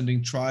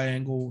descending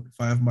triangle, if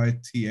I have my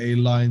TA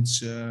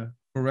lines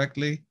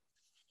correctly.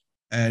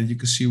 And you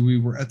can see we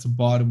were at the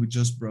bottom. We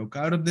just broke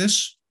out of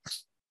this.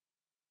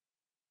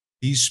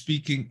 He's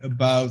speaking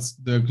about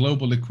the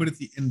global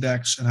liquidity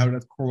index and how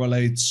that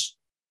correlates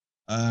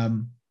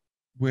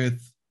with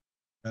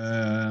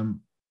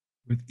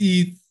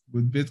ETH,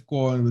 with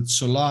Bitcoin, with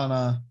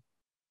Solana.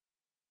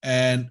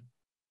 And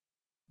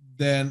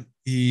then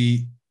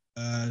he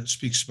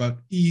speaks about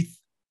ETH,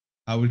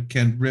 how it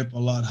can rip a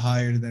lot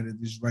higher than it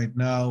is right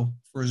now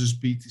versus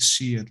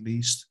BTC at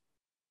least.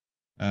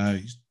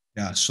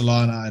 Yeah,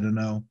 Solana, I don't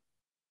know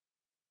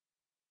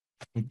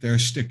what their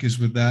stick is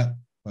with that,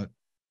 but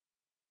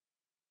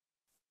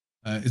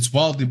it's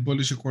wildly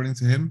bullish according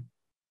to him.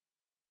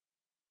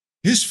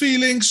 His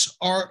feelings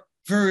are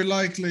very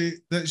likely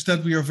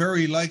that we are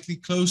very likely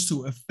close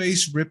to a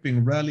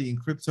face-ripping rally in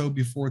crypto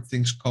before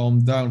things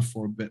calm down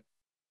for a bit.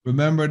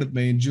 Remember that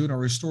May and June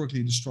are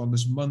historically the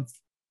strongest month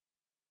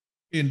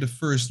in the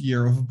first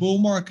year of a bull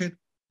market.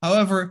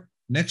 However,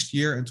 next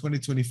year and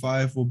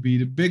 2025 will be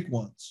the big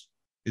ones.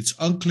 It's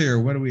unclear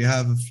whether we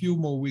have a few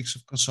more weeks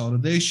of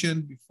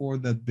consolidation before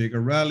that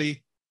bigger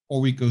rally, or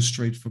we go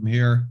straight from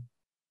here.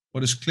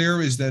 What is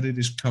clear is that it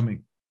is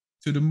coming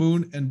to the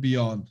moon and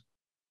beyond.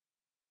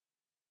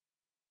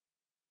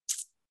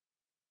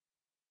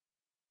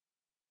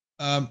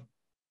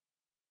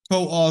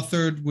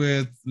 Co-authored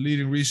with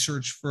leading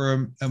research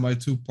firm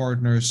MI2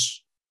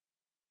 partners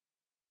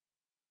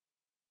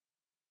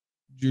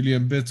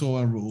Julian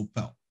Bittel and Raoul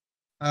Pal.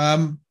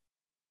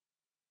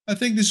 I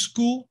think this is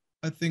cool.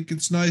 I think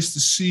it's nice to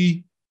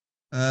see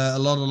a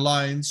lot of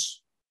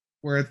lines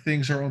where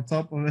things are on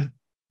top of it.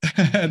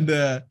 And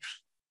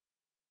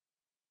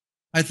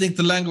I think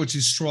the language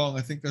is strong.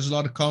 I think there's a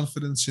lot of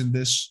confidence in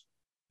this.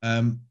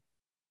 And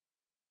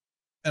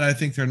I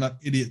think they're not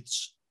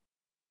idiots.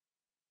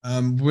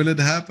 Will it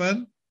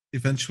happen?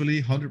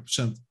 Eventually,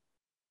 100%.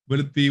 Will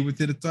it be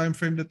within the time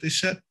frame that they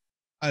set?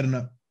 I don't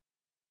know.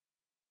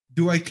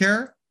 Do I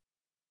care?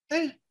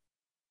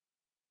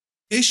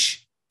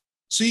 Ish.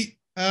 See,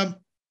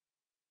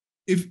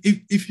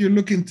 if you're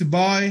looking to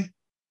buy,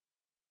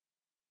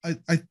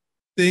 I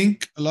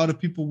think a lot of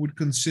people would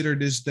consider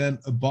this then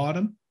a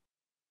bottom.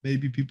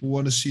 Maybe people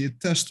want to see a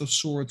test of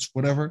sorts,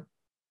 whatever.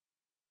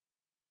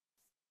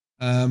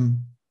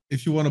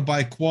 If you want to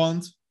buy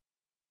quant,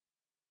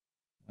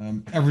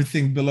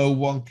 everything below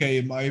 1K,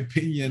 in my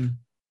opinion,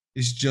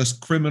 is just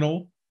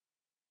criminal.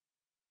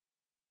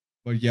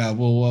 But yeah,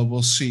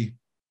 we'll see.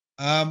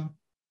 No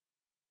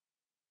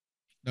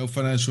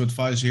financial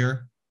advice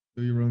here.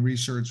 Do your own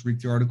research,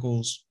 read the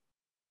articles,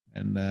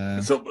 and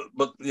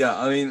but yeah,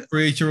 I mean,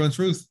 create your own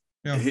truth.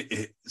 Yeah.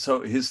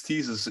 So his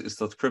thesis is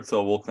that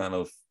crypto will kind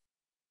of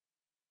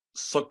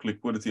suck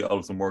liquidity out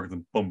of the market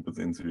and pump it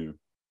into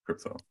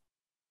crypto.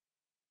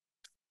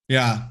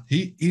 Yeah,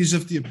 he's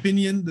of the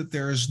opinion that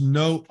there is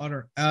no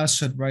other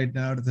asset right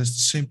now that has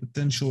the same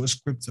potential as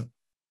crypto.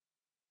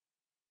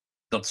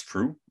 That's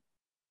true.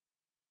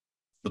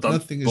 But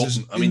nothing is as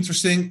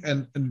interesting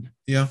and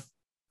yeah.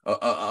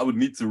 I would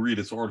need to read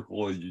this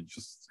article. You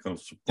just kind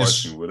of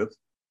surprised me with it.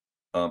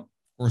 Of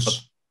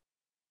course.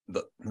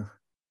 Does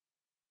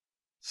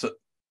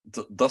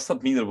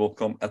that mean it will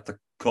come at the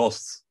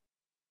cost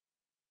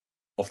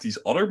of these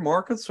other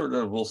markets, or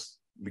that will,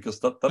 because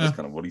that is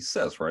kind of what he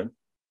says, right?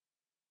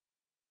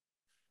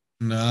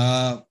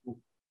 Nah,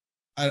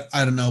 I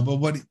don't know, but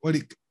what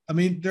he, I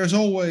mean, there's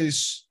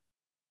always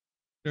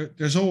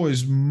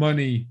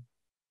money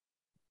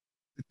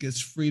that gets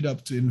freed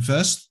up to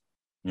invest.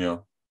 Yeah.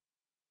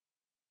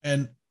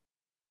 And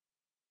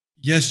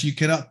yes, you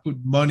cannot put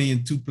money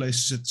in two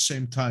places at the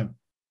same time.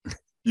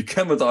 You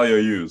can with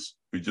IOUs.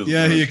 You can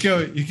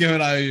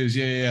with IOUs.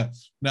 Yeah.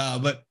 No,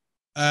 but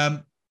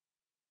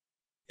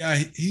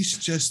he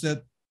suggests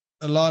that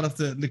a lot of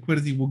the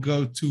liquidity will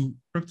go to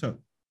crypto.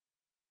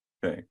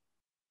 Okay.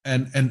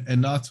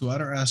 And not to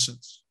other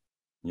assets.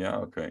 Yeah.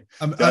 Okay.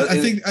 I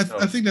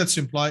think that's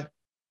implied.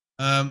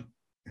 In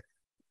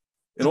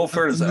all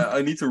fairness,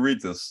 I need to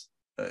read this.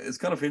 It's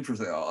kind of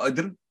interesting. I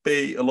didn't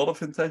pay a lot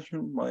of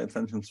attention. My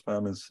attention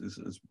span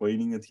is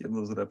waning at the end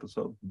of that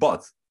episode.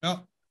 But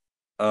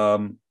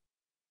and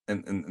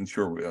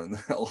sure,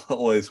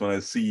 always when I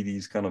see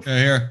these kind of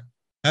here.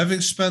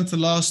 Having spent the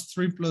last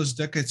 3+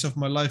 decades of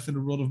my life in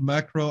the world of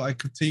macro, I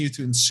continue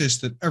to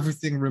insist that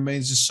everything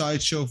remains a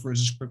sideshow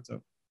versus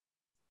crypto.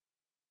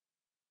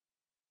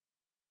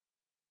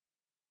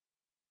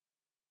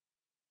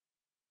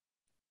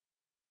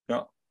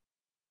 Yeah.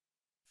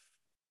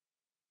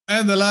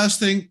 And the last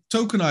thing,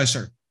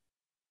 tokenizer.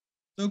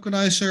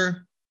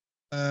 Tokenizer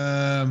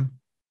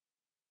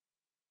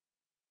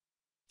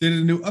did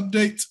a new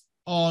update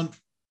on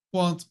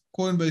Quant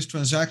Coinbase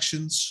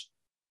transactions.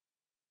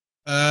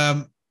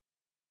 Up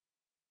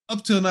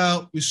till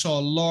now, we saw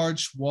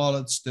large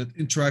wallets that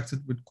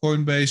interacted with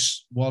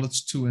Coinbase,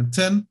 wallets 2 and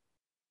 10,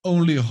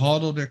 only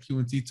hodl their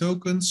QNT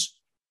tokens.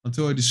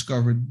 Until I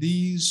discovered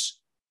these,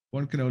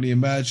 one can only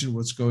imagine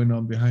what's going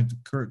on behind the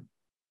curtain.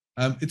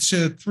 It's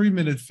a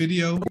 3-minute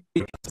video.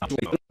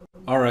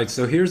 Alright,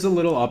 so here's a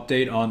little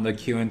update on the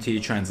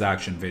QNT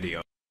transaction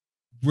video.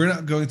 We're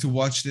not going to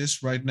watch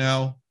this right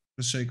now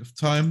for the sake of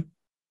time.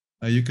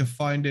 You can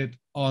find it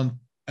on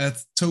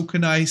at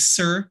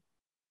Tokenizer,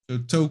 so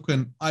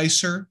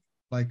Tokenizer,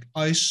 like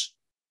ice.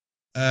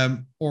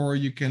 Or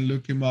you can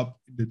look him up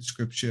in the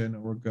description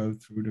or go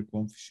through the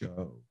Quant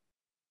Show,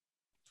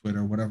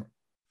 Twitter, whatever.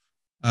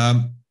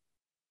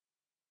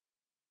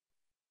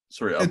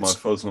 Sorry, I have my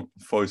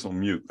voice on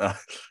mute.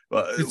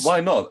 But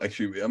why not,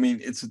 actually? I mean,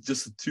 it's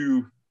just a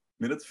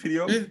 2-minute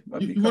video. You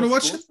want to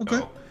watch it?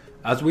 Okay.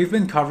 As we've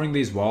been covering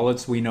these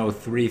wallets, we know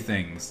 3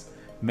 things.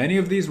 Many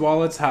of these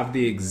wallets have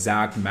the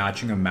exact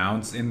matching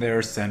amounts in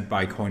there sent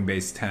by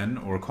Coinbase 10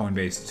 or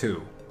Coinbase 2.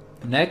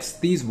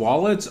 Next, these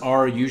wallets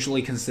are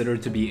usually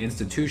considered to be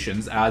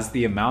institutions, as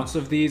the amounts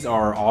of these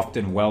are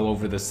often well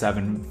over the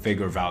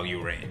 7-figure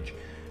value range.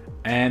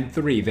 And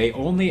 3, they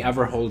only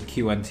ever hold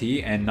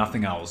QNT and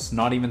nothing else,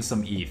 not even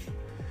some ETH.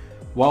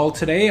 Well,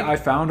 today I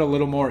found a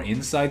little more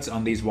insights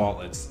on these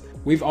wallets.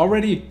 We've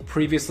already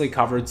previously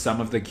covered some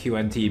of the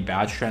QNT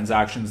batch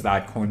transactions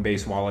that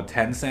Coinbase Wallet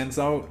 10 sends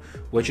out,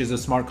 which is a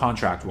smart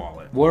contract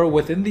wallet. Where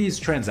within these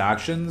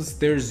transactions,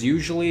 there's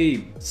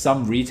usually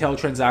some retail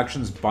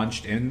transactions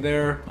bunched in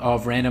there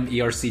of random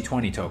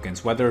ERC20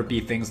 tokens, whether it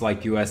be things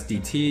like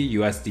USDT,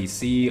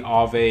 USDC,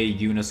 Aave,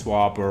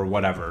 Uniswap, or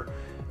whatever.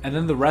 And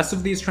then the rest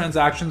of these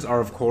transactions are,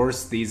 of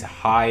course, these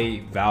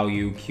high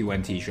value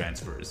QNT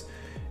transfers.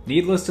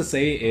 Needless to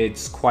say,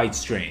 it's quite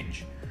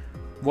strange.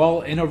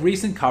 Well, in a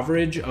recent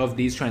coverage of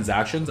these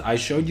transactions, I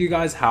showed you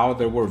guys how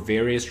there were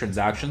various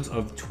transactions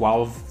of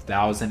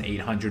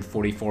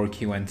 12,844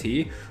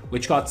 QNT,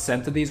 which got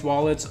sent to these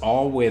wallets,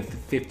 all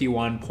with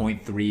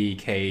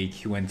 51.3k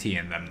QNT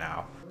in them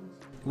now.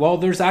 Well,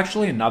 there's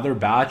actually another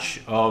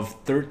batch of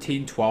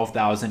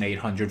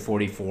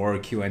 12,844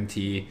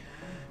 QNT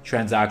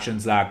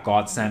transactions that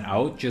got sent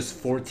out just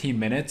 14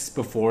 minutes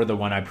before the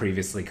one I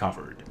previously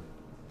covered.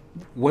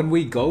 When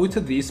we go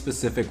to these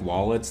specific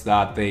wallets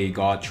that they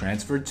got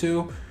transferred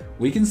to,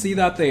 we can see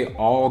that they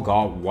all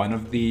got one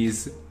of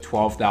these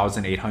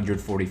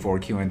 12,844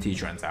 QNT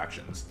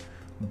transactions.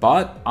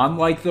 But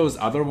unlike those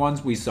other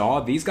ones we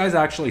saw, these guys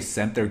actually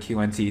sent their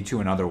QNT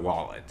to another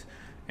wallet.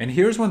 And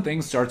here's when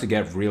things start to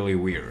get really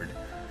weird.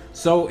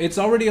 So it's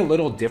already a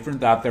little different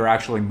that they're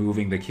actually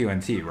moving the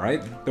QNT,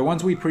 right? The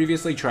ones we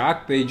previously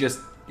tracked, they just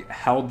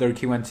held their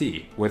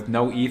QNT with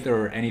no ETH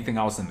or anything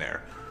else in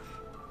there.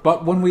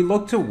 But when we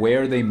look to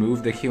where they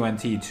moved the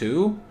QNT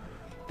to,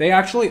 they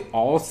actually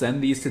all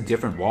send these to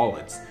different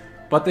wallets,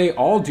 but they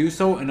all do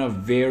so in a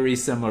very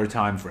similar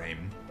time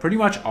frame. Pretty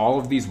much all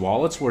of these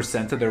wallets were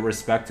sent to their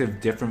respective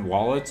different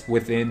wallets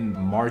within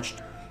March.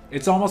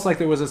 It's almost like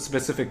there was a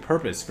specific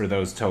purpose for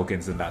those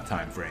tokens in that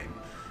time frame.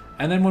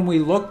 And then when we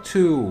look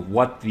to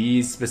what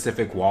these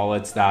specific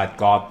wallets that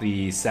got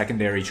the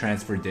secondary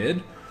transfer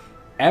did,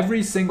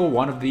 every single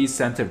one of these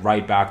sent it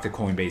right back to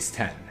Coinbase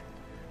 10,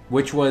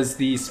 which was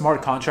the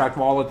smart contract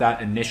wallet that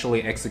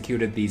initially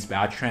executed these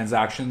batch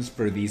transactions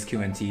for these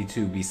QNT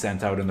to be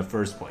sent out in the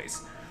first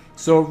place.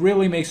 So it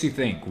really makes you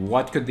think,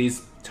 what could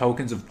these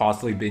tokens have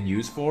possibly been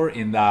used for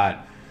in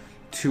that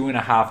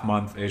 2.5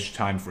 month-ish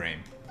time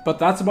frame? But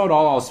that's about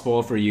all I'll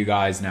spoil for you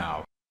guys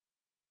now.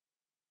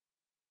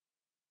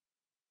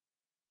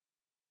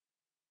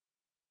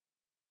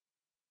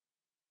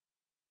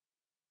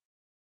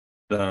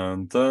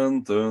 Dun,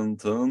 dun, dun,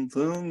 dun,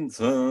 dun,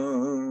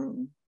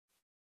 dun.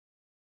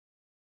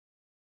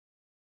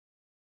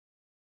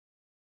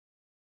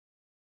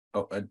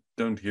 Oh, I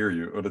don't hear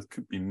you. Oh, that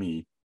could be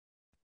me.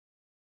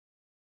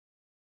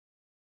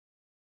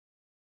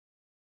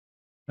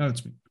 No,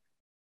 it's me.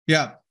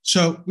 Yeah,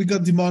 so we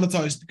got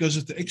demonetized because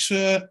of the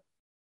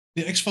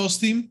X-Files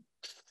team,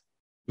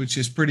 which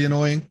is pretty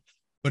annoying,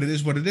 but it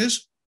is what it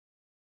is.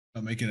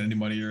 Not making any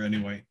money here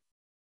anyway.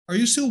 Are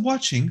you still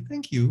watching?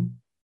 Thank you.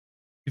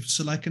 Give us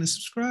a like and a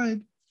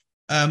subscribe.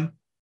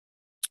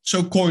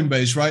 So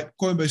Coinbase, right?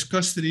 Coinbase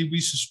Custody, we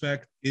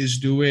suspect, is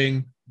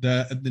doing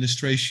the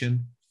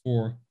administration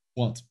for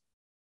Quant.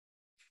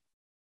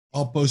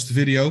 I'll post a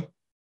video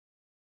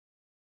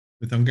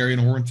with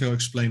Hungarian Horntail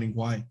explaining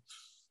why.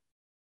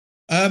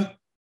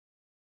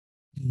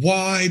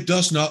 Why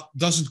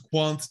doesn't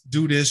Quant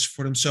do this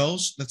for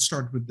themselves? Let's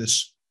start with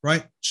this,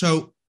 right?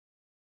 So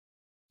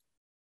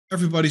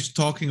everybody's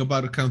talking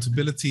about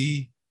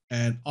accountability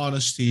and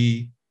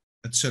honesty,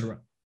 etc.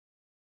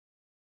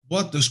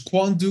 What does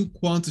Quant do?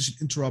 Quant is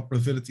an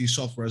interoperability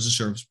software as a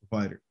service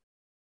provider.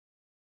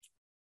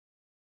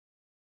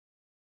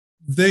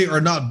 They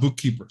are not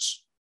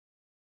bookkeepers.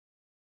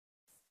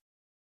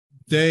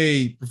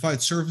 They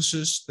provide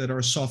services that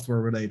are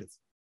software related.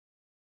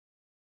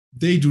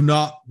 They do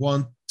not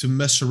want to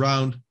mess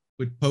around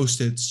with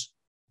post-its,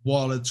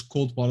 wallets,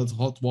 cold wallets,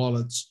 hot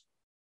wallets.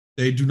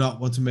 They do not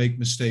want to make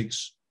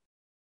mistakes.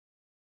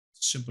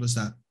 Simple as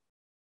that.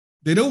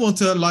 They don't want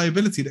the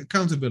liability, the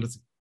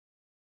accountability.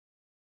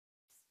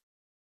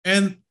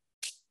 And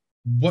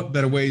what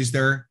better way is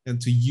there than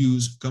to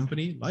use a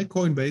company like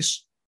Coinbase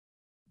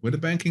with a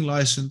banking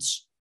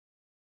license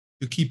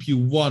to keep you,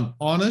 one,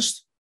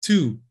 honest,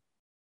 two,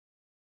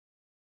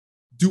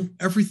 do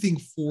everything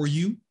for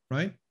you,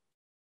 right?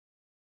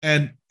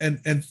 And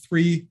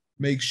three,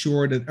 make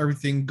sure that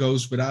everything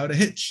goes without a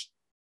hitch.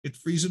 It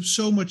frees up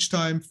so much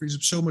time, frees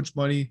up so much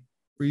money,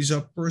 frees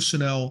up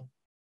personnel,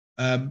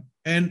 and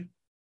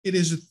it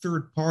is a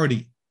third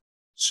party.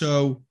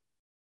 So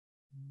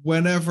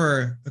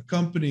whenever a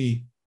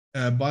company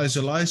buys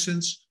a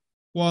license,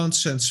 Quant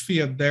sends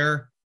fiat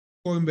there.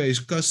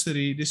 Coinbase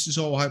Custody, this is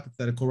all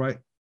hypothetical, right?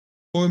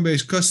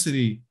 Coinbase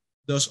Custody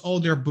does all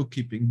their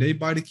bookkeeping. They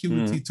buy the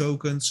QNT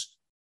tokens.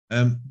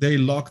 They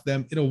lock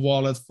them in a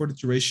wallet for the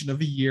duration of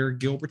a year.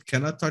 Gilbert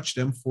cannot touch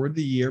them for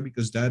the year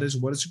because that is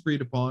what is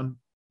agreed upon.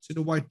 It's in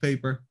the white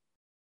paper.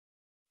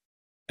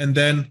 And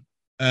then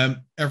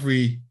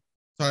every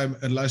time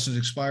a license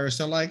expires,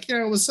 they're like,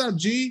 yeah, what's up,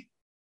 G?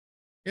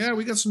 Yeah,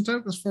 we got some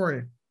tokens for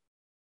you.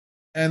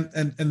 And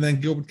then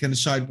Gilbert can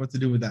decide what to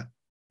do with that.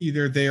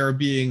 Either they are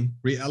being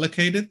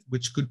reallocated,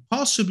 which could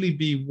possibly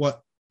be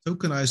what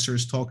Tokenizer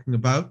is talking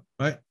about,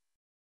 right?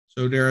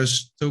 So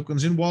there's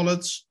tokens in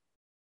wallets.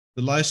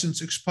 The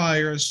license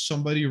expires,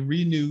 somebody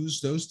renews,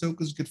 those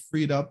tokens get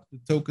freed up. The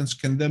tokens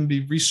can then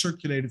be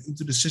recirculated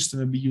into the system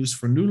and be used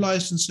for new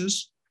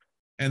licenses.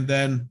 And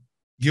then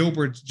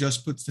Gilbert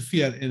just puts the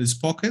fiat in his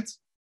pocket.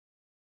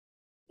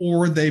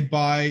 Or they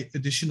buy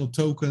additional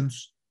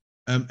tokens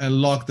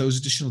and lock those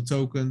additional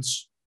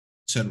tokens,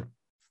 etc.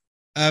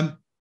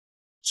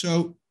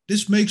 So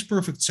this makes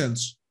perfect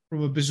sense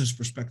from a business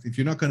perspective.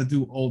 You're not going to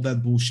do all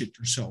that bullshit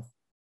yourself.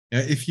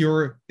 If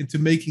you're into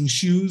making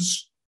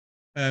shoes,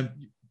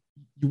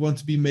 you want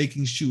to be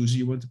making shoes.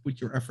 You want to put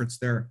your efforts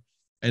there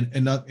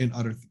and not in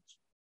other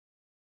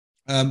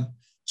things.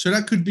 So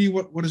that could be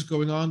what is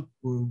going on.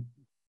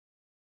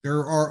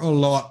 There are a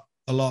lot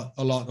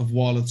of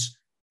wallets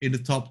in the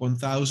top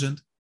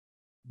 1,000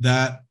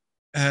 that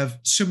have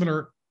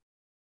similar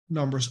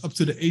numbers up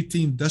to the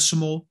 18th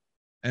decimal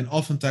and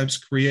oftentimes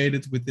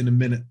created within a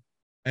minute.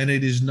 And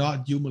it is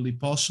not humanly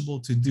possible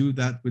to do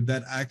that with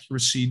that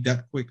accuracy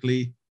that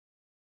quickly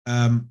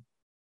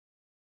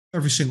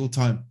every single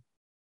time.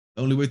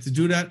 The only way to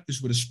do that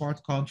is with a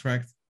smart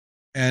contract.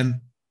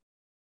 And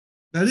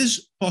that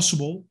is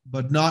possible,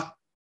 but not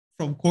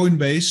from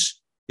Coinbase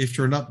if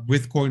you're not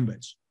with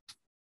Coinbase.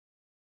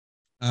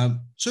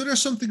 So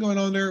there's something going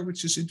on there,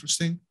 which is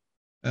interesting.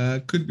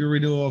 Could be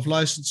renewal of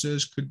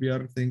licenses, could be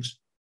other things.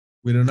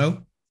 We don't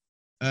know.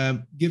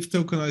 Give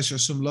Tokenizer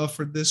some love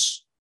for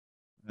this.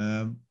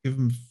 Give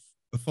him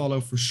a follow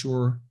for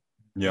sure.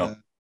 Yeah.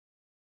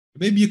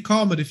 Maybe a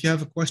comment if you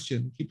have a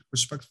question. Keep it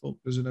respectful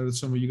because I know that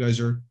some of you guys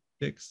are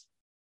dicks.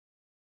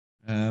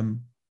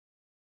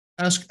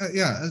 Ask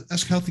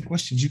healthy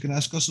questions. You can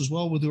ask us as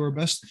well. We'll do our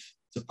best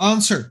to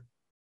answer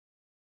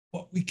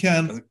what we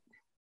can.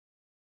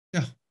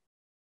 Yeah.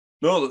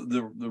 No,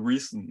 the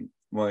reason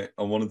why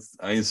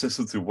I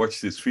insisted to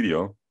watch this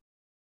video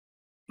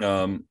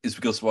is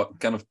because what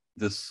kind of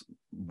this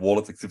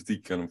wallet activity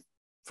kind of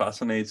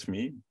fascinates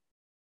me.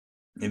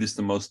 It is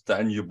the most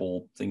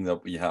tangible thing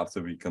that we have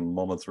that we can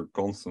monitor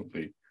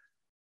constantly.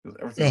 Because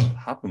everything that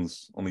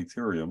happens on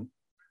Ethereum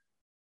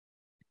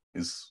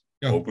is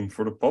open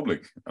for the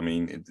public. I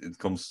mean, it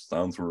comes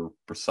down to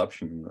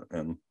perception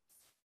and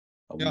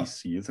how we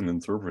see it and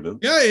interpret it.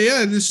 Yeah,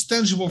 it is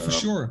tangible for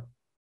sure.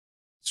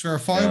 It's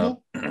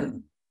verifiable.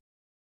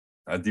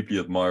 I deeply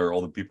admire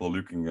all the people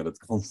looking at it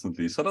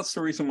constantly. So that's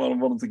the reason why I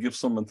wanted to give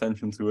some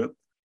attention to it.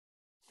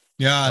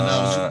 Yeah, no,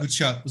 it was a good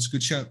shot. It was a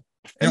good shot.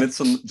 And it's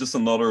just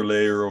another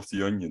layer of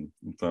the onion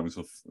in terms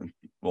of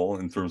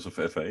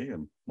FA,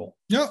 and well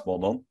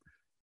done.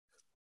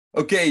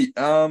 Okay,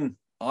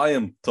 I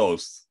am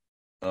toast.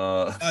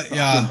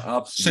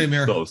 Same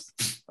here. Toast.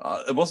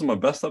 It wasn't my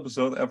best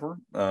episode ever.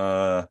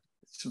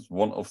 It's just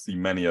one of the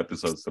many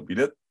episodes that we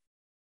did.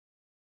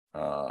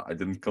 I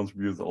didn't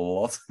contribute a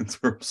lot in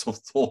terms of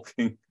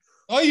talking.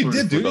 Oh, you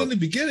did, dude, in the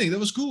beginning. That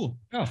was cool.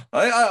 Yeah,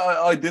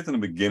 I did in the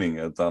beginning,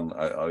 and then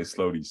I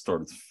slowly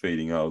started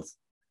fading out.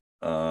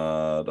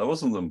 That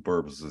wasn't on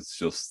purpose. It's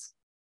just,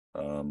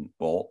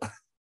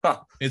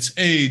 it's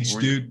age,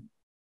 dude.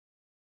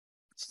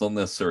 It's not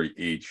necessarily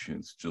age.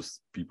 It's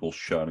just people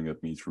shouting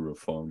at me through a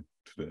phone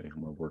today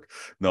on my work.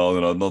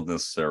 No, not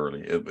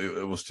necessarily.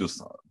 It was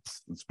just,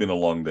 it's been a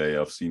long day.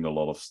 I've seen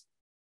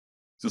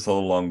just a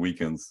long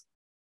weekend.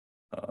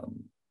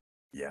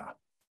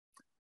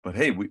 But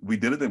hey, we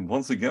did it, and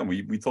once again,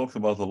 we talked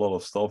about a lot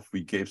of stuff.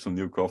 We gave some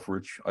new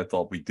coverage. I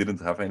thought we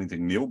didn't have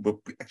anything new, but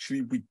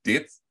we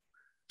did.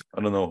 I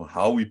don't know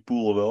how we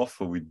pull it off,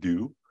 but we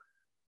do.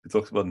 We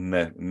talked about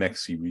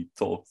Nexi. We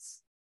talked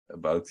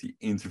about the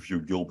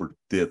interview Gilbert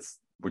did,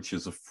 which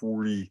is a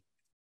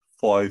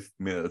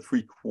 45-minute,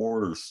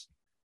 3/4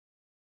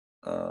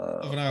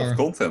 of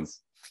content.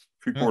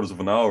 3/4 of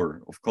an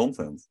hour of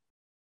content.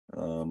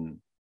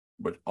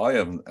 But I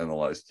haven't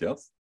analyzed yet.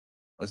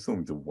 I still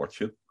need to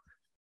watch it.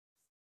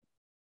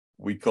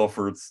 We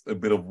covered a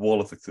bit of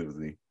wallet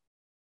activity.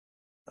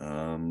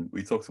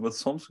 We talked about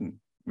Samsung.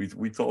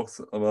 We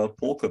talked about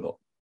Polkadot.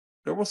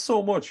 There was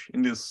so much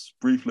in this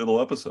brief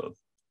little episode.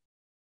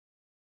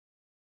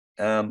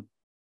 And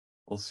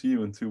we'll see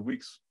you in 2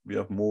 weeks. We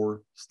have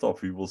more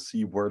stuff. We will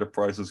see where the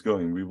price is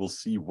going. We will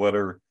see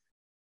whether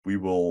we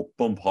will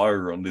pump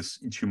higher on this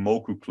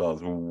Ichimoku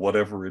cloud or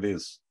whatever it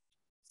is.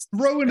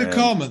 Throw in the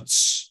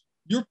comments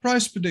your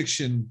price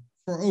prediction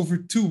for over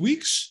 2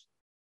 weeks.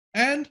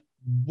 And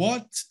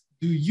what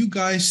do you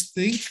guys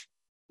think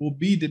will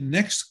be the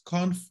next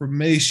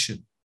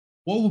confirmation?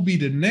 What will be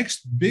the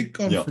next big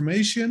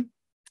confirmation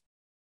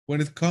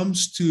when it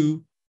comes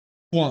to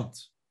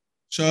quant?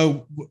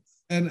 So,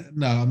 and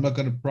no, I'm not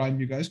going to prime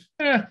you guys.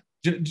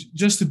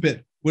 Just a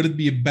bit. Would it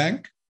be a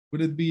bank?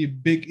 Would it be a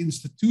big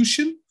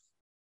institution?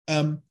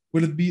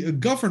 Would it be a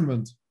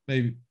government,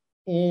 maybe?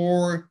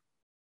 Or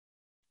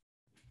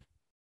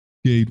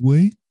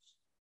gateway?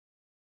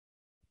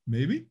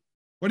 Maybe?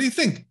 What do you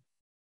think?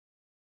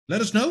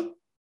 Let us know.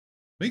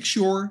 Make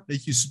sure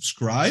that you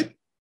subscribe,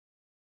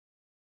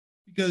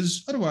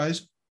 because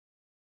otherwise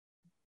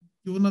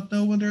you will not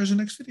know when there is a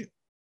next video.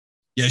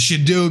 Yes, you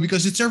do,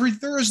 because it's every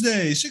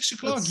Thursday, 6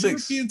 o'clock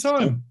European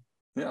time.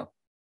 Yeah.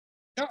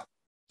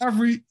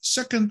 Every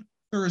second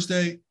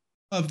Thursday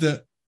of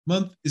the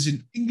month is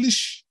in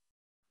English.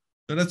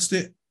 So that's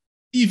the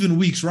even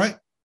weeks, right?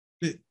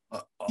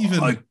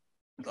 Even.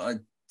 I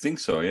think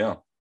so, yeah.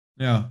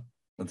 Yeah.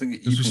 I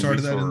think we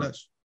started that in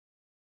Dutch.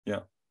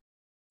 Yeah.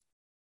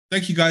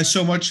 Thank you guys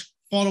so much.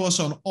 Follow us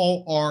on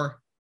all our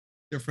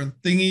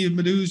different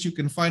thingy-madoos. You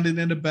can find it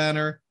in the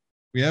banner.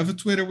 We have a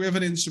Twitter, we have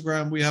an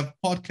Instagram, we have a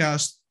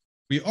podcast.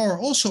 We are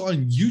also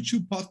on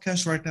YouTube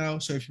podcast right now.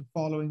 So if you're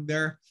following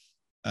there,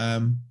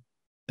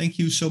 thank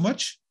you so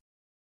much.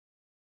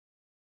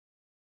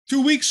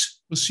 2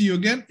 weeks. We'll see you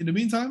again. In the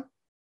meantime,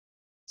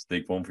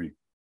 stay comfy.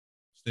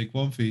 Stay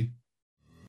comfy.